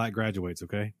until Platt graduates.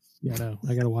 Okay. Yeah, no,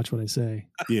 I got to watch what I say.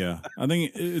 Yeah, I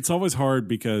think it's always hard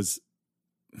because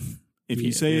if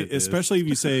you say, especially if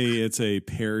you say it's a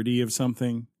parody of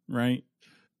something, right?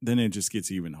 Then it just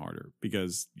gets even harder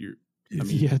because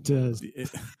yeah, it does.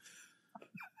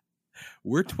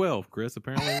 We're 12, Chris.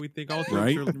 Apparently, we think all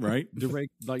right, are right,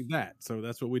 direct like that. So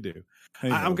that's what we do. Hey,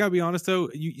 I'm gotta be honest though.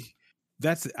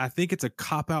 I think it's a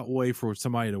cop out way for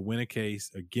somebody to win a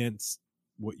case against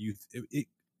what you.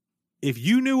 If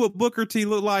you knew what Booker T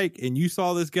looked like and you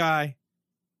saw this guy,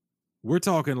 we're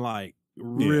talking like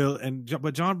real. Yeah.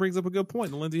 But John brings up a good point.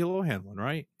 The Lindsay Lohan one,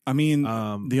 right? I mean,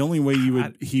 the only way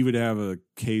he would have a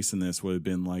case in this would have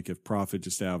been like if Prophet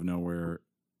just out of nowhere,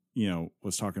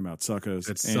 was talking about suckers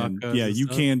and you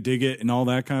can't dig it and all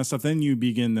that kind of stuff. Then you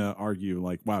begin to argue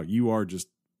like, wow, you are just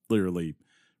literally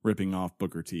ripping off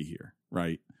Booker T here,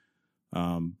 right?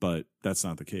 But that's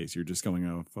not the case. You're just going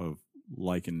off of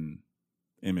like an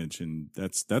image, and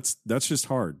that's just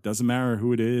hard. Doesn't matter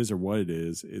who it is or what it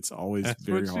is. It's always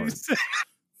very hard.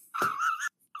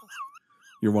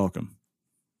 You're welcome.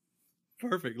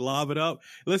 Perfect. Lob it up.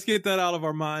 Let's get that out of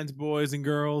our minds, boys and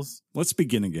girls. Let's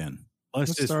begin again.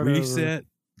 Let's just reset,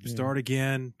 start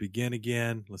again, begin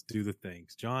again. Let's do the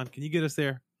things. John, can you get us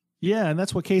there? Yeah, and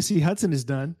that's what Casey Hudson has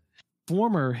done.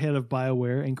 Former head of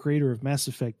BioWare and creator of Mass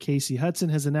Effect, Casey Hudson,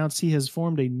 has announced he has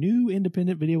formed a new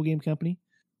independent video game company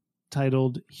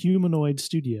titled Humanoid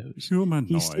Studios.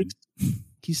 Humanoid.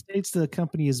 He states the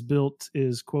company is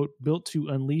quote, built to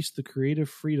unleash the creative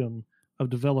freedom of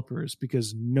developers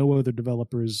because no other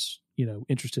developer is,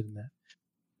 interested in that.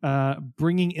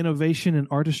 Bringing innovation and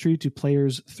artistry to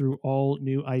players through all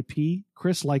new IP.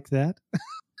 Chris liked that.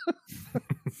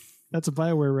 That's a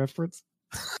BioWare reference.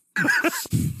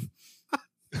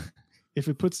 If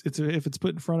it's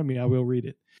put in front of me, I will read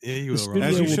it. Yeah, you will.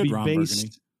 As you should, Ron Burgundy.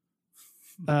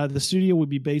 The studio would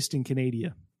be based in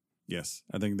Canada. Yes,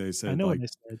 I think they said. I know what they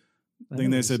said. I think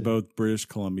they said both British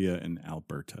Columbia and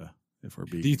Alberta. If we're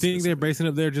being, do you think specific. they're basing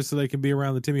it there just so they can be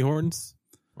around the Timmy Hortons,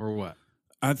 or what?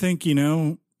 I think he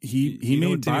made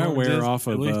BioWare off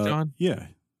of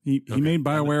he made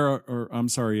BioWare or I'm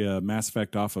sorry Mass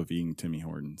Effect off of eating Timmy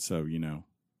Horton. So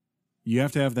you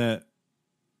have to have that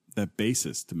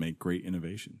basis to make great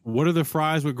innovation. What are the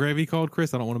fries with gravy called,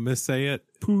 Chris? I don't want to missay it.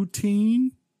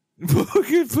 Poutine.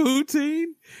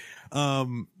 Poutine.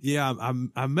 Yeah,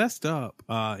 I messed up.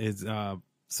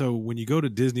 So when you go to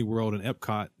Disney World and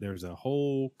Epcot, there's a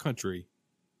whole country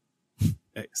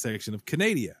section of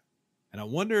Canada. And I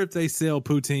wonder if they sell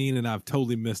poutine, and I've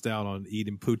totally missed out on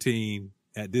eating poutine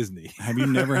at Disney. Have you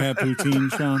never had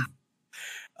poutine, Sean?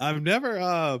 I've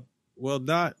never,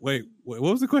 wait, what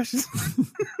was the question?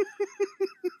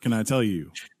 Can I tell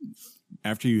you,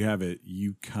 after you have it,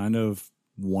 you kind of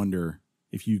wonder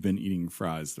if you've been eating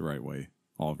fries the right way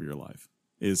all of your life.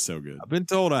 It is so good. I've been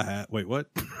told I had. Wait, what?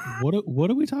 What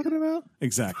are we talking about?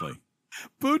 Exactly.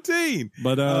 Poutine.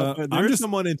 But there's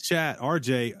someone in chat,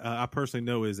 RJ, I personally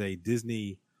know is a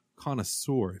Disney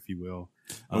connoisseur, if you will.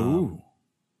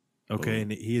 Okay,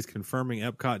 and he is confirming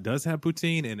Epcot does have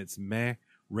poutine, and it's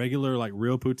regular, like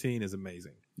real poutine is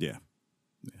amazing. Yeah.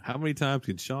 How many times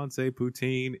can Sean say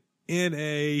poutine in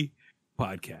a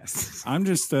podcast? I'm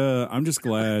just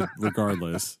glad,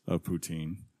 regardless of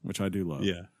poutine, which I do love.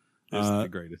 Yeah, it's the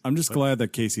greatest. I'm just glad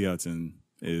that Casey Hudson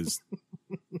is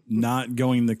not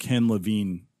going the Ken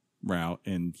Levine route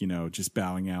and just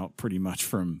bowing out pretty much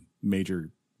from major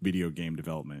video game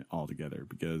development altogether,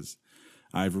 because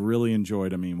I've really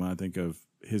enjoyed, I mean, when I think of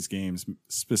his games,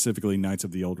 specifically Knights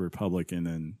of the Old Republic and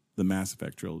then the Mass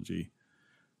Effect trilogy,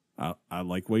 I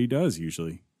like what he does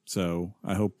usually. So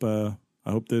I hope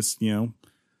this,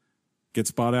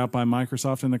 gets bought out by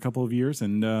Microsoft in a couple of years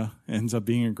and ends up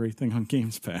being a great thing on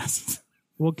Games Pass.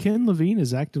 Well, Ken Levine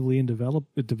is actively in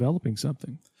developing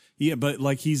something. Yeah, but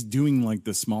like he's doing like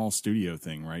the small studio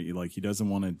thing, right? Like he doesn't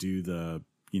want to do the,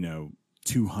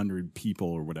 200 people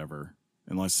or whatever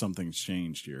unless something's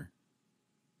changed here.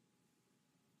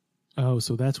 Oh,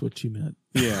 so that's what you meant.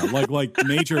 Yeah, like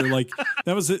major, like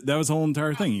that was it. That was the whole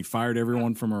entire thing. He fired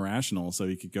everyone from Irrational so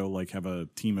he could go like have a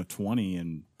team of 20,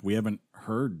 and we haven't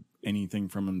heard anything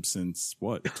from him since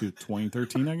what,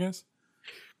 2013, I guess.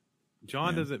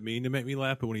 John doesn't mean to make me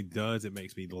laugh, but when he does, it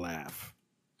makes me laugh.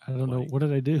 I don't know. What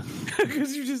did I do?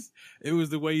 Because it was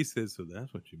the way you said, so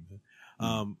that's what you meant.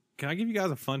 Can I give you guys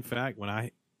a fun fact?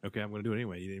 I'm going to do it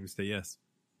anyway. You didn't even say yes.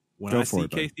 When I see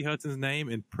Casey Hudson's name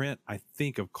in print, I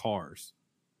think of Cars,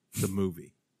 the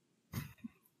movie.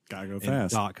 Gotta go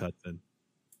fast. Doc Hudson.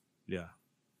 Yeah.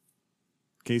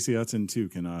 Casey Hudson, too,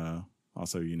 can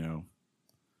also,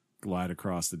 glide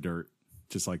across the dirt,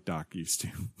 just like Doc used to.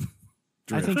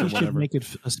 I think he should make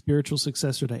it a spiritual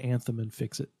successor to Anthem and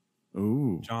fix it.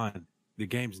 Ooh. John, the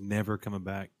game's never coming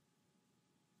back.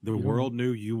 The world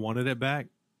knew you wanted it back,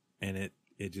 and it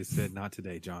just said, not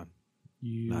today, John.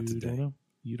 Not today. Don't know.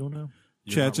 You don't know.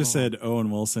 Chat just said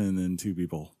Owen Wilson and then two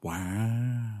people.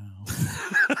 Wow.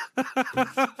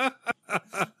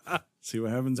 See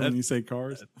what happens when you say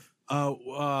Cars?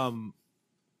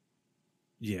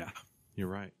 Yeah, you're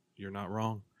right. You're not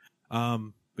wrong.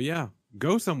 But yeah,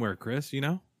 go somewhere, Chris,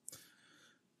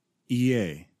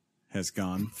 EA has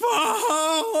gone.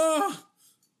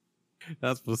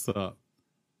 That's what's up.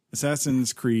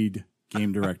 Assassin's Creed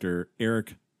game director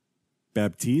Eric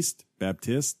Babzat,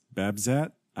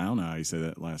 I don't know how you say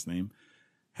that last name,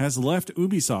 has left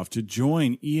Ubisoft to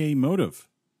join EA Motive.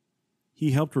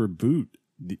 He helped reboot,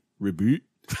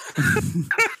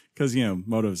 because,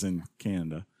 Motive's in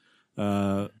Canada.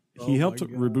 He helped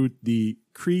reboot the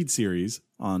Creed series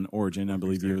on Origin. I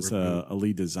believe he was a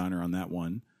lead designer on that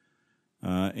one.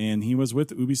 And he was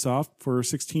with Ubisoft for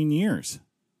 16 years.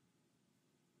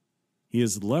 He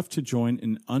has left to join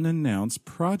an unannounced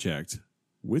project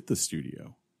with the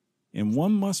studio. And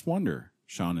one must wonder,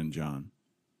 Sean and John.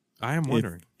 I am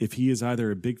wondering. If he is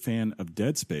either a big fan of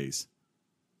Dead Space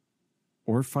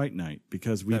or Fight Night,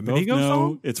 because we both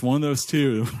know it's one of those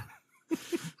two.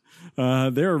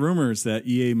 There are rumors that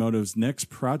EA Motive's next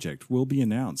project will be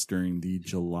announced during the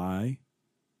July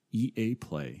EA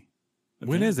Play.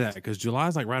 When is that? Because July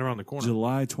is like right around the corner.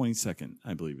 July 22nd,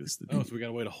 I believe, is the date. So we got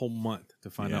to wait a whole month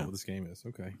to find out what this game is.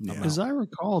 Okay. Yeah. As I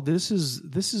recall, this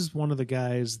is one of the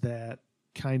guys that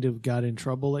kind of got in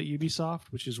trouble at Ubisoft,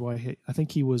 which is why I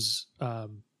think he was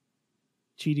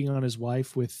cheating on his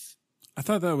wife with. I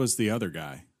thought that was the other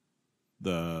guy,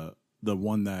 the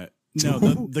one that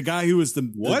the guy who was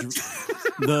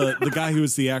the guy who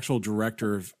was the actual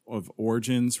director of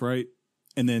Origins, right?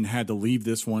 And then had to leave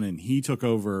this one, and he took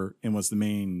over and was the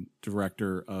main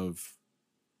director of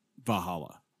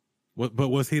Valhalla. But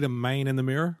was he the main in the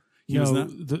mirror? Was not.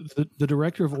 The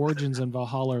director of Origins and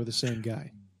Valhalla are the same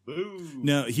guy. Boo.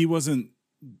 No, he wasn't.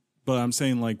 But I'm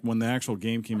saying, like, when the actual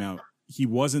game came out, he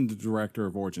wasn't the director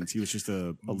of Origins. He was just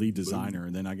a lead designer,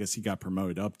 and then I guess he got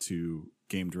promoted up to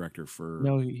game director for.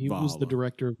 No, he Valhalla. was the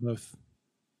director of both.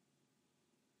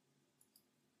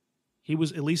 He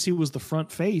was the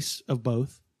front face of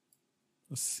both.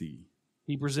 Let's see.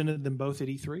 He presented them both at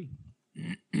E3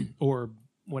 or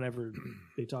whenever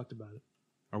they talked about it.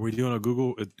 Are we doing a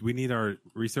Google? We need our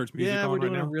research music on we're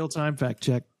doing right now? a real-time fact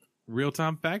check.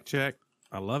 Real-time fact check.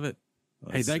 I love it.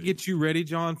 That gets you ready,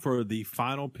 John, for the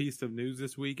final piece of news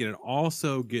this week. And it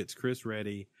also gets Chris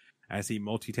ready as he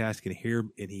multitasks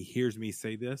and he hears me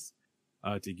say this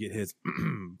to get his,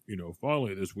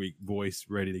 finally this week voice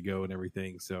ready to go and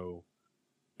everything. So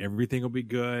everything will be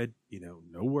good.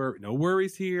 No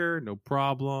worries here. No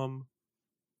problem.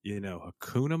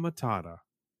 Hakuna Matata,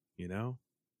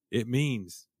 it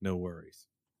means no worries,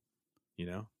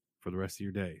 for the rest of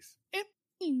your days.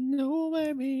 No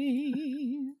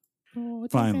worries.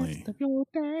 Finally. You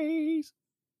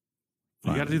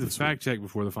got to do the fact check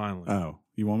before the finally. Oh,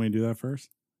 you want me to do that first?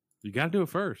 You got to do it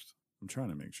first. I'm trying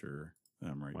to make sure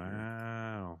that I'm right.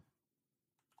 Wow.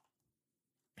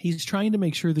 He's trying to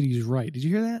make sure that he's right. Did you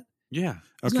hear that? Yeah.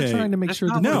 He's not trying to make sure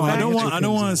that I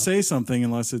don't want to say something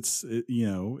unless it's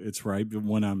right. But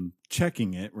when I'm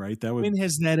checking it, right, when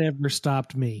has that ever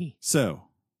stopped me? So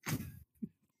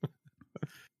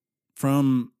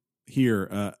from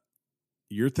here,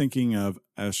 you're thinking of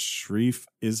Ashraf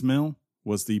Ismail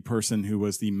was the person who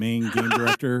was the main game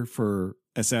director for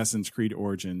Assassin's Creed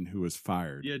Origin, who was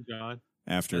fired. Yeah, John.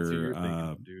 After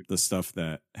the stuff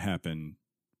that happened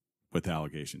with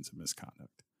allegations of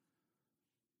misconduct.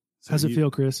 So how's it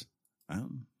feel, Chris?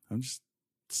 I'm just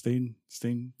staying,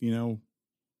 the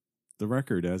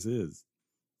record as is.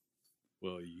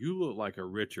 Well, you look like a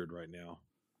Richard right now.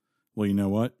 Well, you know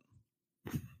what?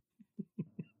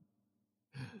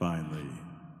 Finally,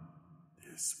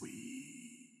 this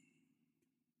week.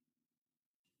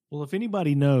 Well, if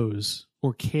anybody knows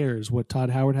or cares what Todd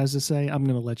Howard has to say, I'm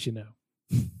going to let you know.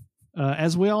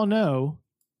 As we all know,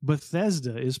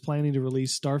 Bethesda is planning to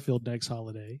release Starfield next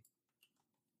holiday.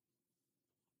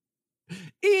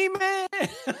 Email!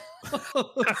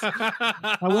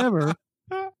 However,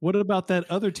 what about that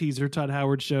other teaser Todd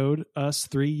Howard showed us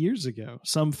 3 years ago?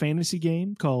 Some fantasy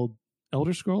game called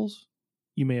Elder Scrolls?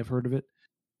 You may have heard of it.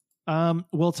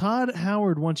 Well, Todd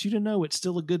Howard wants you to know it's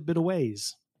still a good bit of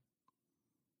ways.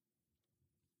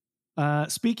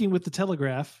 Speaking with the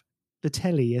Telegraph, the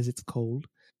Telly as it's called,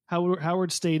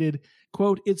 Howard stated,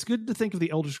 quote, "It's good to think of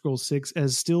the Elder Scrolls 6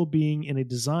 as still being in a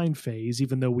design phase,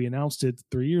 even though we announced it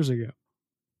 3 years ago.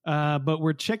 But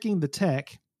we're checking the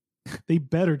tech." They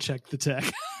better check the tech.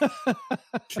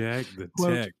 Check the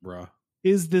quote, tech, bro.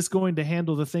 "Is this going to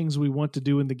handle the things we want to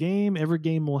do in the game? Every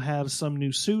game will have some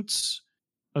new suites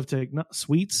of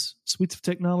suites of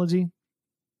technology.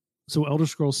 So Elder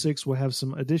Scrolls 6 will have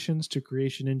some additions to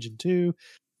Creation Engine 2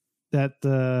 that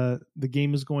the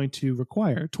game is going to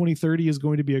require. 2030 is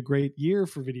going to be a great year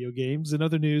for video games." In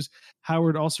other news,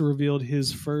 Howard also revealed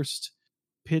his first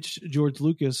pitched George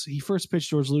Lucas. He first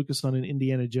pitched George Lucas on an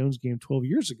Indiana Jones game 12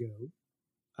 years ago,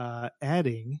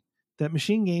 adding that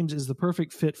Machine Games is the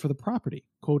perfect fit for the property.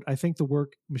 Quote, "I think the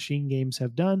work Machine Games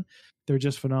have done, they're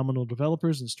just phenomenal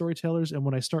developers and storytellers. And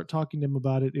when I start talking to them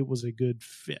about it, it was a good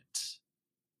fit."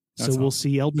 That's so awesome. We'll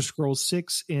see Elder Scrolls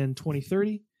 6 in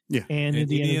 2030. Yeah. And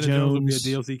Indiana Jones will be a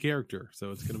DLC character,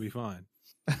 so it's going to be fine.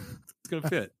 It's going to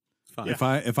fit. Fine.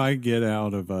 If I get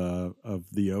out of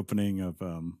the opening of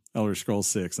Elder Scrolls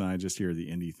 6 and I just hear the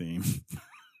indie theme,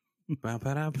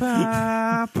 gotta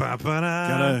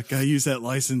use that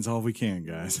license all we can,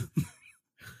 guys.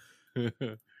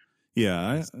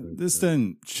 Yeah, this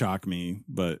didn't shock me,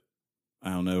 but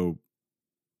I don't know.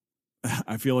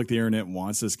 I feel like the internet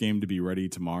wants this game to be ready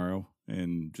tomorrow,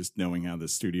 and just knowing how the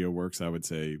studio works, I would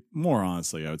say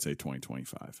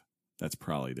 2025. That's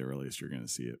probably the earliest you're going to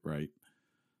see it, right?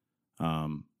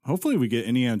 Hopefully we get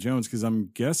Indiana Jones, because I'm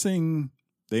guessing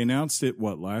they announced it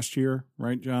last year,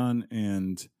 right, John?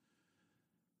 And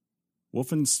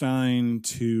Wolfenstein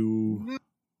 2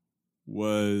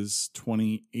 was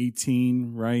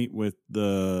 2018, right? With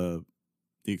the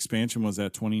expansion, was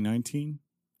that 2019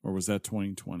 or was that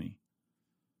 2020?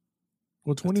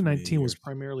 Well, 2019 was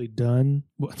primarily done.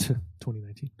 What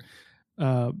 2019?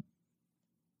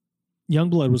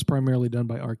 Youngblood was primarily done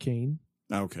by Arcane.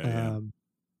 Okay.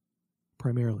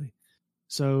 Primarily.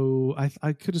 So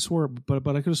I could have swore, but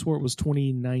I could have swore it was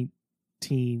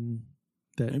 2019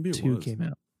 that maybe 2 came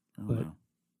out.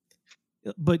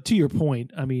 But to your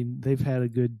point, I mean, they've had a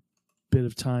good bit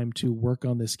of time to work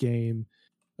on this game,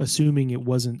 assuming it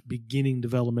wasn't beginning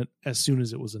development as soon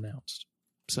as it was announced.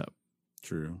 So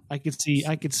true. I could see.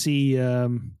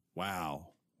 Wow,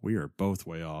 we are both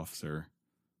way off, sir.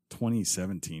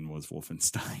 2017 was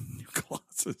Wolfenstein New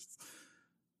Colossus.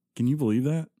 Can you believe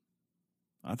that?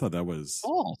 I thought that was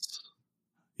false.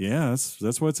 Yeah,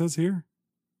 that's what it says here.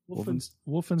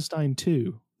 Wolfenstein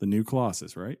 2. The New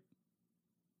Colossus, right?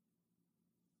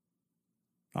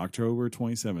 October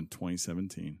 27th,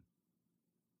 2017.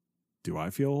 Do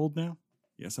I feel old now?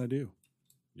 Yes, I do.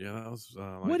 Yeah, that was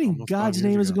what in God's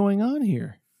name is going on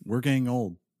here? We're getting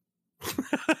old.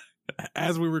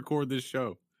 As we record this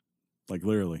show. Like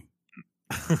literally.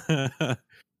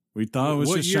 We thought it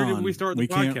was just Sean. What year did we start the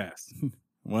podcast?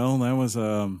 Well, that was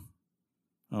oh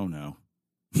no.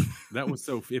 That was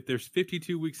if there's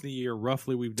 52 weeks in a year,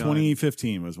 roughly we've done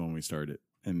 2015 was when we started.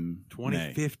 In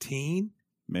 2015?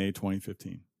 May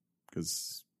 2015.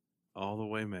 Because all the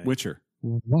way May. Witcher.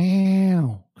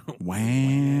 Wow. But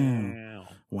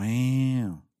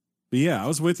yeah, I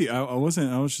was with you. I was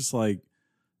just like,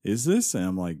 is this? And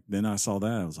I'm like, then I saw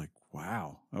that. I was like,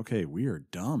 wow. Okay, we are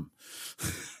dumb.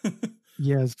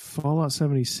 Yeah, Fallout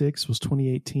 76 was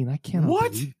 2018. I can't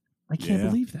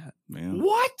believe that. Man.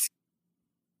 What?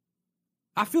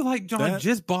 I feel like John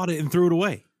just bought it and threw it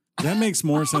away. That makes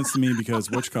more sense to me because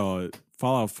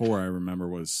Fallout 4, I remember,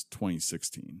 was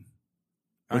 2016.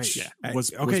 Which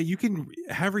was okay. You can,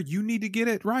 however, you need to get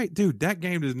it right, dude. That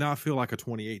game does not feel like a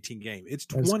 2018 game. It's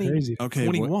 20. Okay,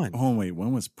 21. Wait.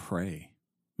 When was Prey?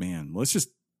 Man, let's just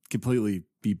completely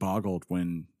be boggled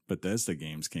when Bethesda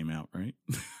games came out, right?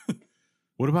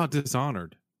 What about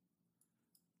Dishonored?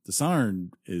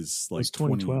 Dishonored is like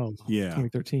 2012.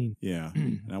 2013. Yeah.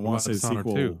 And I want to say the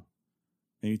sequel,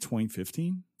 maybe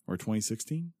 2015 or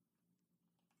 2016.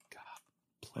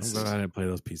 I'm glad I didn't play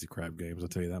those piece of crap games. I'll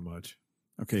tell you that much.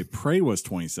 Okay, Prey was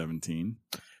 2017.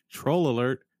 Troll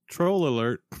alert.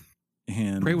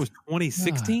 And Prey was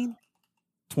 2016?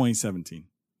 2017.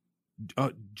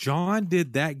 John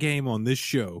did that game on this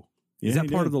show. Is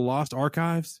that part of the Lost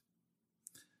Archives?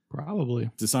 Probably.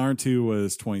 Dishonored 2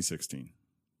 was 2016.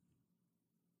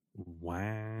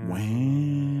 Wow.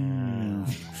 Wow.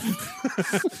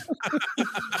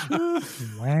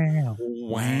 Wow.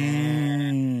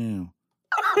 Wow.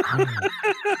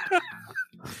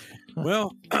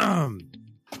 Well,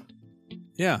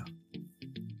 yeah.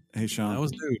 Hey, Sean. That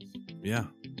was news. Yeah,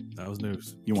 that was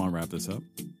news. You want to wrap this up?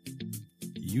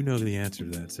 You know the answer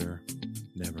to that, sir.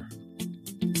 Never.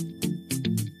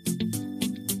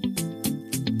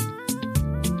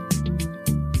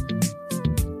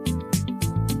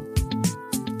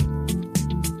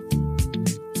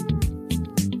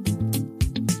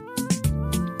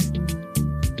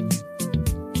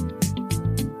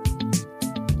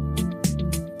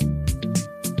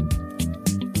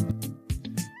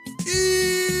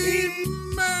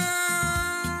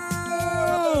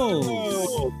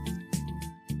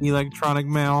 Electronic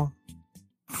mail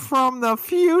from the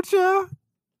future.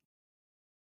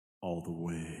 All the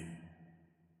way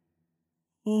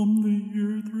from the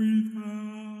year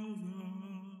 3000.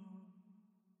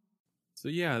 So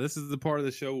yeah, this is the part of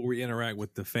the show where we interact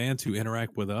with the fans who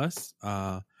interact with us.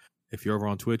 If you're over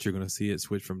on Twitch, you're going to see it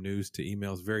switch from news to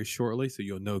emails very shortly, so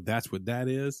you'll know that's what that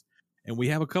is. And we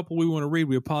have a couple we want to read.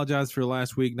 We apologize for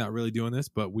last week not really doing this,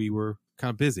 but we were kind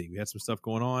of busy. We had some stuff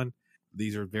going on.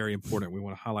 These are very important. We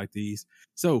want to highlight these.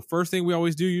 So first thing we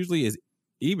always do usually is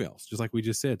emails, just like we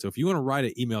just said. So if you want to write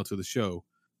an email to the show,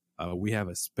 we have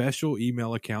a special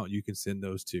email account you can send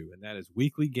those to, and that is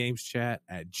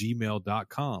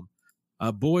weeklygameschat@gmail.com.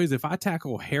 Boys, if I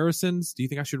tackle Harrison's, do you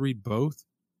think I should read both?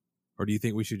 Or do you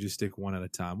think we should just stick one at a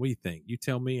time? What do you think? You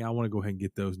tell me. I want to go ahead and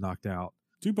get those knocked out.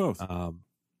 Do both. I'll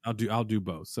do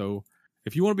both. So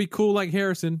if you want to be cool like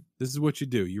Harrison, this is what you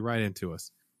do. You write into us.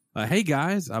 Hey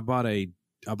guys, I bought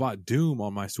Doom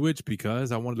on my Switch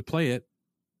because I wanted to play it,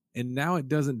 and now it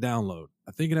doesn't download.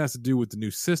 I think it has to do with the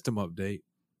new system update.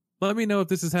 Let me know if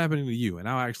this is happening to you, and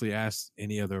I'll actually ask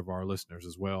any other of our listeners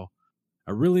as well.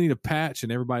 I really need a patch,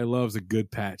 and everybody loves a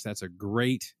good patch. That's a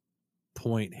great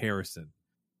point, Harrison.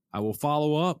 I will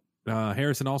follow up.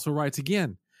 Harrison also writes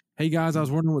again, hey guys, I was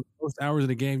wondering what the most hours in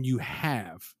a game you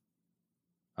have.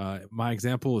 My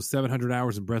example is 700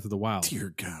 hours in Breath of the Wild.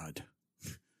 Dear God.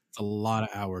 It's a lot of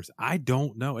hours. I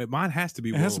don't know. Mine has to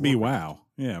be. It has to be WoW.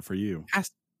 Yeah, for you.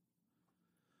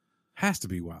 Has to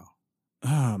be WoW.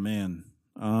 Oh man.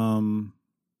 WoW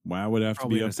would have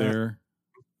Probably to be up there.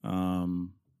 I'll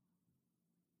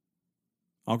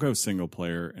go single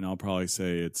player, and I'll probably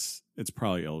say it's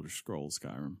probably Elder Scrolls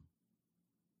Skyrim.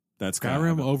 That's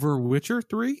Skyrim over Witcher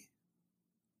 3?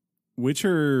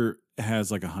 Witcher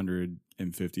has like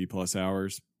 150 plus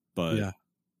hours, but yeah.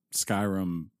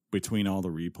 Skyrim, between all the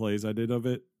replays I did of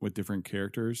it with different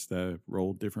characters that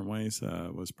rolled different ways,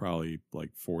 was probably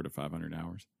like 400 to 500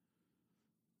 hours.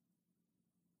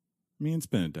 I mean, it's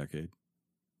been a decade.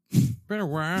 Been a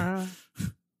while.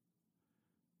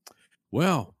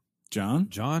 Well, John?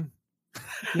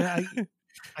 Yeah,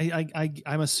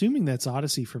 I'm assuming that's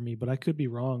Odyssey for me, but I could be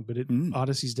wrong. But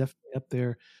Odyssey's definitely up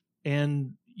there.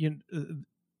 And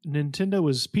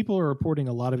people are reporting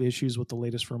a lot of issues with the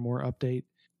latest firmware update,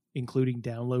 including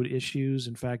download issues.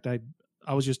 In fact, I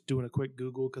was just doing a quick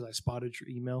Google because I spotted your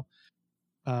email.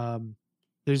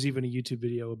 There's even a YouTube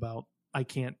video about I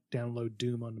can't download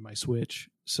Doom onto my Switch.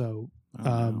 So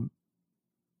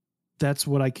that's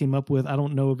what I came up with. I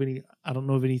don't know of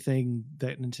anything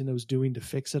that Nintendo's doing to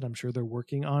fix it. I'm sure they're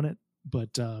working on it,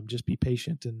 but just be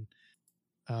patient and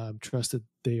trust that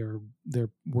they're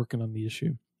working on the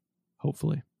issue.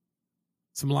 Hopefully.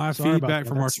 Some live feedback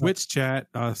from our Twitch chat.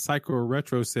 Psycho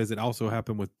Retro says it also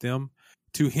happened with them.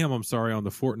 To him, I'm sorry, on the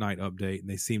Fortnite update, and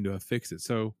they seem to have fixed it.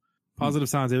 So positive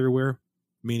signs everywhere,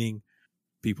 meaning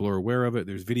people are aware of it.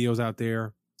 There's videos out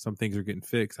there. Some things are getting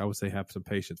fixed. I would say have some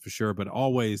patience for sure. But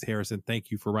always, Harrison, thank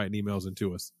you for writing emails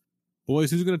into us.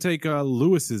 Boys, who's going to take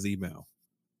Lewis's email?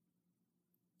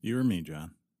 You or me,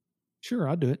 John? Sure,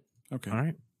 I'll do it. Okay. All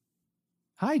right.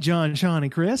 Hi, John, Sean,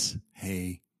 and Chris.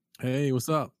 Hey. Hey, what's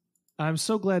up? I'm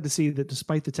so glad to see that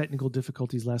despite the technical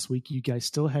difficulties last week, you guys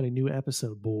still had a new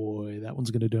episode. Boy, that one's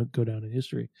going to go down in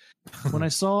history. When I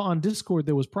saw on Discord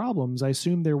there was problems, I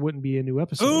assumed there wouldn't be a new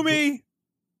episode. Umi!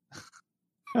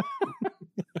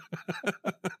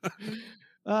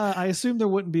 I assumed there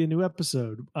wouldn't be a new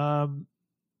episode.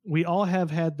 We all have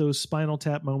had those Spinal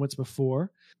Tap moments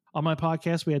before. On my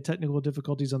podcast, we had technical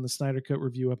difficulties on the Snyder Cut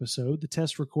review episode. The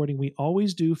test recording we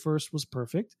always do first was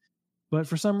perfect, but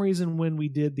for some reason, when we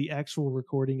did the actual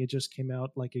recording, it just came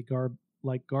out like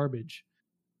garbage.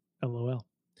 LOL.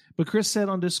 But Chris said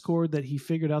on Discord that he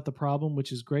figured out the problem,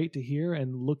 which is great to hear,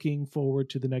 and looking forward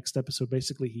to the next episode.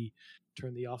 Basically, he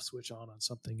turned the off switch on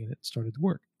something and it started to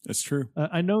work. That's true.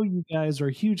 I know you guys are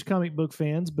huge comic book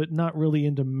fans, but not really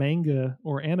into manga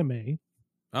or anime.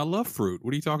 I love fruit.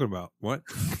 What are you talking about? What?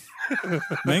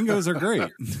 Mangoes are great.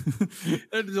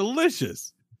 They're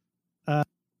delicious. I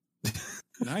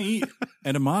eat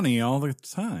edamame all the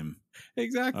time.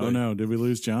 Exactly. Oh no, did we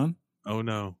lose John? Oh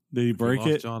no, did he break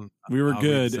it? John. We were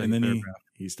good, and then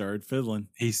he started fiddling.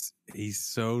 He's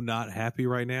so not happy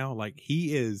right now. Like,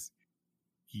 he is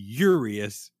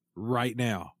furious right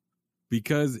now,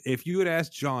 because if you had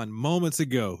asked John moments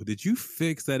ago, did you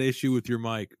fix that issue with your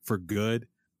mic for good?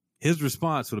 His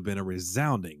response would have been a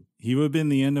resounding. He would have been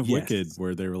the end of yes. Wicked,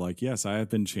 where they were like, yes, I have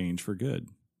been changed for good.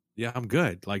 Yeah, I'm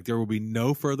good. Like, there will be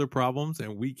no further problems,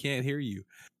 and we can't hear you.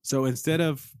 So instead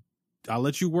of, I'll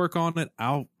let you work on it.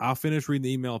 I'll finish reading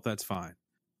the email if that's fine.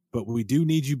 But we do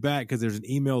need you back, because there's an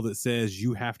email that says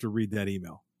you have to read that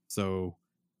email. So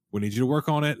we need you to work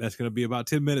on it. That's going to be about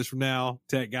 10 minutes from now.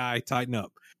 Tech guy, tighten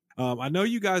up. I know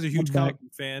you guys are huge comic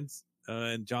book fans,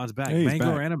 and John's back. Hey, Manga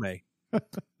back. or anime?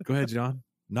 Go ahead, John.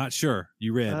 Not sure.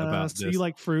 You read about so this. you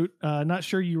like fruit. Not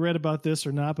sure you read about this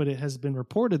or not, but it has been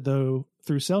reported, though,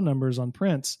 through cell numbers on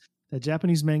prints, that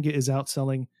Japanese manga is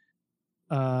outselling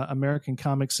American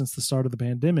comics since the start of the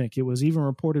pandemic. It was even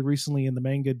reported recently in the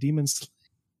manga Demon Slayer.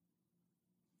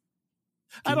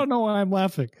 I don't know why I'm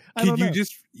laughing. Can you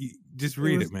just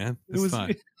read it, man? It's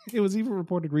fine. It was even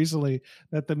reported recently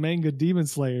that the manga Demon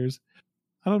Slayers,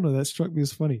 I don't know, that struck me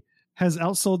as funny, has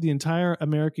outsold the entire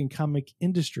American comic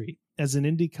industry. As an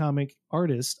indie comic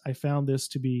artist, I found this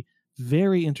to be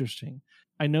very interesting.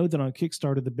 I know that on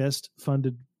Kickstarter, the best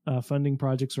funding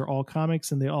projects are all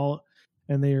comics, and they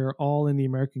are all in the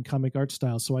American comic art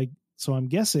style. So I'm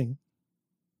guessing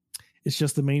it's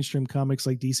just the mainstream comics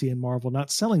like DC and Marvel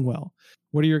not selling well.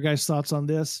 What are your guys' thoughts on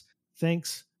this?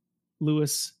 Thanks,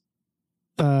 Lewis.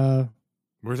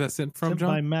 Where's that sent from, John? Sent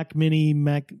by Mac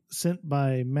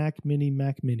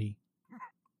Mini.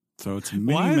 So it's a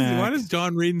mini Mac. Why does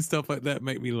John reading stuff like that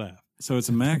make me laugh? So it's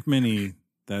a Mac Mini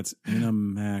that's in a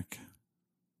Mac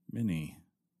Mini.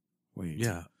 Wait.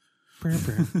 Yeah.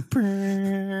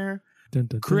 Dun, dun,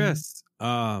 dun. Chris,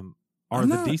 are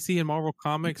the DC and Marvel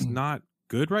comics not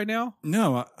good right now?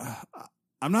 No,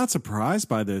 I'm not surprised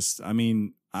by this. I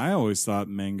mean, I always thought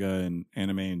manga and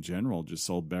anime in general just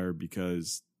sold better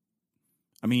because,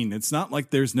 I mean, it's not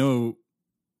like there's no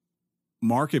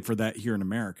market for that here in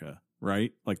America,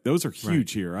 right? Like those are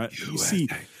huge here.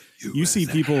 You see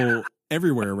people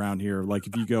everywhere around here. Like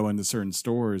if you go into certain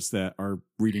stores that are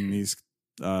reading these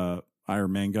either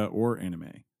manga or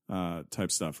anime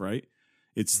type stuff, right?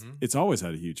 It's always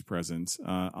had a huge presence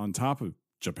on top of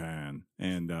Japan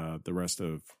and the rest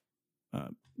of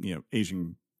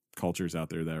Asian cultures out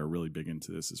there that are really big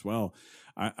into this as well.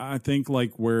 I think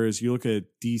like whereas you look at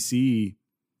DC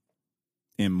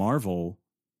and Marvel,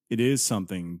 it is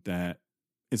something that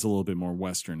is a little bit more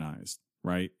westernized,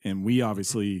 right? And we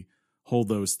obviously hold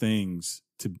those things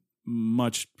to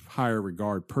much higher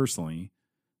regard personally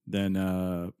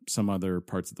than some other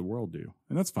parts of the world do.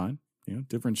 And that's fine.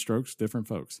 Different strokes, different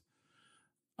folks.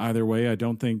 Either way, I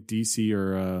don't think DC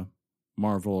or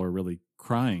Marvel are really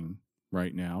crying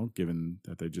right now, given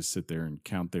that they just sit there and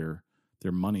count their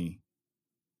money,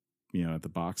 at the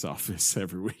box office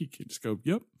every week and just go,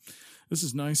 yep, this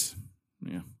is nice.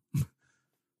 Yeah.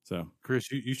 So, Chris,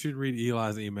 you should read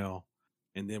Eli's email,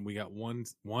 and then we got one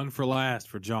for last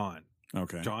for John.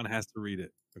 Okay. John has to read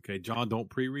it. Okay, John, don't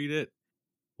pre-read it.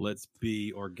 Let's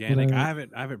be organic. I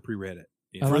haven't pre-read it.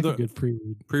 I like a good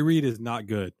pre-read. Pre-read is not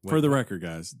good. For the record,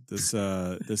 guys, this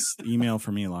email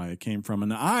from Eli came from an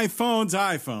iPhone's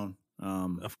iPhone.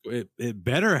 It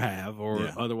better have, or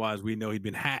otherwise we know he'd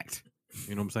been hacked.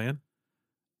 You know what I'm saying?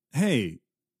 Hey,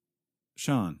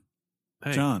 Sean.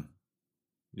 Hey. John.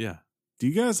 Yeah. Do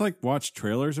you guys watch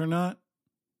trailers or not?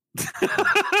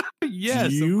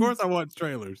 Yes, of course I watch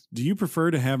trailers. Do you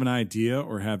prefer to have an idea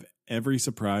or have every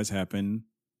surprise happen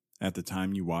at the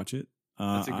time you watch it?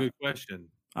 That's a good question.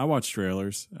 I watch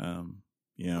trailers.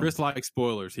 You know, Chris likes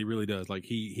spoilers. He really does. Like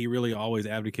he really always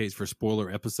advocates for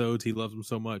spoiler episodes. He loves them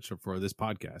so much for this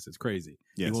podcast. It's crazy.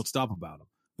 Yes. He won't stop about them.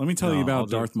 Let me tell you about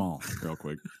Darth Maul real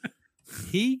quick.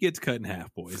 He gets cut in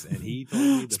half, boys, and he told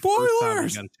me the Spoilers! first time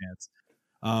he got a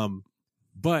chance.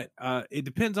 But it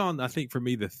depends on, I think, for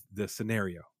me, the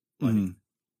scenario. Like,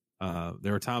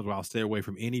 there are times where I'll stay away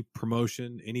from any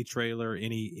promotion, any trailer,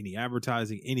 any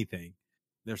advertising, anything.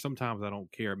 There's sometimes I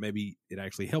don't care. Maybe it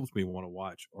actually helps me want to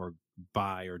watch or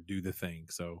buy or do the thing.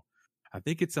 So I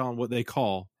think it's on what they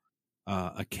call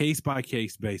a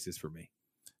case-by-case basis for me.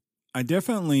 I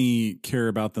definitely care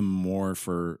about them more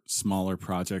for smaller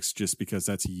projects just because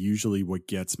that's usually what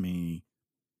gets me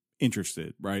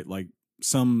interested, right? Like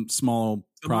some small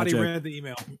project. Somebody read the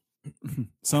email.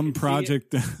 Some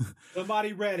project.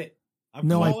 Somebody read it. I'm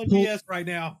No, calling BS right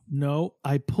now. No,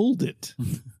 I pulled it.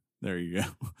 There you go.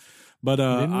 But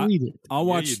Didn't read it. I'll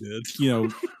watch, Yeah, you did. you know,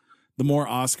 the more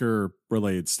Oscar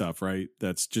related stuff, right?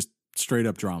 That's just straight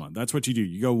up drama. That's what you do.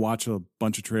 You go watch a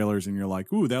bunch of trailers and you're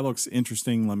like, ooh, that looks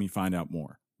interesting. Let me find out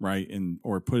more. Right. And,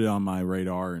 or put it on my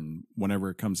radar, and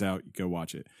whenever it comes out, you go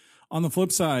watch it. On the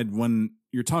flip side, when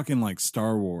you're talking like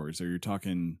Star Wars or you're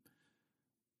talking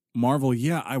Marvel,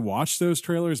 yeah, I watch those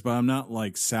trailers, but I'm not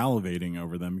like salivating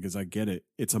over them because I get it.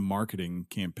 It's a marketing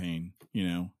campaign, you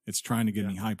know, it's trying to get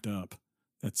me hyped up.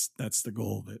 That's the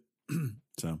goal of it.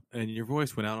 So, and your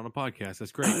voice went out on a podcast.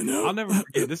 That's great. I know. I'll never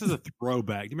forget. This is a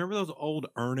throwback. Do you remember those old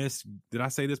Ernest? Did I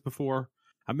say this before?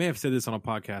 I may have said this on a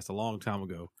podcast a long time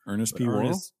ago. Ernest P.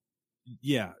 Worrell?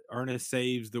 Yeah, Ernest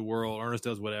saves the world. Ernest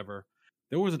does whatever.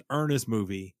 There was an Ernest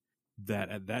movie that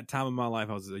at that time in my life,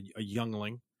 I was a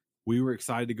youngling. We were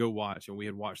excited to go watch, and we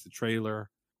had watched the trailer.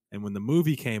 And when the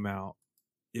movie came out,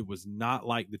 it was not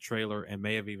like the trailer and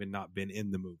may have even not been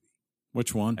in the movie.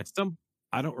 Which one?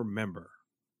 I don't remember.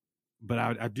 But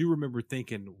I do remember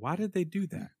thinking, why did they do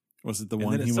that? Was it the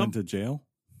one he went to jail?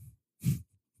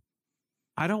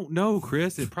 I don't know,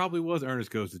 Chris. It probably was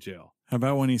Ernest Goes to Jail. How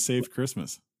about when he saved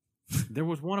Christmas? There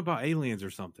was one about aliens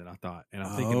or something, I thought. And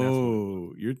I'm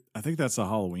thinking I think that's a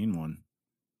Halloween one.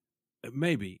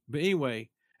 Maybe. But anyway,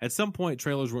 at some point,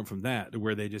 trailers went from that to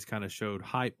where they just kind of showed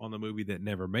hype on the movie that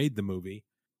never made the movie.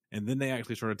 And then they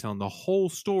actually started telling the whole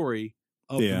story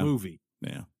of the movie.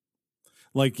 Yeah.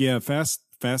 Like, yeah, Fast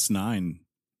 9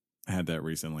 had that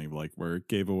recently, like where it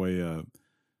gave away a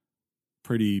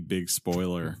pretty big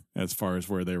spoiler as far as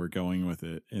where they were going with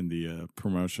it in the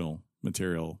promotional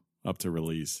material up to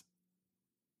release.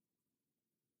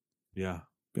 Yeah.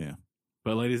 Yeah.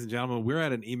 But ladies and gentlemen, we're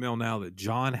at an email now that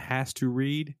John has to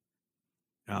read.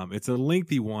 It's a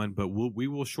lengthy one, but we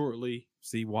will shortly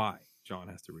see why John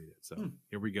has to read it. So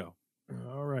here we go.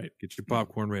 All right. Get your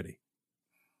popcorn ready.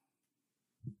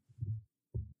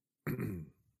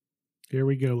 Here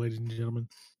we go, ladies and gentlemen.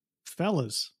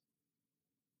 Fellas.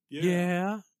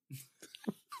 Yeah.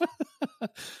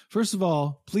 First of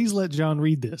all, please let John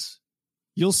read this.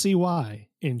 You'll see why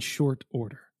in short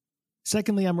order.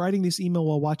 Secondly, I'm writing this email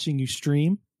while watching you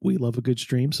stream. We love a good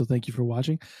stream, so thank you for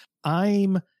watching.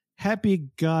 I'm Happy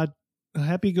Go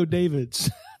Davids.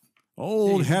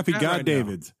 Old Happy God right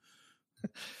Davids.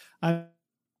 I've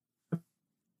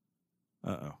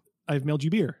mailed you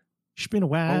beer. It's been a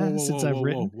while since I've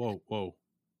written. Whoa.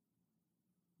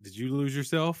 Did you lose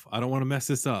yourself? I don't want to mess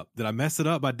this up. Did I mess it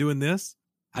up by doing this?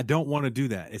 I don't want to do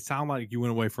that. It sounded like you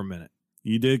went away for a minute.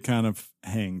 You did kind of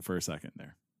hang for a second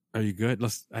there. Are you good?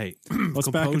 Let's back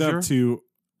it up to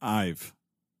I've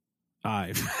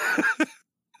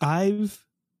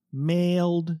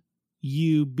mailed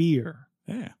you beer.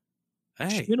 Yeah.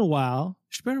 Hey. It's been a while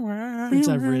since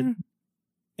I've written.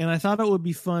 And I thought it would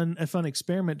be a fun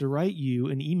experiment to write you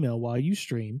an email while you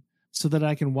stream so that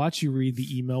I can watch you read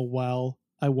the email while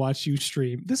I watch you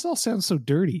stream. This all sounds so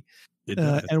dirty. It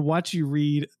does. And watch you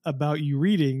read about you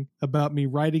reading about me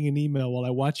writing an email while I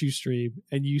watch you stream.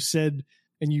 And you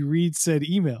read said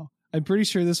email. I'm pretty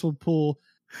sure this will pull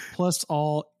plus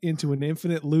all into an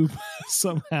infinite loop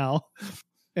somehow.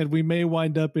 And we may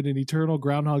wind up in an eternal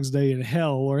Groundhog's Day in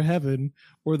hell or heaven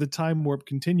or the time warp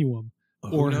continuum.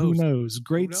 Or who knows?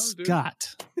 Great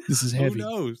Scott. This is heavy. Who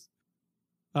knows?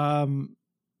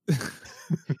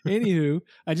 Anywho,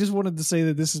 I just wanted to say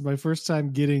that this is my first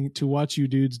time getting to watch you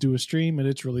dudes do a stream, and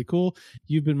it's really cool.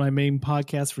 You've been my main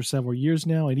podcast for several years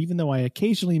now, and even though I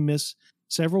occasionally miss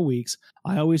several weeks,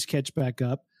 I always catch back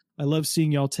up. I love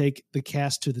seeing y'all take the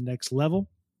cast to the next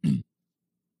level.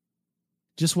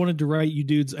 Just wanted to write you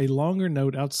dudes a longer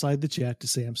note outside the chat to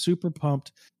say I'm super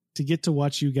pumped to get to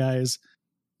watch you guys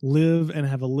live and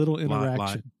have a little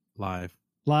interaction. Live.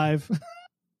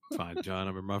 Fine, John.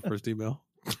 I remember my first email.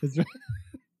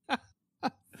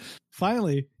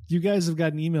 Finally, You guys have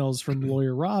gotten emails from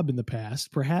Lawyer Rob in the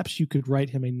past. Perhaps you could write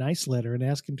him a nice letter and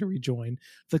ask him to rejoin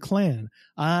the clan.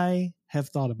 I have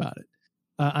thought about it.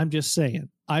 I'm just saying.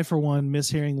 I, for one, miss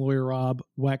hearing Lawyer Rob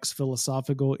wax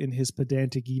philosophical in his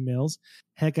pedantic emails.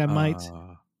 Heck, I might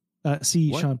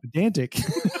see what? Sean pedantic.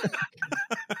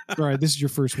 Sorry, this is your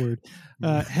first word.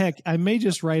 Heck, I may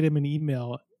just write him an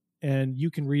email and you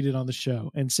can read it on the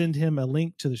show and send him a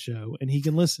link to the show and he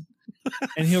can listen.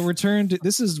 And he'll return to,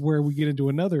 this is where we get into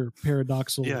another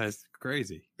paradoxal. Yeah, it's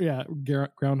crazy. Yeah,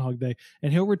 Groundhog Day.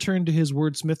 And he'll return to his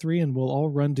wordsmithery and we'll all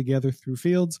run together through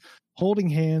fields, holding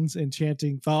hands and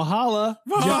chanting Valhalla,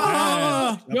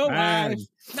 Japan, your wife,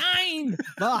 9,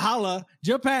 Valhalla,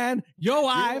 Japan, your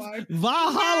wife,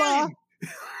 Valhalla.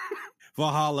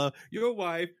 Valhalla, your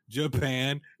wife,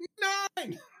 Japan,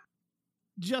 9.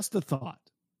 Just a thought.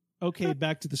 Okay,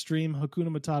 back to the stream. Hakuna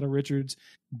Matata Richards,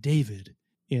 David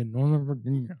in Northern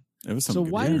Virginia. It was So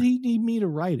why did he need me to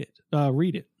read it? I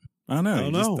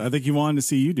don't know. I think he wanted to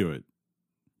see you do it.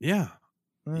 Yeah.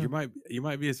 You might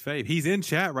be his fave. He's in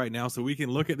chat right now, so we can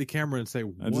look at the camera and say,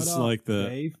 "What up,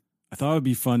 Dave?" I thought it'd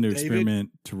be fun to experiment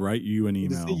to write you an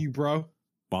email. Good to see you, bro.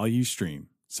 While you stream,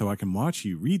 so I can watch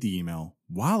you read the email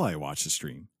while I watch the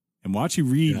stream, and watch you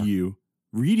read you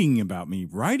reading about me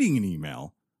writing an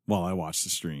email while I watch the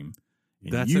stream.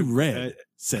 And read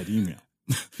said email.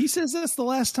 He says that's the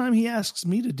last time he asks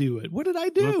me to do it. What did I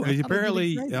do?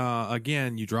 Apparently,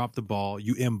 again, you dropped the ball.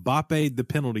 You Mbappe'd the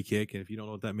penalty kick. And if you don't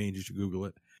know what that means, you should Google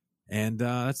it. And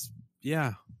that's,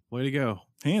 way to go.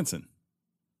 Hansen.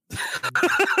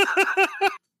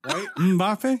 Right?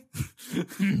 Mbappe?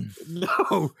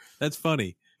 No, that's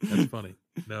funny. That's funny.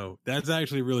 No, that's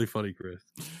actually really funny, Chris.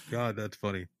 God, that's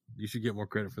funny. You should get more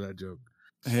credit for that joke.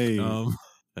 Hey.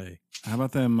 Hey. How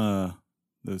about them,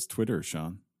 those Twitter,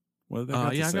 Sean? What they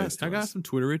got to say I got some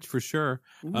Twitterage for sure.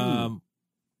 Ooh.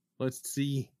 Let's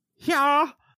see.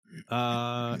 Yeah.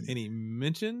 Any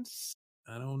mentions?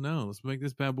 I don't know. Let's make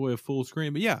this bad boy a full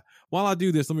screen. But yeah, while I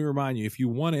do this, let me remind you, if you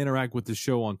want to interact with the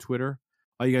show on Twitter,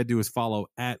 all you got to do is follow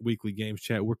at Weekly Games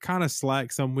Chat. We're kind of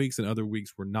slack some weeks and other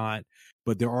weeks we're not,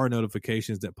 but there are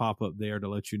notifications that pop up there to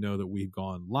let you know that we've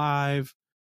gone live.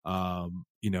 On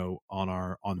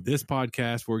this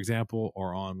podcast, for example,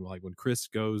 or on like when Chris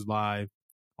goes live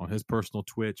on his personal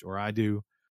Twitch, or I do,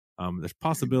 there's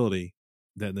possibility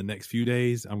that in the next few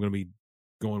days I'm going to be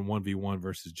going 1v1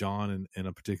 versus John in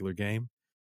a particular game.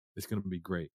 It's going to be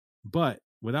great. But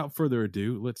without further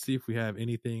ado, let's see if we have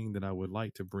anything that I would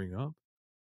like to bring up.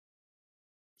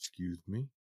 Excuse me.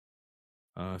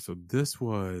 So this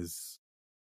was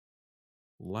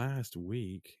last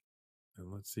week,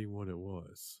 and let's see what it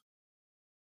was.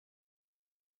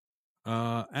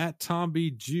 At Tom B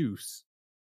Juice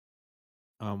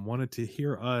wanted to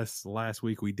hear us last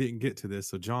week. We didn't get to this,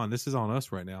 so John, this is on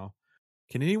us right now.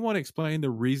 Can anyone explain the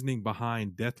reasoning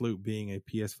behind Deathloop being a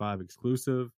PS5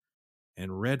 exclusive and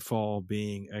Redfall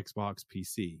being Xbox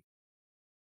PC?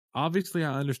 Obviously,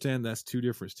 I understand that's two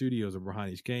different studios are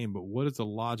behind each game, but what is the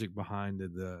logic behind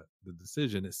the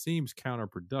decision? It seems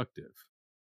counterproductive.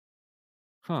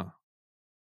 Huh.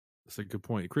 That's a good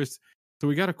point. Chris, so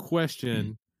we got a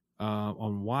question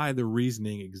on why the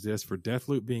reasoning exists for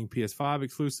Deathloop being PS5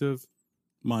 exclusive,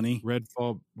 money,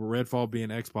 Redfall being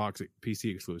Xbox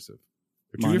PC exclusive.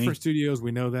 They're two different studios.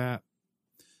 We know that.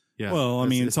 Yeah. Well, I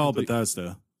mean, it's all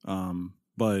Bethesda.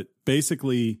 But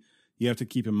basically, you have to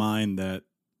keep in mind that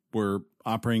we're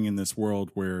operating in this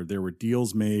world where there were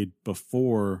deals made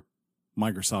before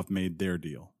Microsoft made their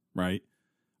deal, right?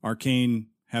 Arcane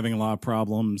having a lot of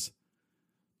problems.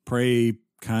 Prey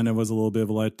kind of was a little bit of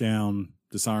a letdown.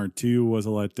 Dishonored 2 was a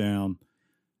letdown.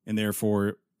 And therefore,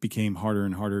 it became harder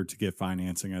and harder to get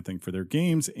financing, I think, for their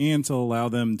games and to allow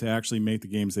them to actually make the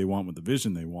games they want with the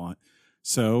vision they want.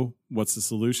 So what's the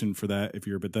solution for that? If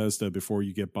you're Bethesda, before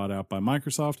you get bought out by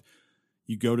Microsoft,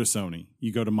 you go to Sony,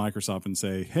 you go to Microsoft and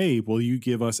say, hey, will you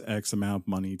give us X amount of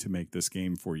money to make this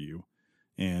game for you?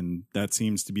 And that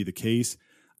seems to be the case.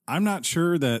 I'm not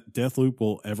sure that Deathloop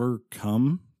will ever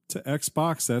come to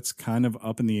Xbox. That's kind of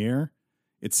up in the air.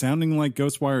 It's sounding like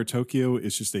Ghostwire Tokyo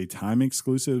is just a time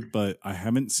exclusive, but I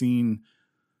haven't seen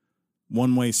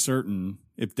one way certain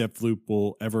if Deathloop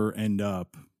will ever end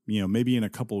up. Maybe in a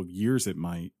couple of years it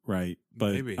might, right?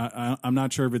 But I'm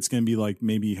not sure if it's going to be like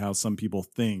maybe how some people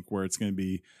think, where it's going to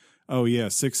be,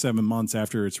 6-7 months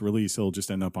after its release, it'll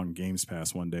just end up on Games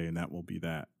Pass one day, and that will be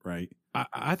that, right?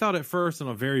 I thought at first on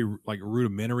a very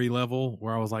rudimentary level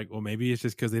where I was like, well, maybe it's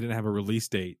just because they didn't have a release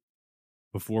date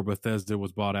before Bethesda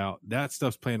was bought out. That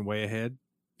stuff's playing way ahead.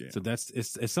 Yeah. So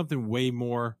it's something way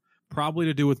more probably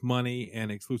to do with money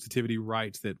and exclusivity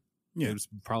rights that it's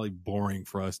probably boring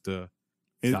for us to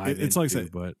It's like I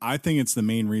said, but I think it's the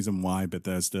main reason why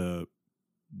Bethesda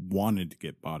wanted to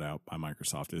get bought out by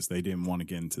Microsoft is they didn't want to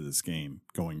get into this game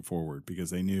going forward because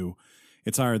they knew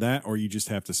it's either that or you just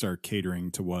have to start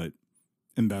catering to what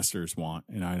investors want.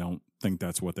 And I don't think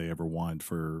that's what they ever wanted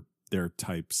for their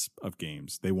types of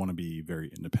games. They want to be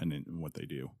very independent in what they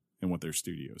do and what their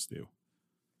studios do.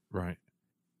 Right.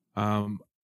 And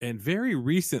very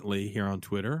recently here on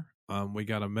Twitter, we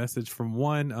got a message from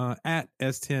one at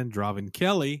S10 Dravin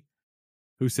Kelly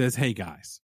who says, "Hey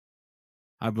guys,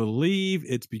 I believe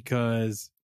it's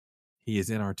because he is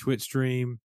in our Twitch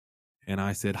stream." And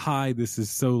I said, "Hi, this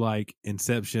is so like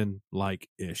Inception like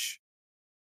ish."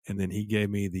 And then he gave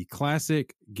me the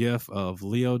classic gif of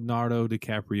Leonardo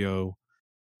DiCaprio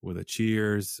with a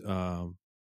cheers, wine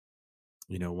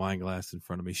glass in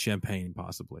front of me, champagne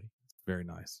possibly. Very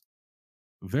nice.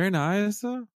 Very nice.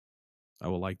 I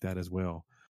will like that as well.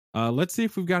 Let's see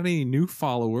if we've got any new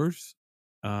followers.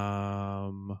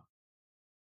 Let's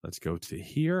go to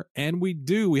here. And we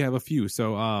do. We have a few.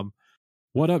 So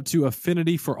what up to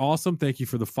Affinity for Awesome? Thank you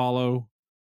for the follow.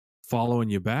 Following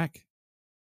you back.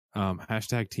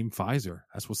 Hashtag Team Pfizer.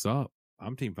 That's what's up.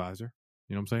 I'm Team Pfizer.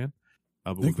 You know what I'm saying?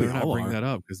 But we better not bring that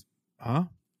up because,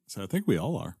 So I think we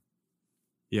all are.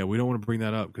 Yeah, we don't want to bring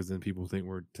that up because then people think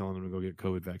we're telling them to go get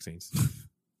COVID vaccines.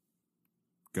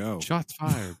 Go. Shots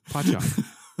fired. Pot shot.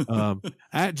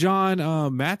 At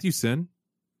John Matthewson.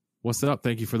 What's up?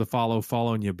 Thank you for the follow.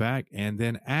 Following you back. And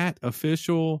then at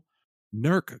Official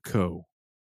NERCCO.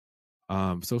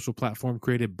 Social platform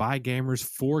created by gamers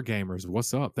for gamers.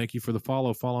 What's up? Thank you for the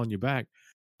follow. Following you back.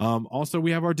 Also,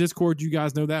 we have our Discord. You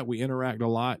guys know that. We interact a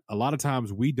lot. A lot of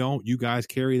times we don't. You guys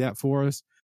carry that for us.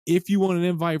 If you want an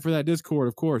invite for that Discord,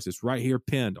 of course, it's right here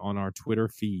pinned on our Twitter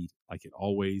feed like it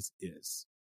always is.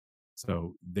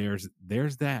 So there's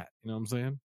that. You know what I'm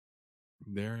saying?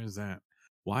 There is that.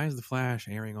 Why is The Flash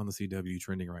airing on the CW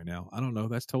trending right now? I don't know.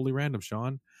 That's totally random,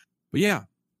 Sean. But yeah,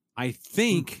 I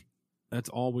think that's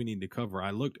all we need to cover.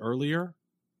 I looked earlier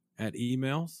at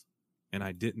emails and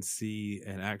I didn't see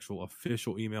an actual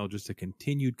official email, just a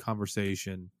continued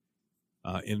conversation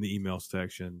in the email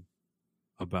section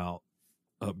about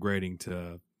upgrading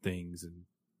to things and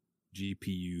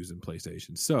GPUs and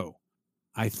PlayStation. So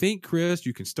I think, Chris,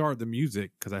 you can start the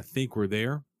music because I think we're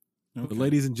there. Okay. But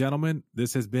ladies and gentlemen,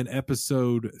 this has been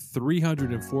episode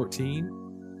 314,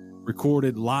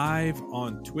 recorded live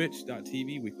on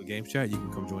twitch.tv, Weekly Games Chat. You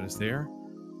can come join us there.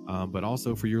 But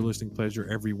also for your listening pleasure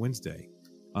every Wednesday.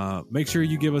 Make sure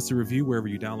you give us a review wherever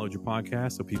you download your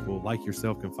podcast so people like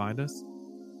yourself can find us.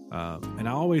 And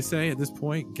I always say at this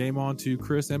point, game on to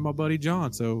Chris and my buddy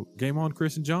John. So game on,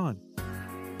 Chris and John.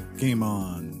 Game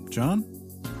on, John.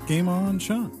 Game on,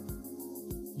 Sean.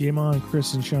 Game on,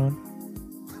 Chris and Sean.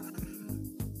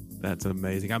 That's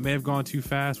amazing. I may have gone too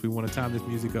fast. We want to time this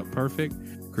music up perfect.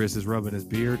 Chris is rubbing his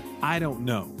beard. I don't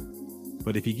know.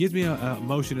 But if he gives me a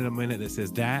motion in a minute that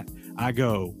says that, I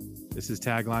go. This is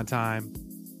tagline time.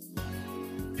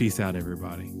 Peace out,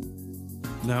 everybody.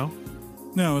 No?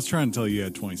 No, I was trying to tell you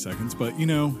had 20 seconds, but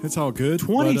it's all good.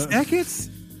 20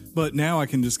 seconds? But now I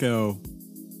can just go,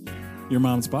 your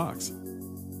mom's box.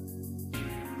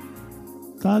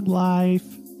 Thug life.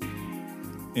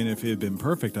 And if it had been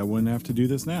perfect, I wouldn't have to do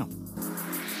this now.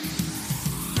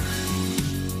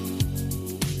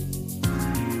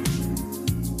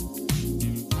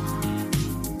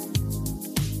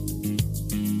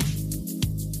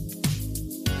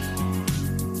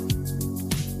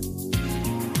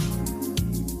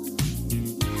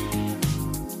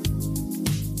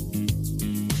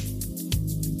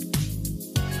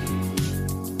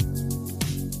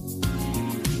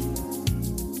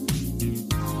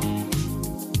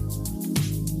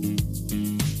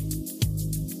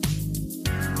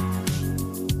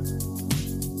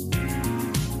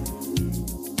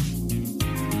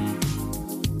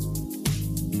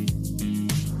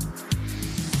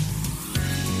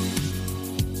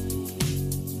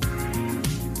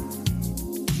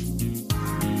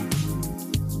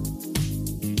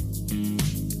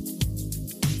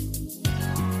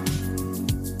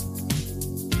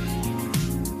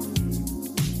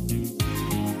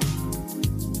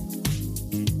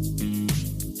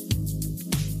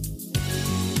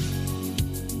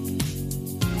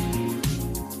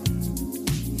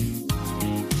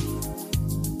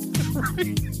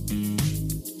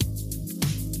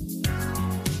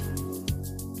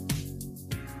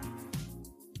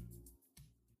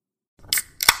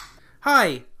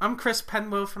 Hi, I'm Chris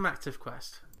Penwell from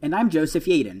ActiveQuest. And I'm Joseph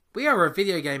Yaden. We are a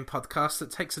video game podcast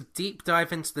that takes a deep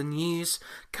dive into the news,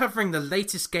 covering the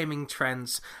latest gaming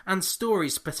trends and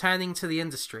stories pertaining to the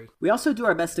industry. We also do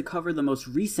our best to cover the most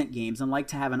recent games and like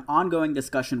to have an ongoing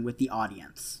discussion with the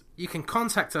audience. You can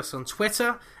contact us on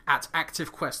Twitter at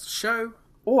ActiveQuestShow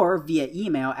or via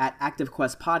email at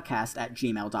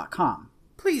activequestpodcast@gmail.com.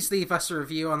 Please leave us a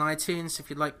review on iTunes if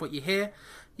you like what you hear.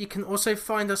 You can also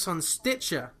find us on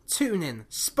Stitcher, TuneIn,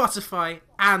 Spotify,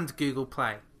 and Google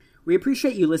Play. We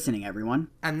appreciate you listening, everyone.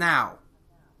 And now,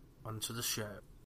 on to the show.